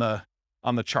blip on the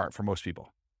chart for most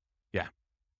people. Yeah.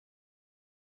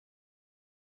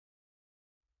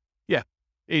 Yeah.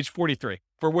 Age 43.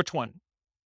 For which one?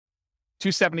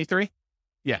 273?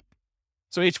 Yeah.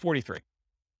 So age 43.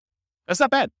 That's not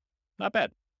bad. Not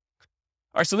bad.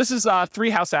 All right, so this is 3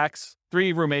 house hacks,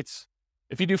 3 roommates.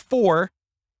 If you do 4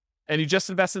 and you just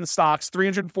invest in stocks,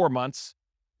 304 months.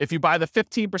 If you buy the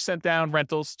 15% down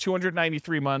rentals,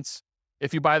 293 months.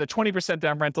 If you buy the 20%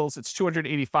 down rentals, it's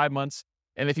 285 months.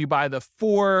 And if you buy the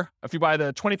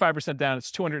 25% down, it's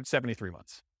 273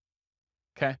 months.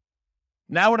 Okay.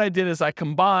 Now what I did is I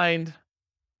combined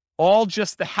all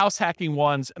just the house hacking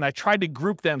ones and I tried to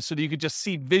group them so that you could just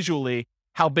see visually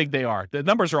how big they are. The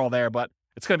numbers are all there, but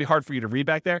it's going to be hard for you to read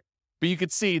back there. But you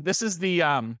could see this is the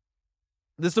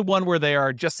one where they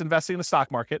are just investing in the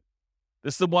stock market.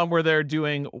 This is the one where they're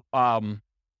doing one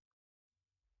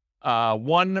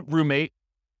roommate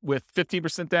with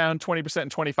 15% down, 20%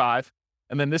 and 25.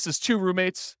 And then this is 2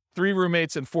 roommates, 3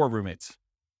 roommates, and 4 roommates.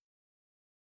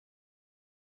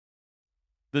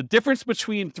 The difference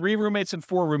between 3 roommates and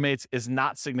 4 roommates is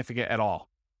not significant at all.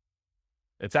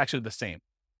 It's actually the same.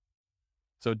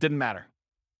 So it didn't matter.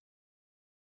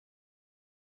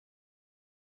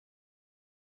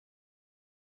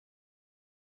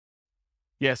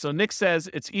 Yeah, so Nick says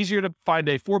it's easier to find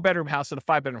a 4-bedroom house than a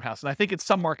 5-bedroom house. And I think in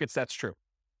some markets that's true.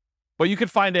 But you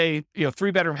could find a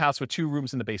 3-bedroom house with 2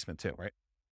 rooms in the basement too, right?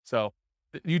 So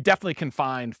you definitely can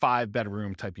find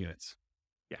 5-bedroom type units.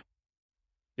 Yeah.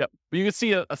 Yep. But you can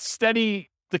see a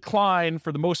steady decline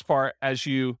for the most part as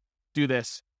you do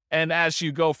this. And as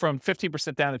you go from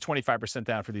 15% down to 25%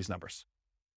 down for these numbers.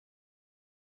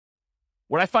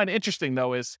 What I find interesting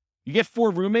though is you get 4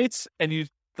 roommates and you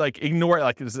ignore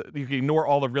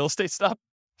all the real estate stuff,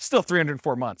 still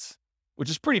 304 months, which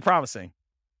is pretty promising,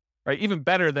 right? Even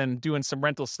better than doing some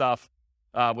rental stuff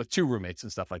with 2 roommates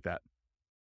and stuff like that.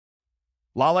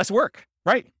 A lot less work,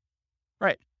 right?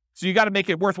 Right. So you got to make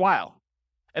it worthwhile.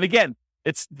 And again,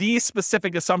 it's these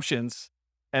specific assumptions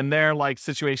and their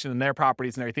situation and their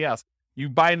properties and everything else. You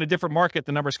buy in a different market,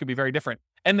 the numbers could be very different.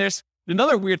 And there's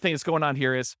another weird thing that's going on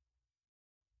here is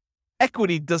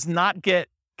equity does not get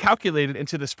calculated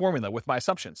into this formula with my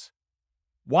assumptions.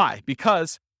 Why?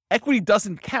 Because equity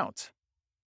doesn't count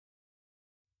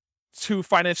to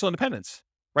financial independence,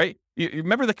 right? You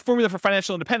remember the formula for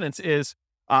financial independence is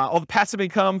all the passive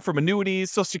income from annuities,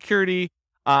 Social Security,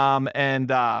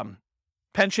 and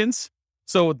pensions.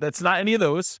 So that's not any of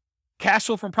those. Cash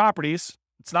flow from properties,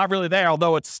 it's not really there,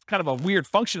 although it's kind of a weird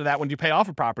function of that when you pay off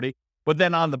a property. But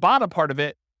then on the bottom part of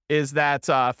it is that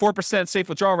 4% safe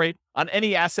withdrawal rate on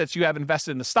any assets you have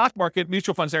invested in the stock market,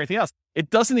 mutual funds, and everything else. It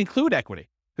doesn't include equity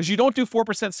because you don't do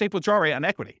 4% safe withdrawal rate on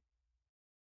equity.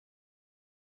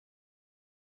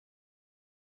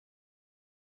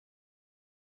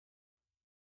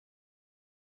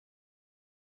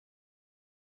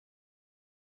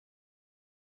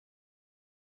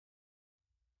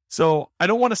 So I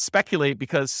don't want to speculate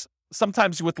because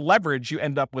sometimes with leverage, you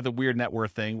end up with a weird net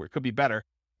worth thing where it could be better.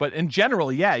 But in general,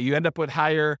 yeah, you end up with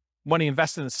higher money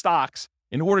invested in stocks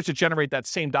in order to generate that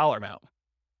same dollar amount.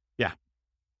 Yeah.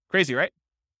 Crazy, right?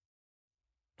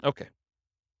 Okay.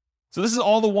 So this is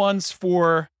all the ones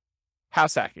for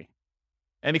house hacking.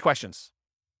 Any questions?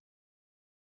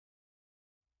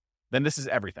 Then this is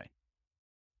everything.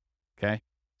 Okay.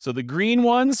 So the green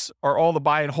ones are all the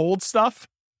buy and hold stuff.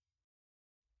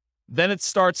 Then it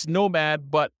starts Nomad,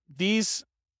 but these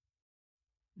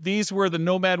were the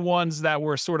Nomad ones that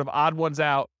were sort of odd ones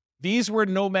out. These were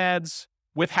Nomads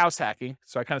with house hacking.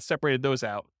 So I kind of separated those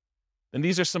out. Then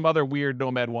these are some other weird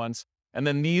Nomad ones. And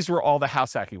then these were all the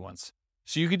house hacking ones.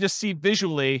 So you could just see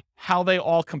visually how they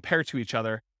all compare to each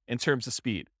other in terms of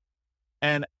speed.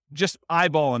 And just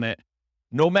eyeballing it,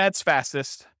 Nomad's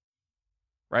fastest,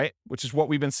 right? Which is what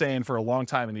we've been saying for a long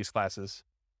time in these classes.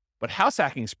 But house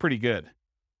hacking is pretty good,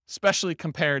 especially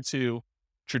compared to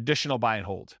traditional buy and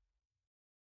hold,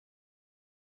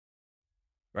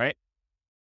 right?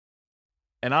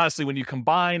 And honestly, when you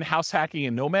combine house hacking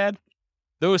and Nomad,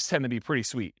 those tend to be pretty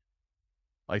sweet.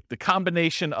 Like the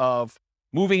combination of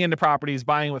moving into properties,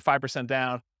 buying with 5%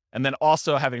 down, and then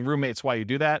also having roommates while you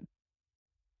do that,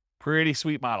 pretty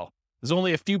sweet model. There's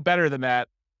only a few better than that,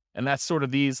 and that's sort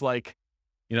of these like,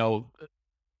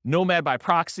 Nomad by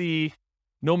proxy,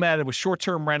 Nomad with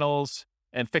short-term rentals,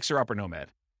 and fixer-upper Nomad.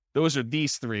 Those are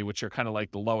these three, which are kind of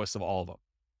like the lowest of all of them.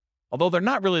 Although they're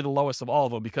not really the lowest of all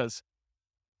of them because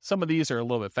some of these are a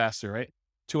little bit faster, right?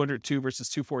 202 versus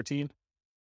 214.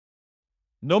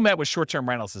 Nomad with short-term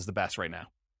rentals is the best right now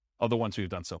of the ones we've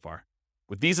done so far.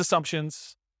 With these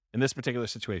assumptions in this particular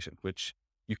situation, which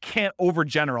you can't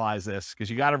overgeneralize this because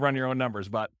you got to run your own numbers.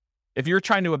 But if you're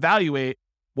trying to evaluate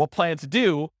what plan to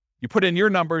do, you put in your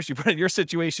numbers, you put in your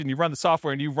situation, you run the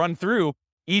software, and you run through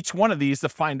each one of these to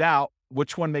find out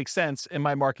which one makes sense in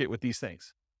my market with these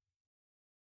things.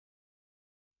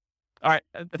 All right,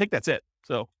 I think that's it.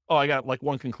 So, I got like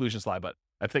one conclusion slide, but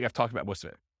I think I've talked about most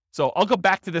of it. So I'll go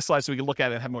back to this slide so we can look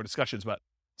at it and have more discussions. But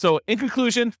so in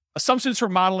conclusion, assumptions for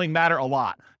modeling matter a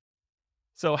lot.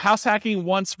 So house hacking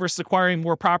once versus acquiring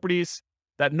more properties,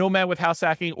 that Nomad with house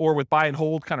hacking or with buy and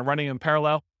hold kind of running in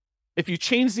parallel. If you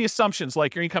change the assumptions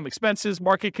like your income expenses,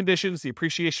 market conditions, the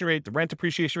appreciation rate, the rent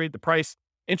appreciation rate, the price,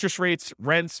 interest rates,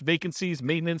 rents, vacancies,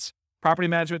 maintenance, property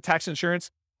management, tax insurance,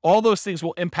 all those things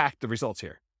will impact the results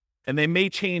here. And they may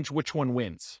change which one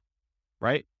wins,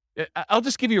 right? I'll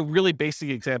just give you a really basic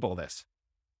example of this.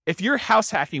 If you're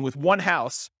house hacking with one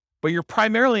house, but you're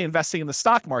primarily investing in the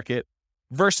stock market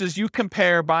versus you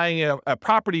compare buying a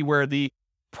property where the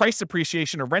price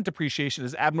appreciation or rent appreciation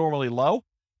is abnormally low,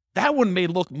 that one may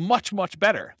look much, much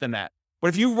better than that. But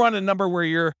if you run a number where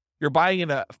you're buying in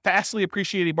a fastly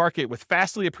appreciating market with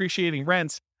fastly appreciating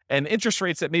rents and interest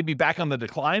rates that may be back on the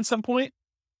decline at some point,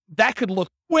 that could look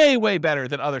way, way better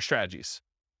than other strategies,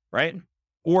 right?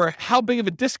 Or how big of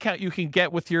a discount you can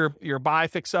get with your buy,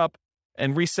 fix up,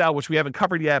 and resell, which we haven't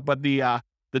covered yet, but the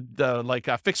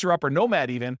fixer up or Nomad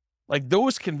even, like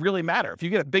those can really matter. If you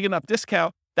get a big enough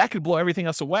discount, that could blow everything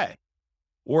else away.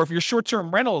 Or if your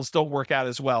short-term rentals don't work out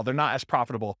as well, they're not as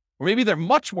profitable, or maybe they're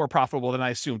much more profitable than I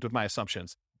assumed with my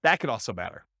assumptions. That could also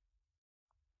matter.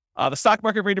 The stock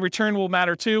market rate of return will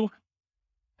matter too.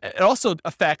 It also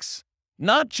affects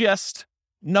not just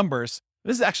numbers.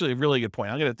 This is actually a really good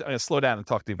point. I'm going to slow down and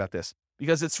talk to you about this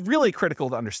because it's really critical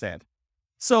to understand.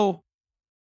 So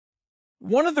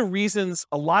one of the reasons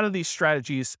a lot of these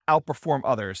strategies outperform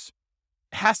others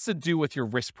has to do with your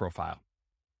risk profile.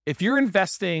 If you're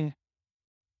investing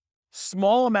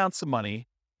small amounts of money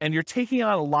and you're taking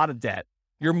on a lot of debt,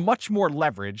 you're much more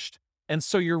leveraged. And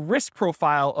so your risk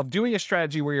profile of doing a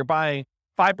strategy where you're buying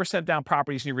 5% down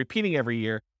properties and you're repeating every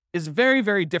year is very,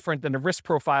 very different than the risk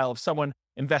profile of someone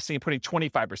investing and putting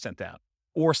 25% down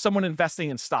or someone investing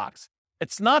in stocks.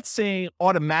 It's not saying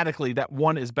automatically that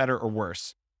one is better or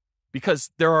worse because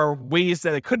there are ways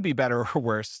that it could be better or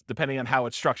worse depending on how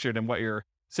it's structured and what your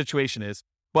situation is,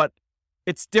 but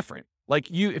it's different.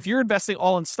 Like if you're investing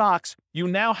all in stocks, you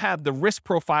now have the risk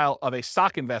profile of a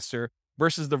stock investor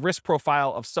versus the risk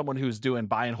profile of someone who's doing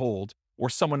buy and hold or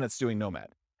someone that's doing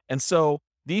Nomad. And so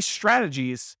these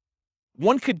strategies,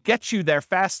 one could get you there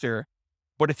faster,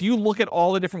 but if you look at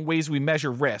all the different ways we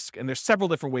measure risk, and there's several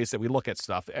different ways that we look at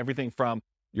stuff, everything from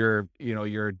your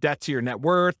debt to your net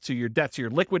worth, to your debt to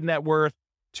your liquid net worth,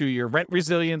 to your rent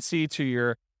resiliency, to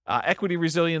your equity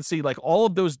resiliency, like all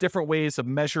of those different ways of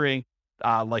measuring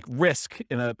like risk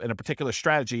in a particular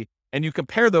strategy, and you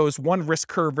compare those one risk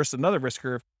curve versus another risk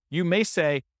curve, you may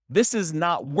say, this is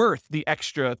not worth the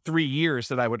extra 3 years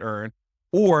that I would earn.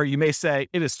 Or you may say,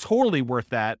 it is totally worth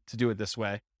that to do it this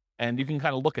way. And you can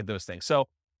kind of look at those things. So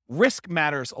risk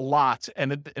matters a lot.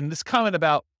 And this comment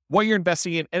about what you're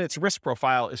investing in and its risk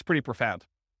profile is pretty profound.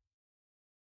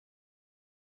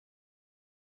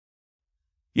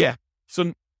 Yeah.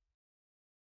 So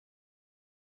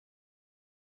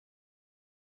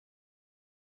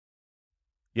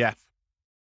yeah.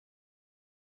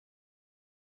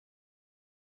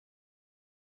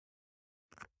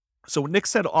 So what Nick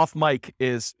said off mic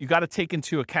is you got to take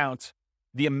into account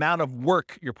the amount of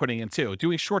work you're putting into.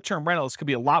 Doing short-term rentals could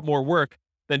be a lot more work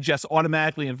than just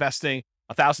automatically investing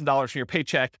 $1,000 from your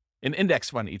paycheck in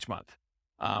index fund each month.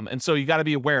 And so you got to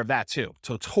be aware of that too.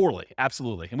 So totally,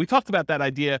 absolutely. And we talked about that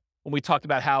idea when we talked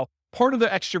about how part of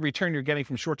the extra return you're getting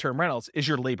from short-term rentals is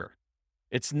your labor.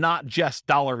 It's not just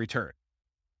dollar return.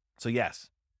 So yes.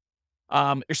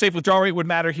 Your safe withdrawal rate would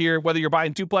matter here. Whether you're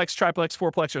buying duplex, triplex,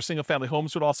 fourplex, or single family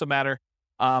homes would also matter.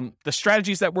 The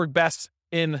strategies that work best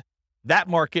in that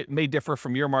market may differ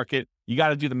from your market. You got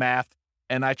to do the math.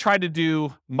 And I tried to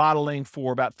do modeling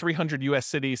for about 300 US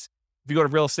cities. If you go to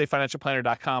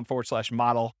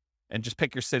realestatefinancialplanner.com/model and just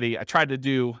pick your city, I tried to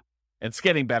do, and it's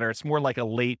getting better. It's more like a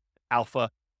late alpha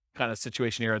kind of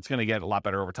situation here. It's going to get a lot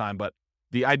better over time. But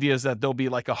the idea is that there'll be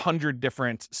like 100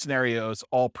 different scenarios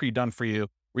all pre-done for you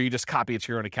where you just copy it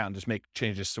to your own account and just make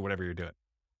changes to whatever you're doing.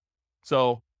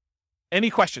 So any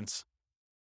questions?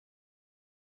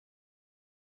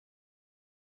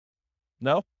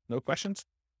 No questions?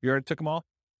 You already took them all?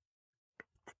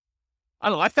 I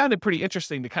don't know. I found it pretty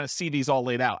interesting to kind of see these all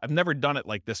laid out. I've never done it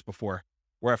like this before,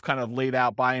 where I've kind of laid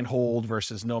out buy and hold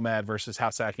versus nomad versus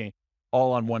house hacking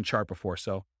all on one chart before.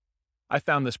 So I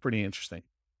found this pretty interesting.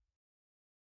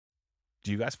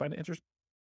 Do you guys find it interesting?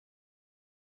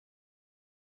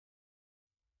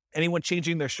 Anyone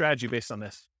changing their strategy based on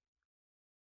this?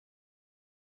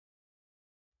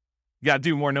 You got to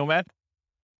do more nomad?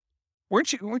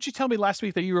 Weren't you telling me last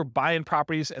week that you were buying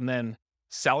properties and then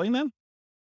selling them?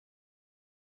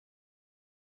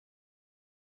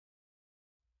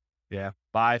 Yeah.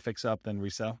 Buy, fix up, then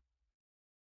resell.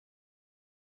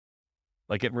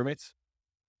 Like getting roommates?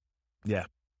 Yeah.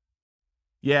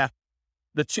 Yeah.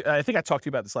 I think I talked to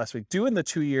you about this last week. Doing the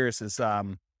 2 years is,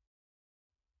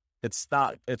 it's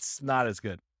not as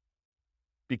good,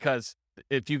 because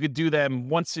if you could do them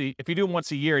if you do them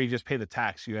once a year, you just pay the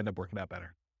tax, you end up working out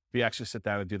better. If you actually sit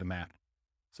down and do the math.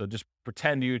 So just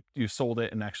pretend you sold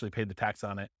it and actually paid the tax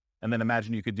on it. And then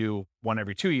imagine you could do one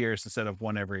every 2 years instead of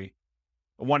one every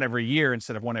year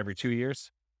instead of one every 2 years.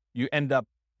 You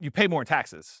pay more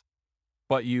taxes,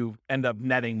 but you end up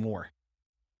netting more.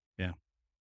 Yeah.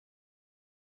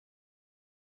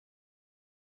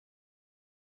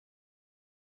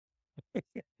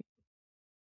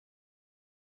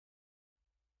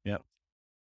 Yep.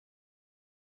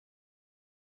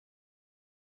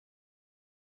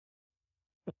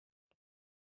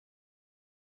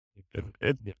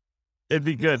 It'd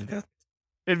be good.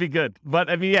 It'd be good. But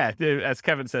I mean, yeah, as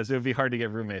Kevin says, it would be hard to get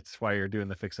roommates while you're doing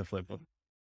the fix and flip.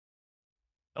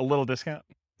 A little discount.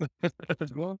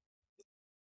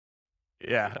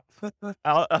 Yeah.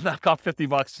 I'll knock off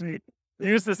 $50.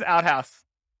 Use this outhouse.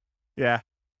 Yeah.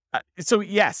 So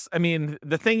yes, I mean,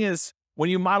 the thing is, when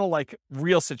you model like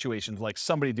real situations, like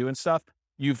somebody doing stuff,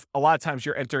 a lot of times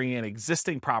you're entering in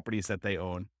existing properties that they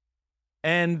own.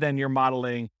 And then you're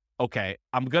modeling, okay,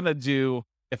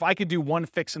 if I could do one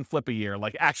fix and flip a year,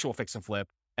 like actual fix and flip,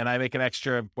 and I make an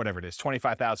extra, whatever it is,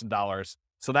 $25,000.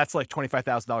 So that's like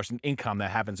 $25,000 in income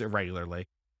that happens irregularly.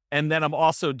 And then I'm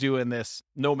also doing this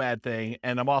nomad thing,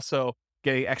 and I'm also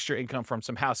getting extra income from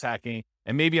some house hacking,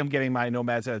 and maybe I'm getting my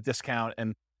nomads at a discount.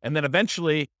 And then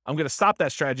eventually I'm going to stop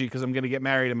that strategy because I'm going to get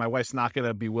married and my wife's not going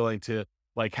to be willing to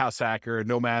like house hack or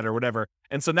nomad or whatever.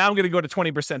 And so now I'm going to go to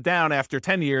 20% down after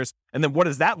 10 years. And then what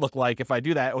does that look like if I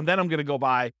do that? And then I'm going to go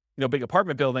buy, big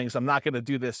apartment buildings. I'm not going to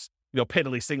do this,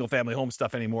 piddly single family home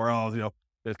stuff anymore.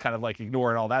 It's kind of like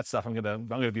ignoring all that stuff. I'm going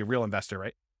to be a real investor,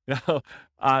 right?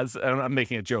 I'm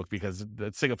making a joke because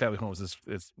the single family homes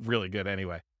is really good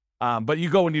anyway. But you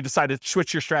go and you decide to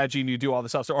switch your strategy and you do all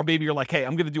this stuff. Or maybe you're like, hey,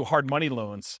 I'm going to do hard money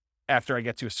loans after I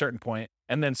get to a certain point.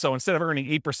 And then so instead of earning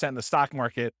 8% in the stock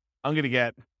market, I'm going to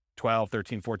get 12,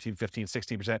 13, 14, 15,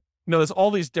 16%. There's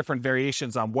all these different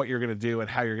variations on what you're going to do and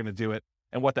how you're going to do it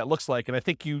and what that looks like. And I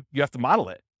think you have to model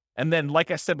it. And then,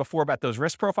 like I said before about those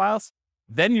risk profiles,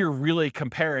 then you're really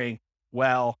comparing,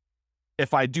 well,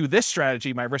 if I do this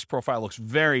strategy, my risk profile looks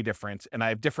very different and I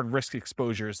have different risk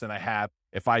exposures than I have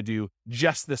if I do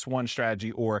just this one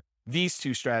strategy or these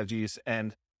two strategies,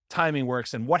 and timing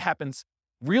works. And what happens,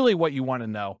 really what you want to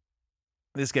know,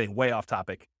 this is getting way off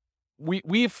topic. When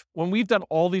we've done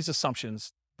all these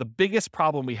assumptions, the biggest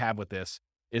problem we have with this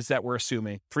is that we're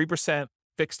assuming 3%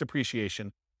 fixed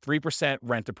appreciation, 3%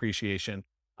 rent appreciation,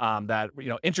 that,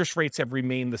 interest rates have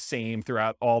remained the same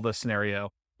throughout all the scenario.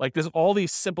 Like there's all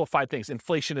these simplified things.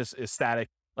 Inflation is static,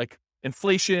 like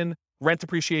inflation, rent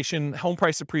appreciation, home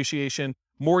price appreciation,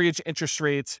 mortgage interest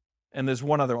rates, and there's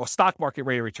one other, stock market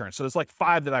rate of return. So there's like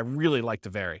 5 that I really like to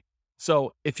vary.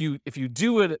 So if you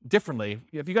do it differently,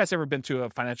 have you guys ever been to a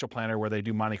financial planner where they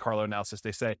do Monte Carlo analysis?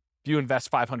 They say, if you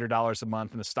invest $500 a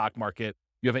month in the stock market,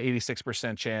 you have an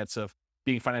 86% chance of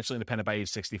being financially independent by age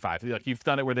 65. Like you've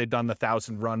done it where they've done the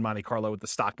 1,000 run Monte Carlo with the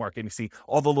stock market, and you see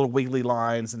all the little wiggly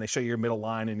lines and they show you your middle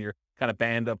line and you're kind of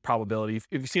band of probability.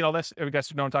 Have you seen all this? Have you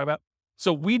guys know what I'm talking about?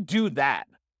 So we do that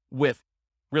with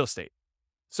real estate.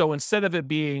 So instead of it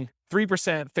being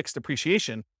 3% fixed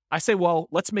appreciation, I say, well,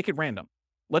 let's make it random.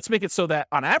 Let's make it so that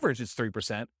on average it's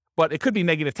 3%, but it could be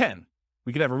negative 10.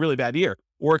 We could have a really bad year,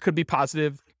 or it could be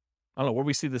positive. I don't know, where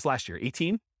we see this last year,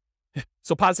 18?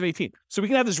 So positive 18. So we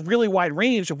can have this really wide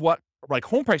range of what like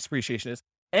home price appreciation is,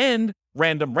 and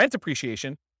random rent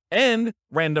appreciation, and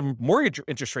random mortgage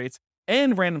interest rates,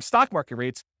 and random stock market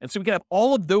rates. And so we can have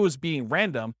all of those being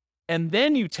random. And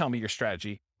then you tell me your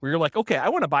strategy where you're like, okay, I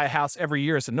want to buy a house every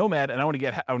year as a nomad and I want to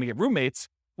get roommates.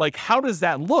 Like, how does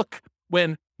that look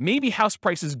when maybe house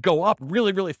prices go up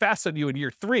really, really fast on you in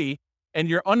year 3 and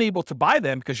you're unable to buy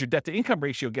them because your debt to income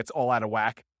ratio gets all out of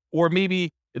whack? Or maybe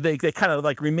they kind of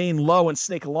like remain low and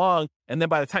snake along. And then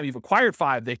by the time you've acquired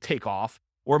 5, they take off.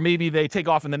 Or maybe they take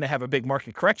off and then they have a big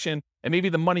market correction. And maybe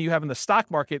the money you have in the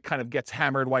stock market kind of gets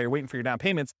hammered while you're waiting for your down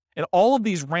payments. And all of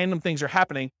these random things are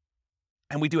happening.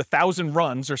 And we do 1,000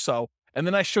 runs or so. And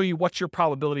then I show you what's your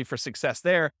probability for success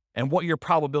there and what your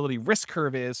probability risk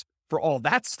curve is for all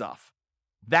that stuff.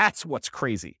 That's what's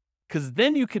crazy. Because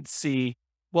then you could see,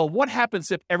 well, what happens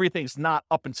if everything's not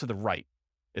up and to the right?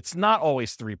 It's not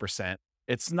always 3%.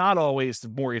 It's not always the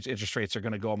mortgage interest rates are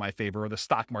going to go in my favor or the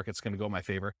stock market's going to go in my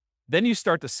favor. Then you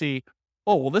start to see,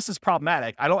 oh, well, this is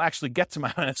problematic. I don't actually get to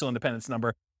my financial independence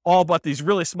number all but these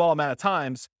really small amount of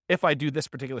times if I do this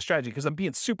particular strategy because I'm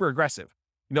being super aggressive.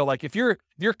 You know, like if you're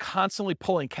constantly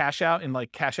pulling cash out and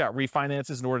like cash out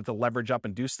refinances in order to leverage up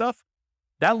and do stuff,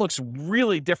 that looks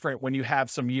really different when you have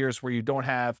some years where you don't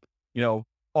have, you know,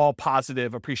 all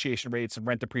positive appreciation rates and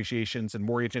rent appreciations and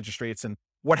mortgage interest rates. And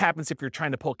what happens if you're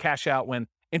trying to pull cash out when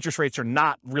interest rates are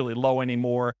not really low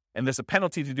anymore and there's a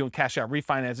penalty to doing cash out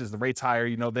refinances, the rate's higher,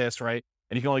 you know this, right?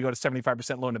 And you can only go to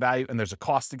 75% loan to value and there's a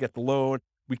cost to get the loan.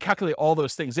 We calculate all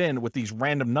those things in with these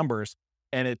random numbers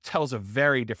and it tells a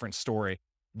very different story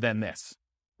than this,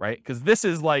 right? Because this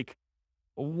is like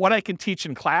what I can teach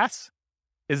in class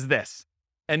is this.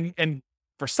 And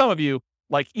for some of you,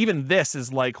 like even this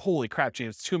is like, holy crap,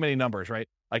 James, too many numbers, right?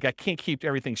 Like I can't keep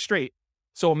everything straight.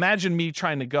 So imagine me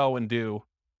trying to go and do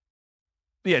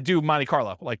Monte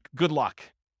Carlo, like good luck,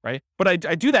 right? But I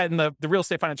do that in the Real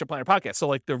Estate Financial Planner podcast. So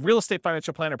like the Real Estate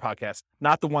Financial Planner podcast,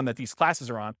 not the one that these classes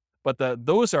are on, but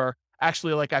those are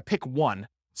actually like I pick one.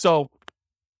 So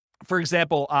for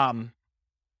example,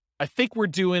 I think we're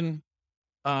doing,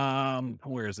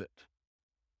 where is it?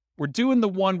 We're doing the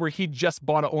one where he just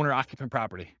bought an owner occupant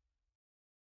property.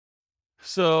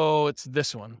 So it's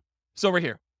this one. So we're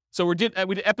here. So we did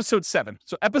episode 7.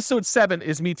 So episode 7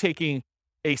 is me taking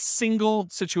a single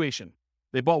situation.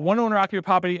 They bought one owner occupant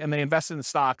property and they invested in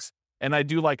stocks. And I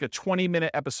do like a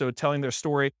 20-minute episode telling their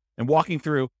story and walking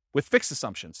through with fixed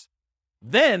assumptions.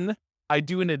 Then I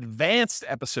do an advanced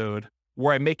episode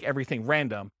where I make everything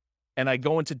random. And I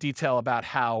go into detail about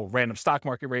how random stock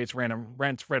market rates, random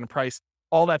rent, random price,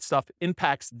 all that stuff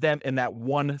impacts them in that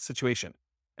one situation.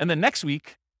 And then next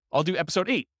week, I'll do episode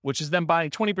 8, which is them buying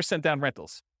 20% down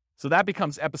rentals. So that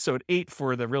becomes episode 8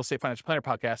 for the Real Estate Financial Planner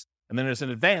podcast. And then there's an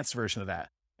advanced version of that.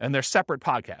 And they're separate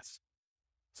podcasts.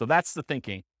 So that's the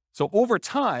thinking. So over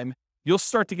time, you'll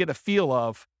start to get a feel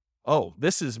of, oh,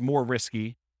 this is more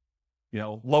risky, you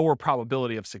know, lower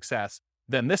probability of success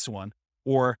than this one.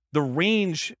 Or the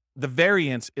range, the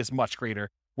variance is much greater,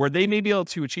 where they may be able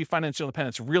to achieve financial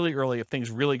independence really early if things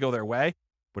really go their way,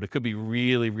 but it could be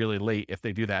really, really late if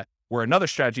they do that. Where another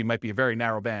strategy might be a very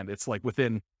narrow band. It's like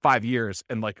within 5 years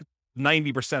and like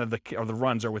 90% of the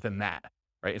runs are within that,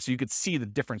 right? And so you could see the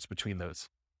difference between those.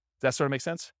 Does that sort of make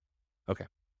sense? Okay.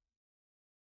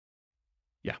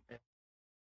 Yeah.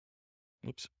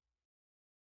 Oops.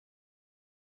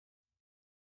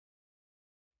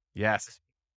 Yes.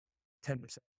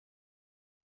 10%.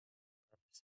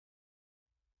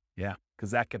 Yeah,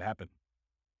 because that could happen.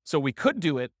 So we could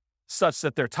do it such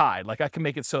that they're tied. Like I can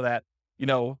make it so that, you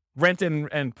know, rent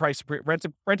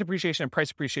appreciation and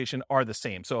price appreciation are the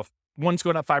same. So if one's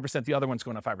going up 5%, the other one's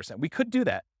going up 5%. We could do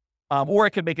that. Or I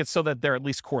could make it so that they're at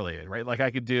least correlated, right? Like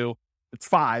I could do, it's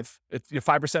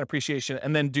 5% appreciation,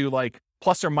 and then do like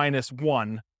plus or minus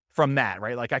 1 from that,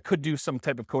 right? Like I could do some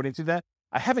type of coding to that.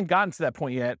 I haven't gotten to that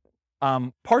point yet,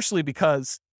 partially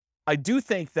because I do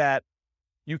think that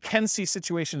you can see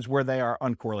situations where they are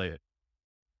uncorrelated.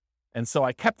 And so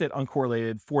I kept it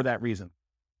uncorrelated for that reason.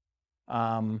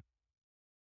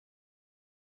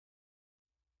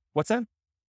 What's that?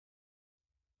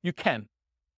 You can.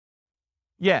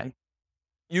 Yeah.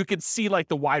 You could see like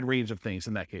the wide range of things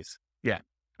in that case. Yeah.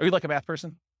 Are you like a math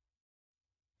person?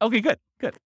 Okay, good.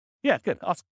 Yeah, good.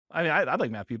 Awesome. I mean, I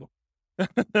like math people.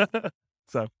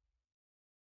 So,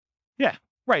 yeah,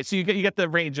 Right. So you get the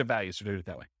range of values to do it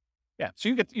that way. Yeah. So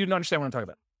you understand what I'm talking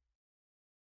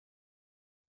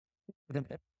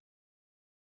about.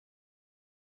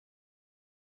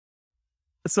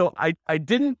 So I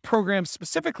didn't program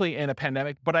specifically in a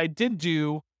pandemic, but I did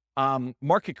do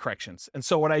market corrections. And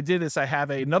so what I did is I have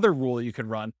another rule that you can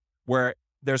run where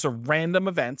there's a random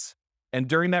event. And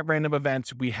during that random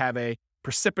event, we have a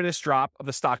precipitous drop of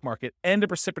the stock market and a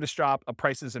precipitous drop of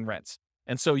prices and rents.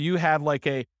 And so you have like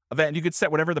a event, you could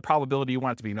set whatever the probability you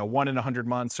want it to be, 1 in 100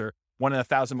 months or 1 in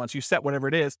 1,000 months, you set whatever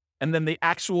it is. And then the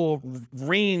actual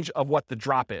range of what the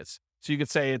drop is. So you could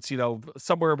say it's,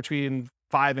 somewhere between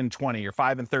 5 and 20 or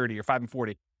 5 and 30 or 5 and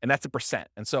 40, and that's a percent.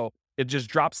 And so it just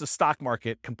drops the stock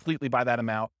market completely by that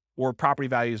amount, or property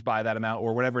values by that amount,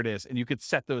 or whatever it is. And you could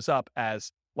set those up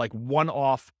as like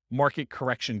one-off market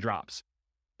correction drops.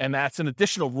 And that's an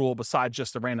additional rule besides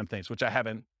just the random things, which I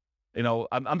haven't,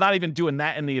 I'm not even doing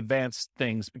that in the advanced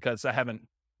things because I haven't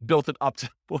built it up to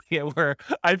where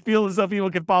I feel as though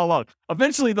people can follow along.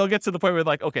 Eventually they'll get to the point where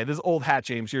like, okay, this is old hat,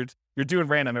 James, you're doing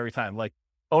random every time. Like,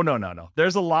 oh, no.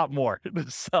 There's a lot more.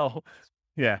 So,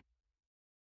 yeah.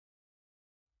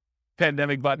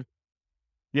 Pandemic button.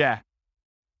 Yeah.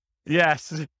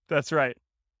 Yes, that's right.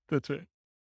 That's right.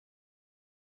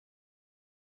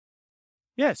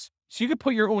 Yes. So you could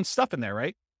put your own stuff in there,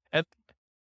 right? And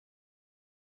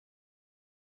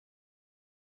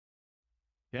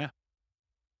yeah.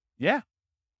 Yeah.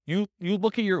 You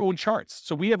look at your own charts.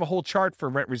 So we have a whole chart for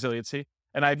rent resiliency,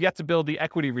 and I've yet to build the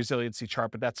equity resiliency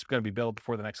chart, but that's going to be built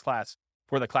before the next class,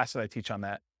 for the class that I teach on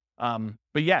that.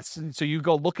 But yes, so you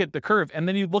go look at the curve, and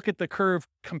then you look at the curve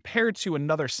compared to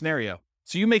another scenario.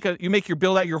 So you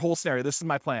build out your whole scenario. This is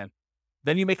my plan.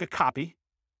 Then you make a copy,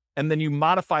 and then you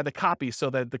modify the copy so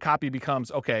that the copy becomes,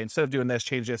 okay, instead of doing this,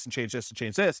 change this and change this and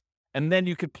change this. And then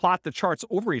you could plot the charts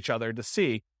over each other to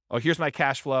see, oh, here's my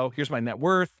cash flow. Here's my net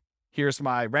worth. Here's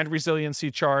my rent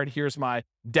resiliency chart. Here's my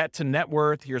debt to net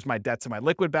worth. Here's my debt to my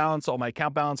liquid balance, all my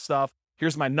account balance stuff.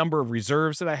 Here's my number of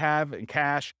reserves that I have in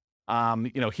cash.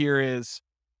 Here is,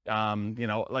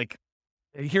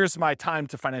 here's my time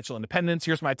to financial independence.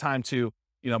 Here's my time to,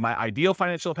 my ideal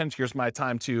financial independence. Here's my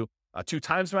time to 2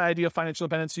 times my ideal financial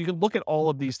independence. So you can look at all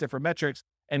of these different metrics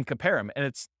and compare them. And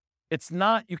it's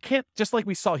not, you can't, just like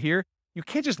we saw here, you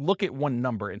can't just look at one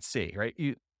number and see, right?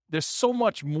 There's so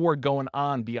much more going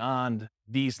on beyond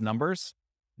these numbers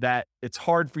that it's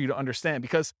hard for you to understand,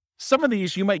 because some of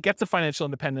these you might get to financial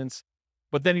independence,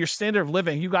 but then your standard of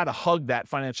living, you got to hug that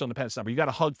financial independence number. You got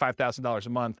to hug $5,000 a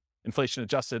month, inflation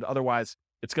adjusted. Otherwise,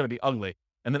 it's going to be ugly.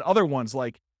 And then other ones,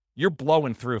 like you're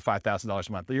blowing through $5,000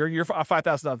 a month. You're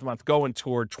 $5,000 a month going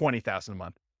toward $20,000 a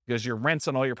month, because your rents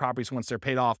on all your properties once they're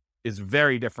paid off is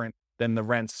very different than the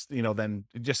rents, than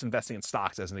just investing in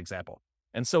stocks as an example.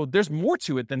 And so there's more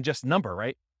to it than just number,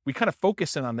 right? We kind of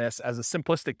focus in on this as a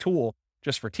simplistic tool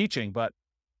just for teaching, but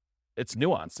it's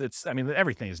nuance.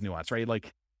 Everything is nuance, right?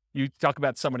 Like you talk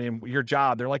about somebody in your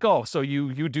job, they're like, oh, so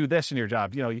you do this in your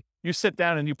job. You sit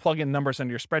down and you plug in numbers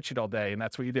into your spreadsheet all day and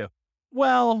that's what you do.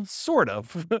 Well, sort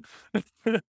of.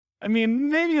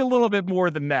 Maybe a little bit more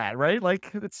than that, right?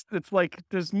 Like it's like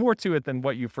there's more to it than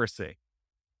what you first see.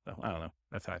 So I don't know.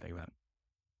 That's how I think about it.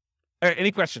 All right.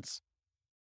 Any questions?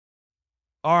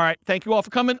 All right. Thank you all for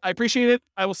coming. I appreciate it.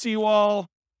 I will see you all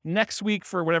next week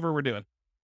for whatever we're doing.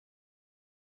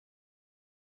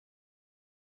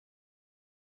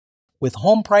 With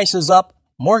home prices up,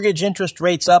 mortgage interest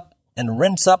rates up, and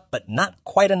rents up, but not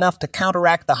quite enough to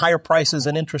counteract the higher prices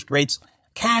and interest rates,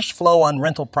 cash flow on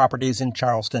rental properties in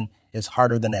Charleston is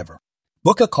harder than ever.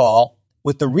 Book a call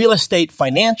with the Real Estate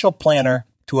Financial Planner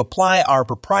to apply our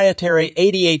proprietary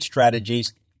 88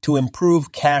 strategies to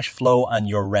improve cash flow on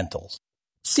your rentals.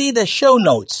 See the show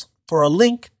notes for a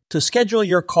link to schedule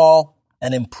your call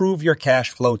and improve your cash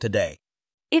flow today.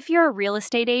 If you're a real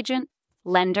estate agent,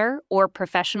 lender, or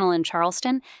professional in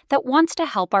Charleston that wants to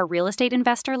help our real estate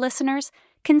investor listeners,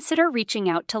 consider reaching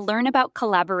out to learn about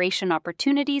collaboration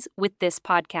opportunities with this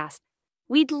podcast.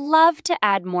 We'd love to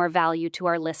add more value to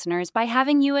our listeners by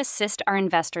having you assist our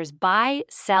investors buy,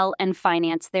 sell, and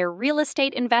finance their real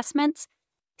estate investments.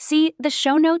 See the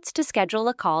show notes to schedule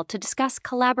a call to discuss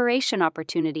collaboration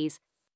opportunities.